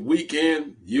of your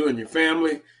weekend, you and your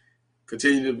family.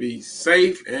 Continue to be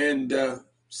safe and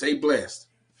stay blessed.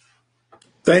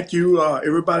 Thank you.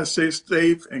 Everybody stay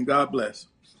safe and God bless.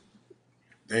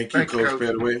 Thank you, Coach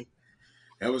Pettaway.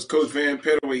 That was Coach Van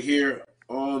Pettaway here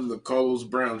on the Carlos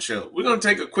Brown Show. We're going to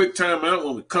take a quick time out.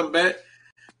 When we come back,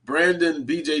 Brandon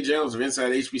B.J. Jones of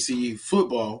Inside HBCU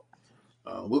Football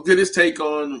we'll get his take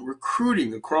on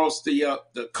recruiting across the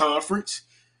conference.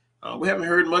 We haven't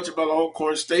heard much about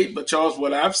Alcorn State, but Charles,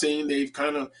 what I've seen, they've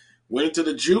kind of went into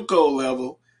the JUCO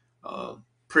level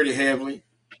pretty heavily.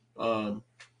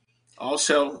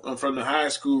 Also from the high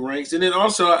school ranks. And then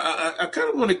also I kind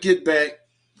of want to get back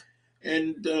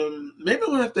and maybe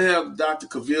we'll have to have Dr.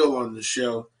 Cavill on the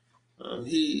show.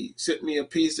 He sent me a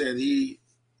piece that he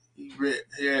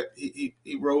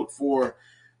wrote for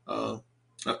an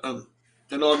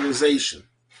organization,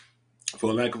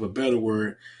 for lack of a better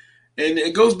word. And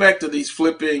it goes back to these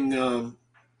flipping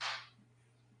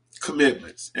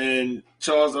commitments. And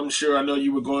Charles, I know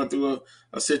you were going through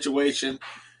a situation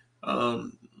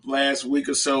last week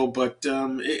or so, but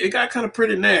it got kind of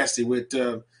pretty nasty with,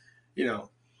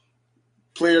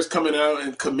 players coming out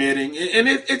and committing, and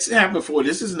it's happened before.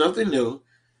 This is nothing new.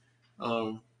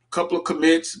 Couple of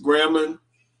commits, Grambling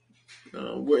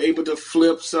were able to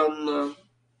flip some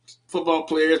football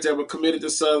players that were committed to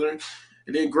Southern,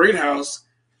 and then Greathouse,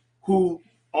 who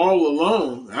all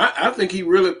along, I think he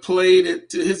really played it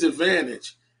to his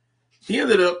advantage. He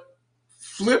ended up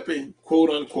flipping, quote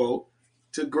unquote,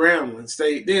 to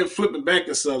Grambling, then flipping back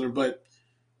to Southern, but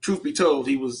truth be told,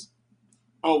 he was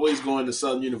always going to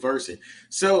Southern University.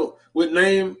 So with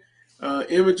name,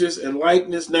 images, and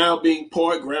likeness now being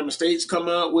part, Grambling State's come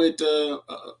out with,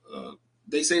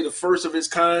 they say, the first of its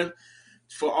kind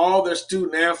for all their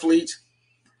student athletes.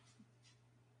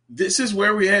 This is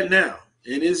where we're at now.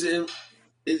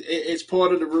 It's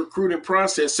part of the recruiting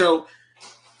process. So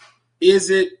is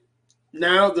it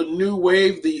now the new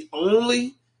wave, the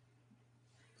only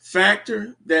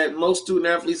factor that most student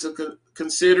athletes are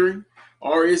considering,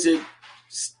 or is it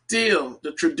still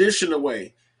the traditional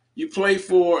way? You play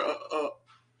for,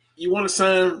 you want to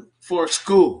sign for a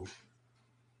school.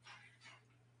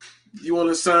 You want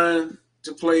to sign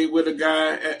to play with a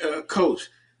guy, a coach.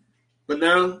 But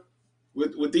now,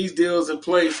 with these deals in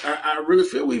place, I really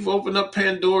feel we've opened up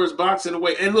Pandora's box in a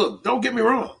way. And look, don't get me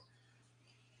wrong.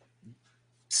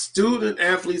 Student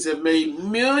athletes have made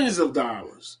millions of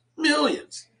dollars,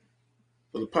 millions,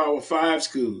 for the Power 5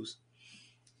 schools.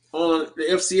 On the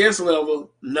FCS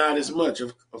level, not as much,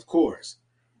 of course.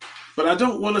 But I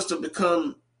don't want us to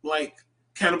become like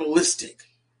cannibalistic,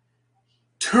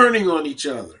 turning on each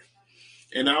other.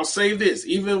 And I'll say this,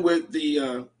 even with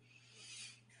the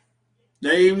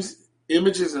names,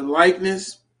 images, and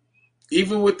likeness,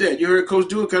 even with that, you heard Coach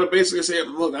Dewey kind of basically say,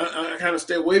 look, I kind of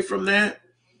stay away from that.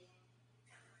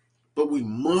 But we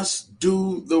must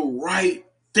do the right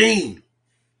thing.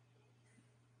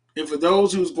 And for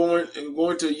those who's going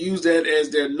to use that as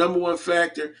their number one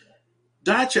factor,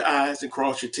 dot your I's and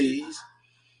cross your T's.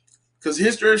 Because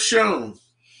history has shown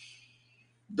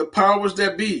the powers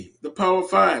that be, the Power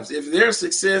 5s, if their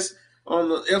success on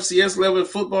the FCS level in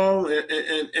football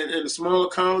and the smaller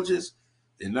colleges,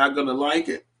 they're not going to like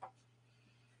it.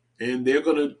 And they're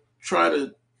going to try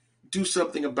to do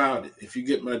something about it, if you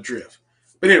get my drift.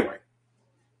 But anyway,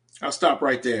 I'll stop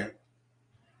right there.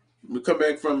 We come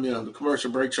back from the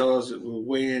commercial break, Charles. We'll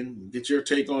weigh in, get your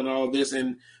take on all this.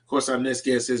 And, of course, our next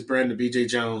guest is Brandon B.J.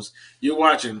 Jones. You're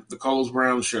watching the Coles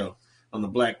Brown Show on the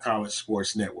Black College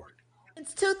Sports Network.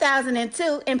 Since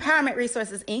 2002, Empowerment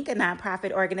Resources, Inc., a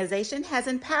nonprofit organization, has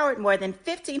empowered more than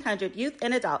 1,500 youth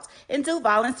and adults in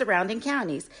Duval and surrounding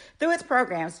counties. Through its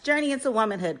programs, Journey into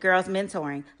Womanhood, Girls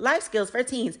Mentoring, Life Skills for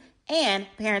Teens, and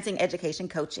parenting education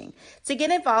coaching. To get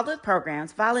involved with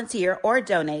programs, volunteer, or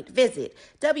donate, visit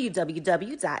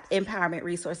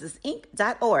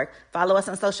www.empowermentresourcesinc.org. Follow us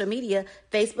on social media,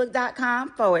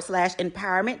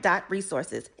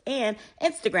 facebook.com/empowerment.resources and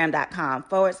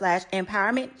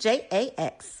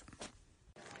instagram.com/empowermentJAX.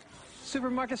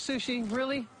 Supermarket sushi,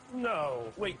 really?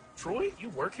 No. Wait, Troy, you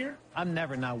work here? I'm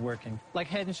never not working. Like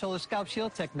Head & Shoulders Scalp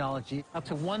Shield technology, up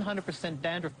to 100%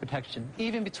 dandruff protection,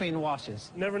 even between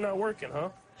washes. Never not working, huh?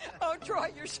 Oh,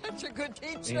 Troy, you're such a good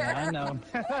teacher. Yeah, I know.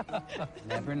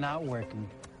 Never not working.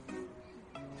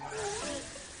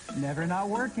 Never not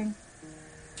working.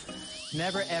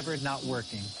 Never, ever not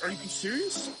working. Are you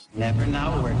serious? Never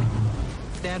not working.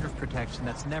 Dandruff protection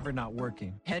that's never not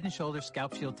working. Head & Shoulders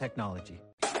Scalp Shield technology.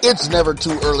 It's never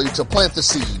too early to plant the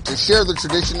seed, to share the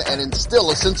tradition, and instill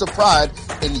a sense of pride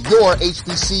in your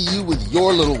HBCU with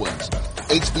your little ones.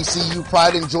 HBCU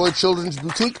Pride and Joy Children's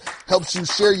Boutique helps you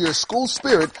share your school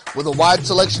spirit with a wide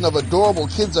selection of adorable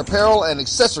kids' apparel and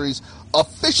accessories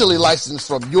officially licensed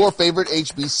from your favorite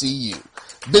HBCU.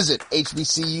 Visit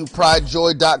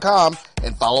hbcupridejoy.com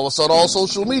and follow us on all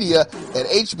social media at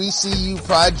HBCU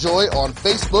Pride Joy on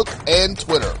Facebook and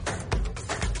Twitter.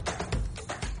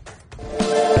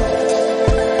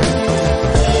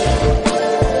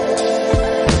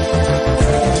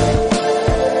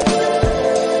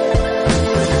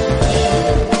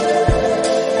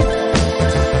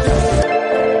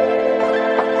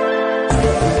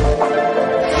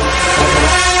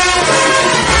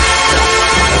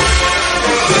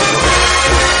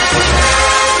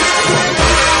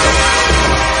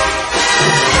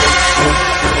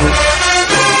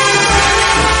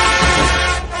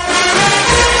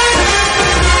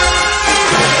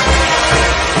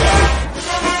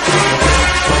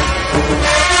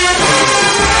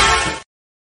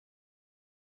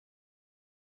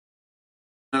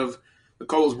 Of the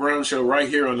Coles Brown Show right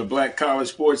here on the Black College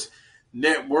Sports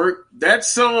Network. That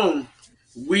song,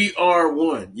 We Are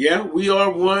One. Yeah, we are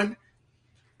one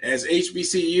as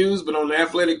HBCUs, but on the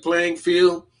athletic playing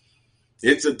field,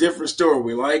 it's a different story.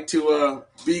 We like to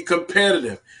be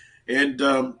competitive. And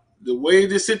the way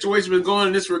this situation has been going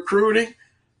in this recruiting,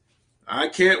 I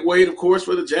can't wait, of course,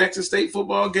 for the Jackson State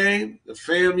football game, the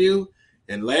FAMU,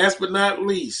 and last but not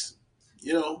least,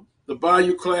 the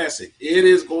Bayou Classic. It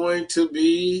is going to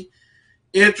be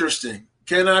interesting.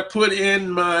 Can I put in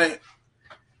my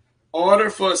order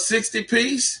for a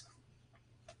 60-piece?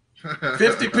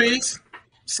 50-piece?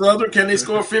 Southern, can they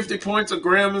score 50 points of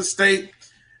Grambling State?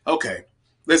 Okay,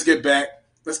 let's get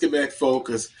back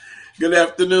focused. Good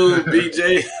afternoon,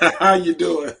 BJ. How you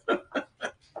doing?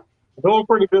 Doing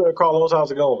pretty good, Carlos.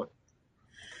 How's it going?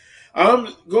 I'm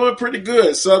going pretty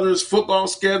good. Southern's football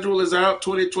schedule is out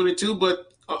 2022,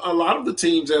 but a lot of the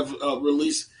teams have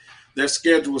released their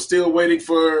schedule. Still waiting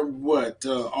for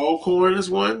Alcorn is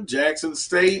one, Jackson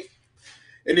State,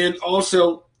 and then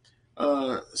also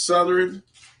Southern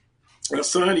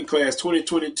signing class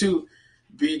 2022.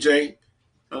 BJ,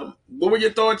 what were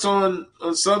your thoughts on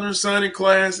Southern signing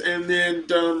class, and then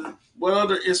what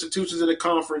other institutions in the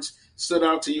conference stood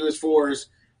out to you as far as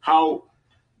how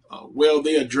well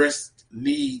they addressed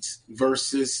needs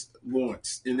versus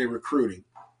wants in their recruiting?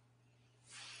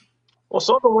 Well,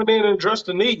 Southern went in and addressed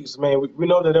the needs, man. We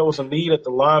know that there was a need at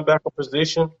the linebacker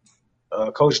position.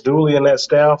 Coach Dooley and that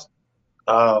staff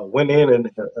went in and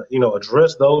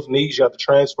addressed those needs. You have to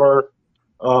transfer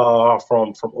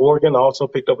from Oregon. Also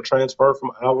picked up a transfer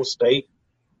from Iowa State.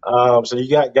 So you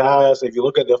got guys, if you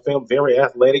look at their film, very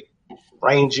athletic,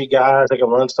 rangy guys. They can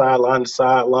run sideline to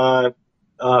sideline,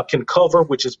 can cover,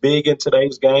 which is big in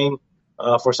today's game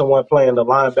for someone playing the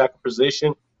linebacker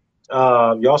position.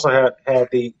 You also had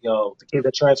the kid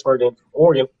that transferred in from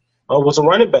Oregon was a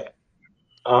running back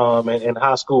in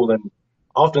high school, and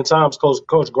oftentimes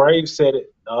Coach Graves said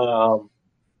it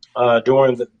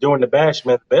during the bash.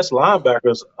 Man, the best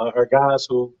linebackers are guys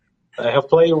who have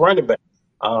played running back.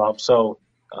 So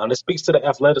this speaks to the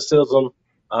athleticism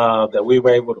that we were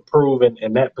able to prove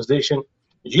in that position.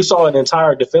 You saw an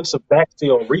entire defensive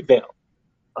backfield revamp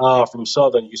from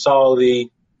Southern. You saw the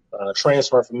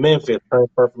transfer from Memphis,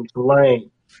 transfer from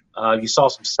Tulane. You saw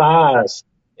some size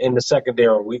in the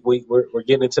secondary. We're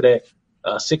getting into that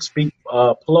 6 feet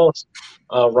plus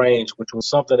range, which was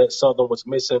something that Southern was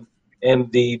missing in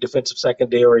the defensive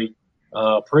secondary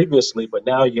previously, but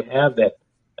now you have that.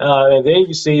 And then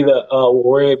you see that what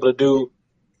we're able to do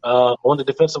on the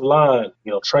defensive line,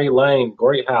 Trey Lane,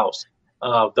 Greathouse,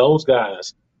 those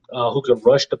guys who can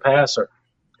rush the passer,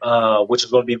 which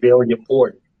is going to be very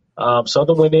important.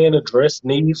 Southern went in, addressed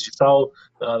needs. You saw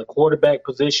the quarterback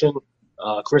position,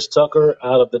 Chris Tucker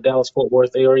out of the Dallas-Fort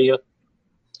Worth area.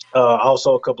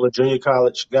 Also a couple of junior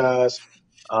college guys.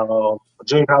 A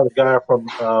junior college guy from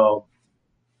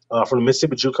the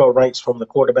Mississippi JUCO ranks from the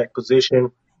quarterback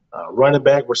position, running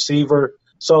back, receiver.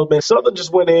 So, man, Southern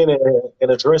just went in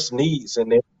and addressed needs.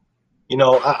 And then,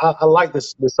 I like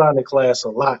this signing class a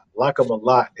lot, like them a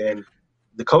lot. And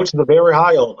the coaches are very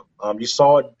high on them. You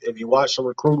saw it if you watched the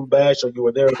recruiting bash or you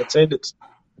were there in attendance,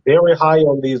 very high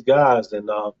on these guys. And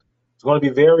it's going to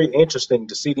be very interesting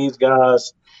to see these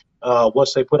guys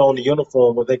once they put on the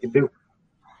uniform, what they can do.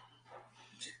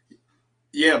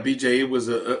 Yeah, BJ, it was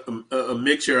a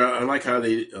mixture. I like how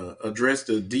they addressed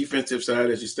the defensive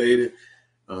side, as you stated.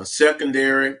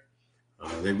 Secondary,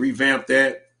 they revamped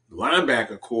that.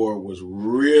 Linebacker core was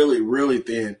really, really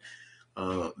thin.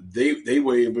 They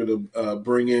were able to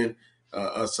bring in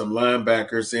some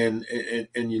linebackers,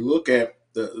 and you look at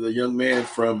the young man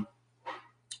from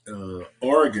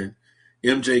Oregon,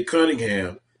 MJ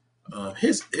Cunningham.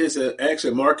 His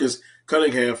actually Marcus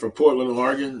Cunningham from Portland,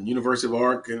 Oregon, University of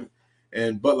Oregon,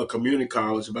 and Butler Community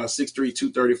College, about 6'3",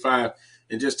 235.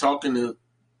 And just talking to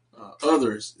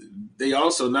others, they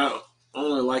also not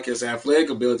only like his athletic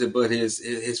ability, but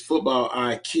his football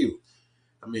IQ.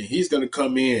 I mean, he's going to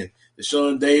come in.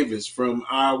 Deshaun Davis from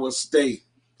Iowa State,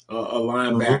 a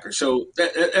linebacker. Mm-hmm. So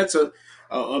that's a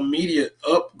immediate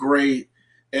upgrade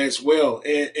as well.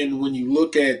 And when you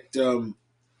look at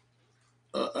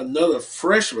another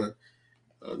freshman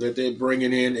that they're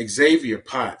bringing in, Xavier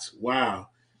Potts. Wow.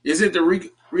 Is it the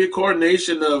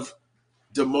reincarnation of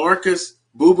DeMarcus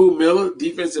Boo Boo Miller,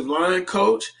 defensive line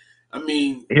coach? I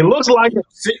mean, he looks like it.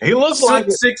 He looks like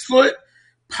it. 6 foot,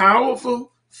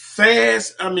 powerful,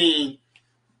 fast. I mean,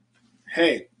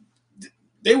 hey,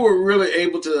 they were really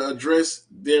able to address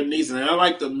their needs. And I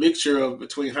like the mixture of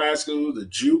between high school, the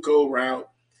JUCO route,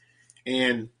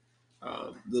 and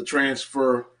the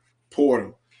transfer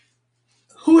portal.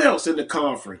 Who else in the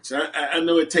conference? I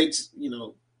know it takes,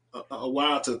 a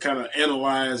while to kind of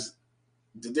analyze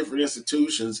the different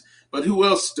institutions, but who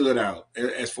else stood out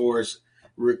as far as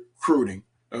recruiting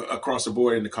across the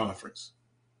board in the conference?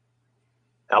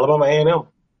 Alabama A&M.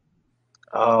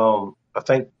 I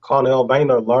think Cornell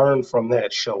Bainer learned from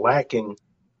that shellacking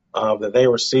that they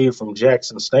received from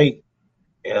Jackson State.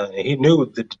 And he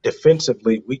knew that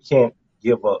defensively we can't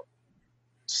give up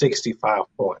 65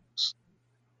 points.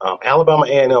 Alabama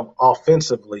A&M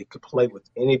offensively could play with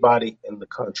anybody in the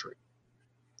country.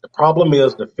 The problem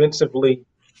is defensively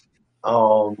they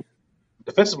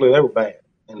were bad,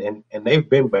 and they've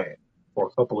been bad for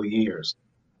a couple of years.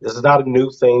 This is not a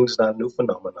new thing. It's not a new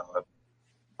phenomenon.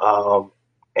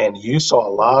 And you saw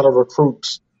a lot of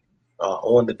recruits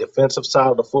on the defensive side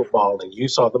of the football, and you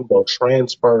saw them go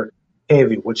transfer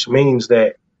heavy, which means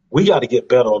that we got to get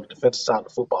better on the defensive side of the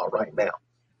football right now.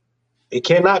 It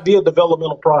cannot be a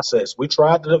developmental process. We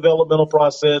tried the developmental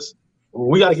process.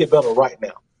 We got to get better right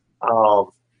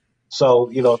now.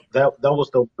 So, that was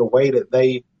the way that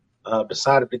they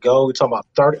decided to go. We're talking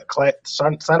about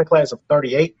signing class of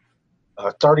 38,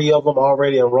 30 of them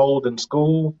already enrolled in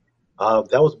school.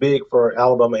 That was big for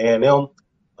Alabama A&M.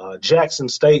 Jackson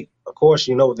State, of course,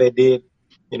 you know what they did,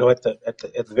 at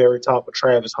the very top of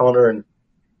Travis Hunter, and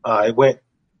it went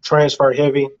transfer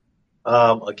heavy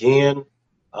again.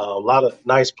 A lot of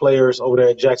nice players over there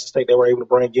at Jackson State they were able to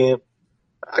bring in.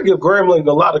 I give Grambling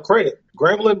a lot of credit.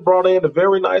 Grambling brought in a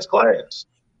very nice class.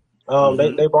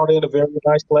 They brought in a very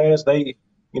nice class. They,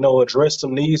 addressed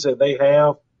some needs that they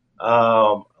have.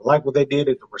 Like what they did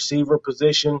at the receiver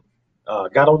position.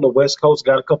 Got on the West Coast,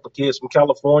 got a couple of kids from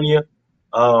California.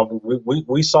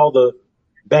 We saw the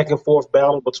back and forth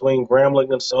battle between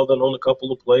Grambling and Southern on a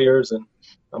couple of players, and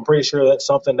I'm pretty sure that's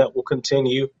something that will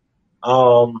continue.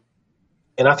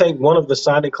 And I think one of the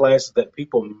signing classes that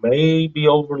people may be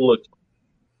overlooking,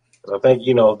 I think,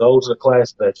 those are the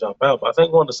classes that jump out. But I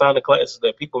think one of the signing classes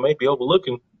that people may be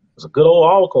overlooking is a good old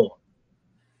Alcorn.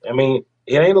 I mean,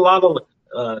 it ain't a lot of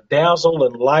dazzle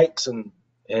and lights and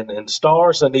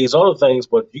stars and these other things,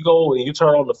 but you go and you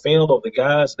turn on the film of the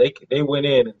guys they went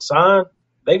in and signed,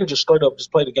 they can just straight up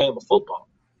just play the game of football.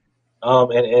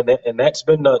 And that's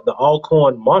been the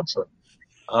Alcorn mantra.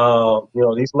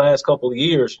 These last couple of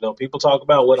years, people talk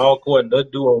about what Alcorn does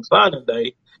do on signing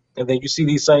day, and then you see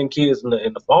these same kids in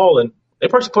the fall, and they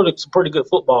put some pretty good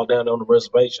football down there on the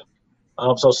reservation.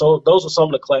 So those are some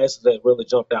of the classes that really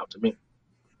jumped out to me.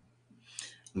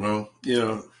 Well,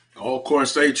 Alcorn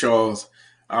State, Charles,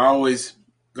 I always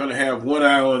going to have one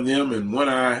eye on them and one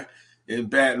eye in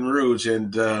Baton Rouge,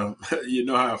 and you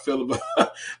know how I feel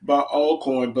about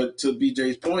Alcorn. But to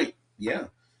BJ's point, yeah,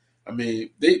 I mean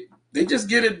they just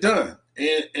get it done,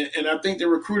 and I think the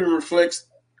recruiting reflects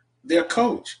their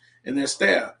coach and their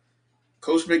staff.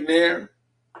 Coach McNair,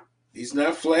 he's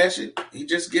not flashy. He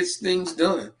just gets things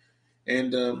done,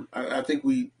 and I think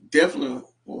we definitely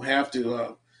will have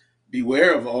to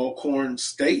beware of Alcorn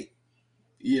State.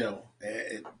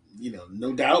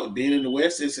 No doubt being in the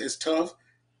West is tough,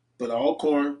 but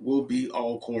Alcorn will be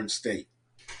Alcorn State.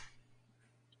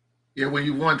 Yeah, when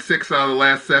you won 6 out of the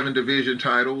last 7 division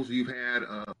titles, you've had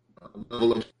a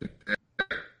level of success.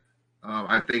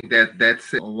 I think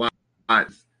that's a lot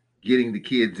getting the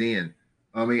kids in.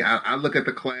 I mean, I look at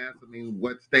the class. I mean,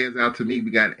 what stands out to me,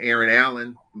 we got Aaron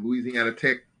Allen, Louisiana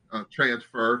Tech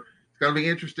transfer. It's going to be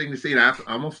interesting to see. I'm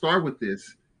going to start with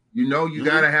this. You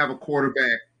got to have a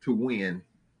quarterback to win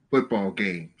football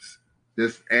games.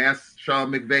 Just ask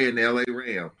Sean McVay and the LA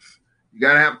Rams. You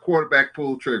got to have a quarterback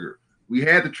pull trigger. We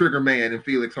had the trigger man in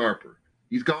Felix Harper.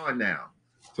 He's gone now.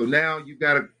 So now you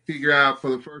got to figure out for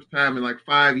the first time in like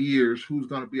 5 years who's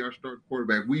going to be our starting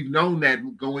quarterback. We've known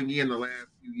that going in the last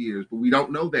few years, but we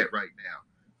don't know that right now.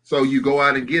 So you go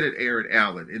out and get it, Aaron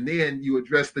Allen, and then you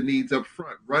address the needs up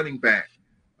front, running back,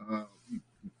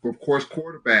 of course,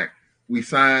 quarterback. We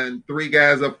signed 4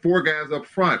 guys up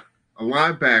front, a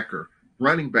linebacker,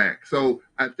 running back. So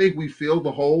I think we fill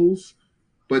the holes,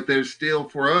 but there's still,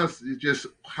 for us, it's just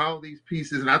how these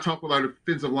pieces, and I talked with our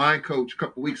defensive line coach a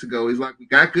couple weeks ago. He's like, we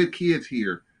got good kids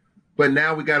here, but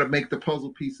now we got to make the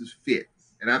puzzle pieces fit.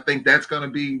 And I think that's going to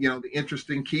be, the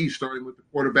interesting key, starting with the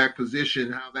quarterback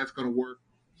position, how that's going to work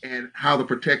and how the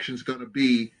protection's going to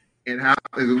be. And how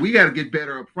we got to get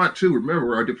better up front, too.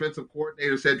 Remember, our defensive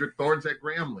coordinator, Cedric Thorne's at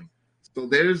Grambling. So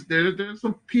there's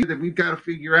some pieces that we've got to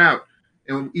figure out.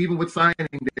 And even with signing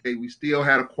day, we still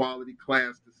had a quality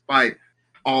class despite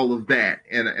all of that.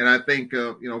 And I think,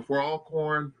 for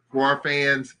Alcorn, for our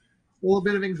fans, a little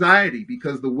bit of anxiety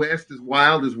because the West is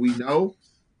wild, as we know.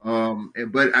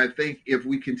 But I think if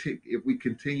we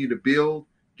continue to build,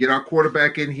 get our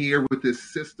quarterback in here with this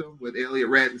system, with Elliott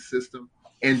Ratton's system,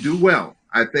 and do well,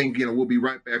 I think we'll be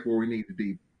right back where we need to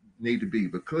be.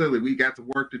 But clearly, we got some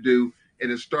work to do,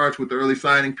 and it starts with the early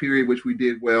signing period, which we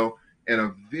did well, and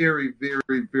a very,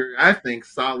 very, very, I think,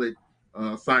 solid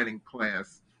signing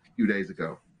class a few days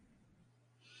ago.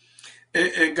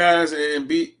 And guys, and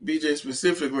BJ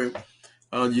specifically,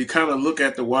 you kind of look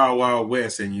at the Wild Wild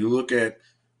West, and you look at,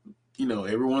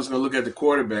 everyone's going to look at the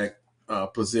quarterback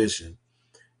position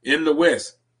in the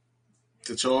West.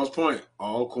 To Charles' point,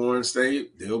 Alcorn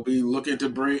State, they'll be looking to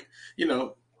bring,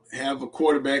 have a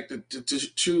quarterback to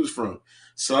choose from.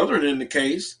 Southern, in the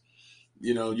case,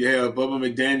 you have Bubba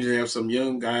McDaniel, you have some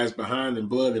young guys behind in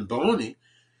Blood and Boney,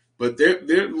 but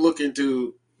they're looking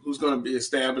to who's going to be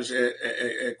established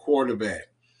at quarterback.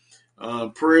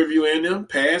 Prairie View A&M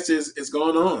pass is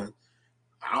going on.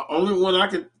 Only one I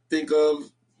could think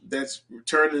of that's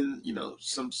returning,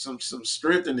 some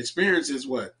strength and experience is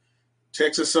what?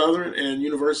 Texas Southern and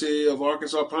University of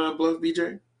Arkansas Pine Bluff,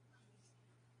 BJ?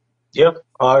 Yep.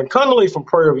 Connolly from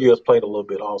Prairie View has played a little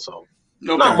bit also.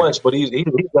 Okay. Not much, but he's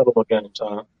got a little game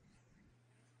time.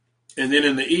 And then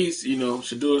in the East,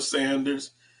 Shedeur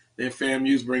Sanders, then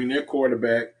FAMU's bringing their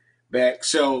quarterback back.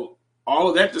 So all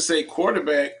of that to say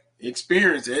quarterback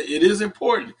experience, it is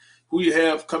important who you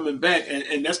have coming back.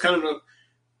 And that's kind of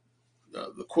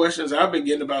the questions I've been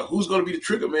getting about who's going to be the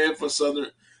trigger man for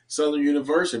Southern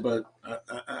University. But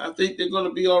I think they're going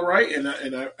to be all right. And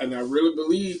I really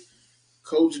believe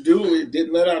Coach Dooley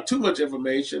didn't let out too much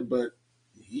information, but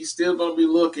he's still going to be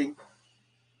looking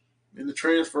in the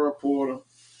transfer portal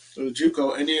for the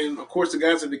JUCO. And then, of course, the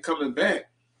guys that are coming back.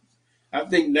 I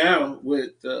think now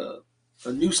with a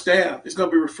new staff, it's going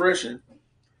to be refreshing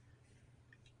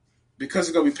because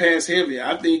it's going to be pass heavy.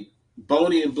 I think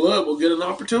Boney and Blood will get an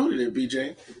opportunity,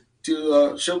 BJ,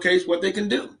 to showcase what they can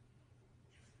do.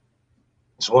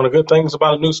 It's one of the good things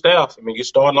about a new staff. I mean, you're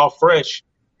starting off fresh.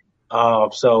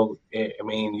 So, I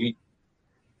mean,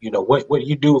 what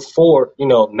you do for,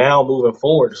 now moving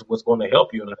forward is what's going to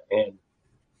help you. And,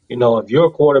 if you're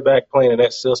a quarterback playing in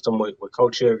that system with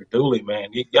Coach Eric Dooley, man,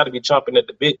 you got to be chomping at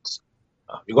the bits.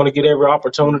 You're going to get every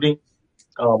opportunity.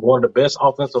 One of the best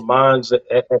offensive minds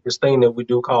at this thing that we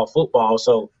do call football.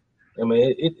 So, I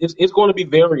mean, it's going to be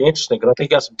very interesting because I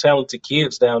think you got some talented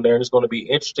kids down there, and it's going to be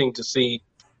interesting to see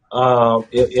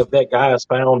if that guy is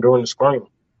found during the spring.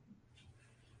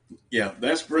 Yeah,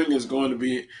 that spring is going to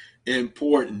be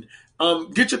important.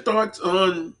 Get your thoughts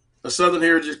on the Southern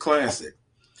Heritage Classic.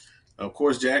 Of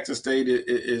course, Jackson State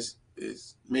is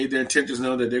made their intentions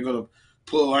known that they're going to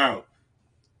pull out.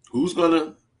 Who's going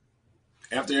to,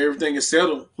 after everything is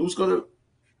settled, who's going to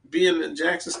be in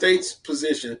Jackson State's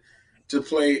position to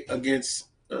play against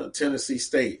Tennessee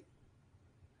State?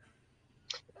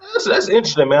 That's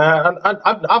interesting, man.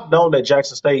 I've known that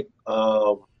Jackson State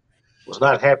was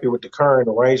not happy with the current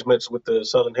arrangements with the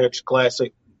Southern Heritage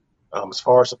Classic as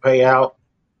far as the payout.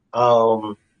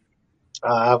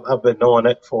 I've been knowing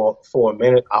that for a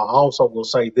minute. I also will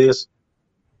say this.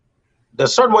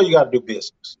 There's a certain way you got to do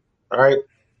business, all right?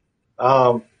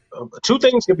 Two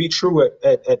things can be true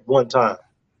at one time.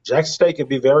 Jackson State can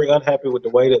be very unhappy with the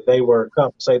way that they were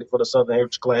compensated for the Southern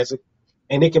Heritage Classic,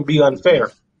 and it can be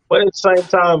unfair. But at the same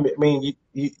time, I mean,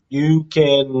 you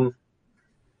can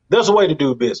 – there's a way to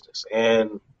do business.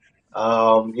 And,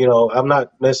 I'm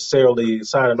not necessarily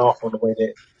signing off on the way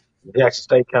that Jackson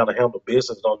State kind of handled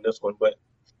business on this one. But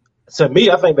to me,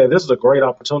 I think that this is a great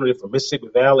opportunity for Mississippi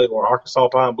Valley or Arkansas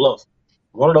Pine Bluff,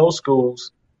 one of those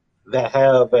schools that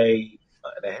have that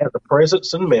has a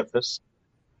presence in Memphis,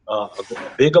 a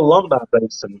big alumni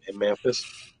base in Memphis.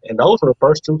 And those are the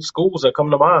first two schools that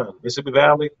come to mind, Mississippi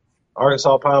Valley,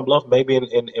 Arkansas Pine Bluff, maybe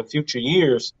in future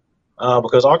years,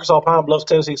 because Arkansas Pine Bluff,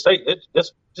 Tennessee State,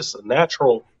 it's just a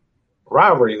natural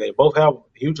rivalry. They both have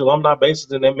huge alumni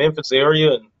bases in that Memphis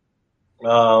area, and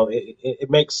it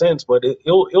makes sense. But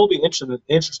it'll be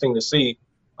interesting to see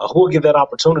who will get that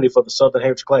opportunity for the Southern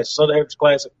Heritage Classic. Southern Heritage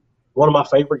Classic, one of my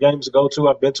favorite games to go to.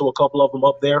 I've been to a couple of them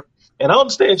up there, and I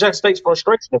understand Jackson State's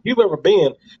frustration. If you've ever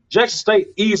been, Jackson State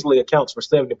easily accounts for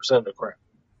 70% of the crowd,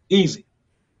 easy.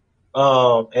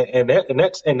 And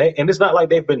it's not like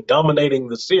they've been dominating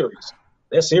the series.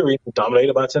 That series was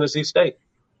dominated by Tennessee State.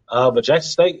 But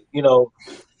Jackson State, you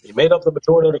made up the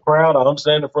majority of the crowd. I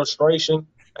understand the frustration.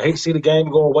 I hate to see the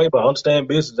game go away, but I understand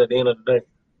business at the end of the day.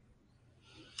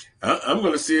 I'm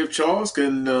going to see if Charles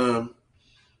can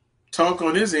talk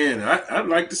on his end. I'd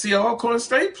like to see Alcorn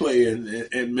State play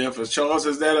in Memphis. Charles,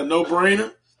 is that a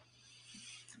no-brainer?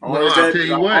 Or Well, is I'll that tell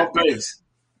you off what. base?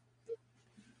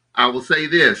 I will say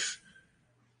this.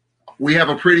 We have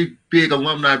a pretty big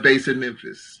alumni base in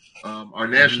Memphis. Our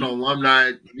national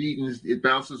alumni meetings, it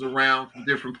bounces around from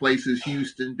different places,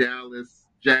 Houston, Dallas,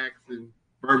 Jackson,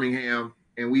 Birmingham,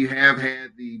 and we have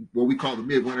had what we call the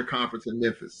Midwinter Conference in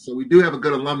Memphis. So we do have a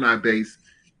good alumni base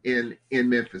in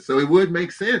Memphis. So it would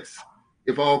make sense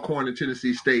if Alcorn and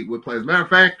Tennessee State would play. As a matter of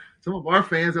fact, some of our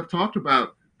fans have talked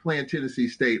about playing Tennessee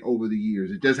State over the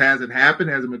years. It just hasn't happened,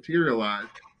 hasn't materialized.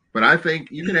 But I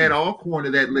think you can add Alcorn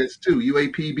to that list too.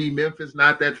 UAPB, Memphis,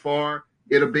 not that far.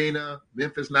 Itabena,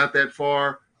 Memphis, not that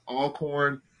far.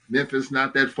 Alcorn, Memphis,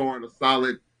 not that far, and a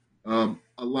solid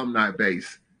alumni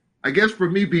base. I guess for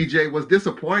me, BJ, what's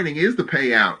disappointing is the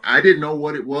payout. I didn't know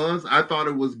what it was. I thought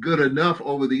it was good enough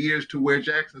over the years to where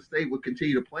Jackson State would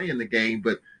continue to play in the game.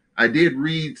 But I did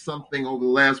read something over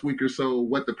the last week or so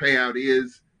what the payout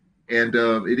is, and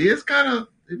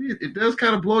it does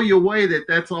kind of blow you away that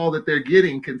that's all that they're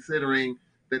getting, considering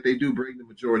that they do bring the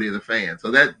majority of the fans. So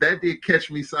that did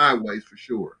catch me sideways for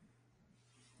sure.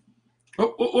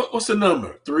 What's the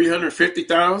number?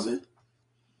 350,000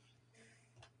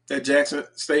 that Jackson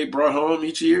State brought home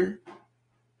each year?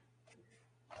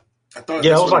 I thought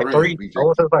it was like three.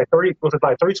 Was it like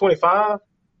 325?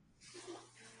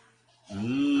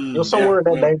 It was somewhere in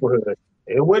that neighborhood.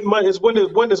 It wasn't much. It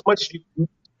wasn't as much as you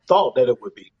thought that it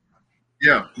would be.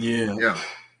 Yeah.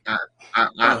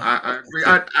 I agree.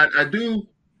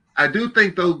 I do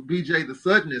think though, BJ, the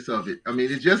suddenness of it. I mean,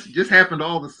 it just happened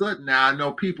all of a sudden. Now I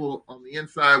know people on the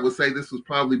inside would say this was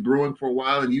probably brewing for a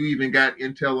while, and you even got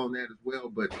intel on that as well.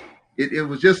 But it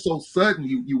was just so sudden.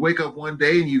 You wake up one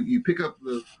day and you pick up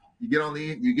you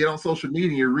get on social media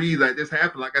and you read like this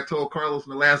happened. Like I told Carlos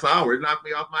in the last hour, it knocked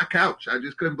me off my couch. I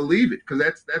just couldn't believe it, because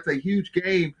that's a huge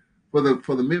game for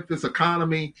the Memphis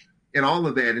economy and all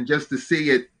of that. And just to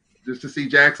see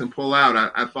Jackson pull out,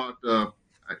 I thought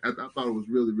it was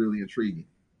really, really intriguing.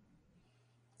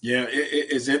 Yeah,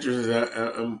 it's interesting.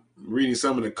 I'm reading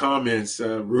some of the comments.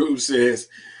 Rube says,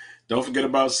 "Don't forget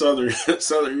about Southern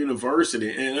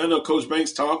University." And I know Coach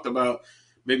Banks talked about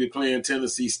maybe playing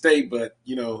Tennessee State, but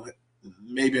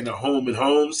maybe in a home and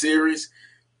home series.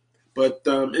 But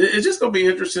it's just going to be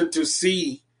interesting to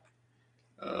see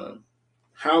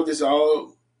how this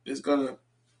all is going to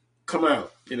come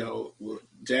out.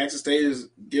 Jackson State is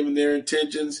giving their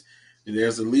intentions, and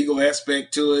there's a legal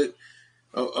aspect to it,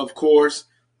 of course.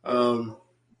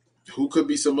 Who could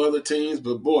be some other teams?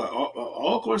 But boy,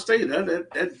 Alcorn State,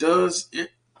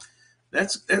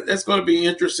 that's going to be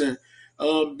interesting.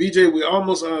 BJ, we're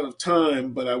almost out of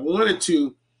time, but I wanted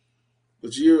to,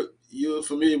 but you're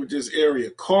familiar with this area.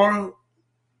 Carl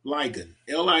Ligon,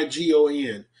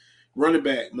 Ligon, running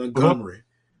back, Montgomery.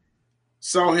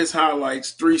 Saw his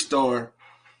highlights, 3-star.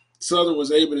 Southern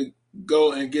was able to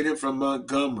go and get him from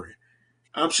Montgomery.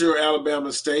 I'm sure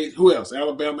Alabama State, who else?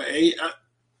 Alabama A&M,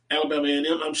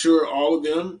 I'm sure all of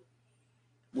them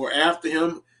were after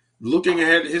him, looking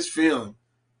at his film.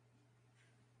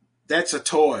 That's a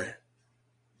toy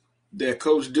that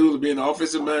Coach Dooley, being an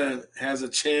offensive mind, has a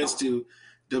chance to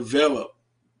develop.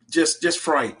 Just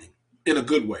frightening in a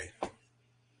good way.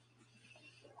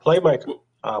 Playmaker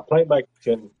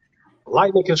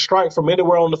lightning can strike from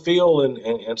anywhere on the field,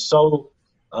 and so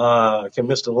can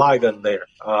Mr. Ligon there.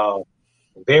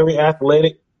 Very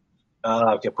athletic,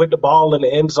 can put the ball in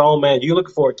the end zone. Man, you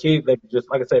looking for a kid that just,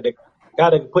 like I said, they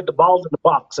got to put the ball in the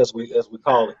box, as we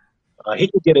call it. He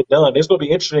can get it done. It's going to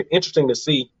be interesting to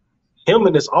see him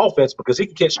in this offense, because he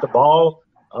can catch the ball,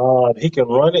 he can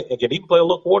run it, and he can play a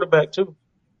little quarterback too.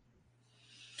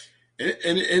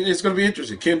 And it's going to be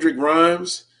interesting. Kendrick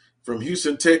Grimes from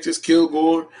Houston, Texas,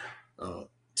 Kilgore.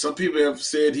 Some people have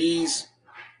said he's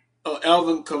an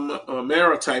Alvin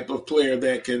Kamara type of player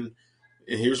that can,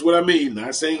 and here's what I mean,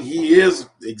 not saying he is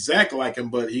exactly like him,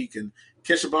 but he can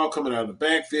catch the ball coming out of the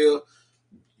backfield.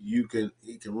 He can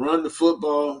run the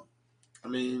football. I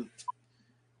mean,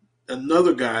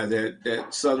 another guy that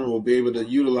Southern will be able to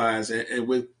utilize, and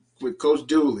with Coach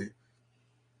Dooley,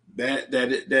 that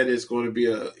is going to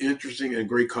be an interesting and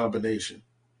great combination.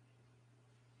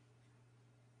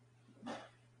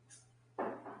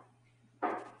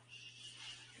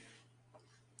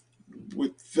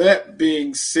 With that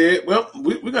being said, well,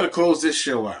 we're going to close this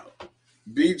show out.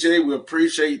 BJ, we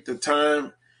appreciate the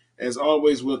time. As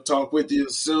always, we'll talk with you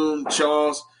soon.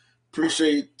 Charles,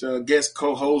 appreciate guest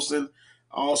co-hosting.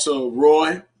 Also,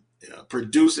 Roy,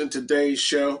 producing today's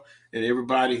show, and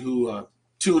everybody who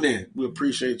tuned in. We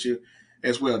appreciate you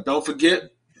as well. Don't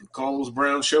forget, the Carlos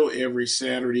Brown Show every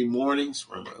Saturday mornings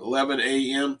from 11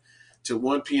 a.m. to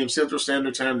 1 p.m. Central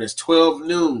Standard Time. That's 12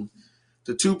 noon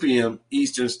to 2 p.m.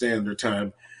 Eastern Standard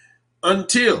Time.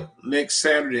 Until next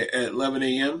Saturday at 11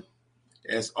 a.m.,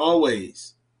 as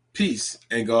always, peace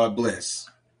and God bless.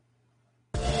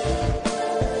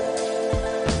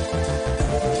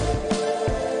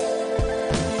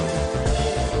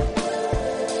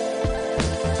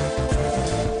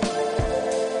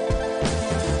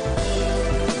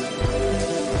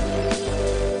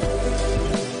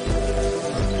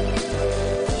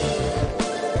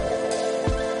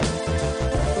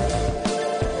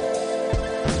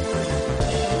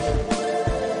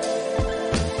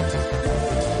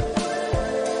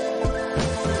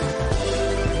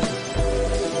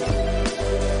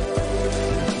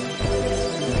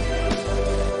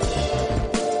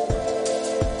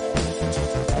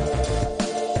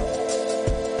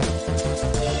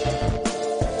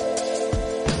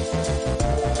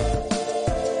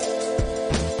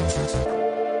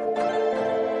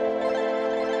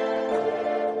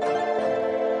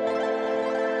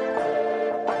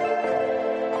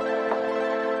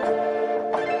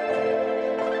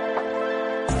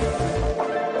 Bye.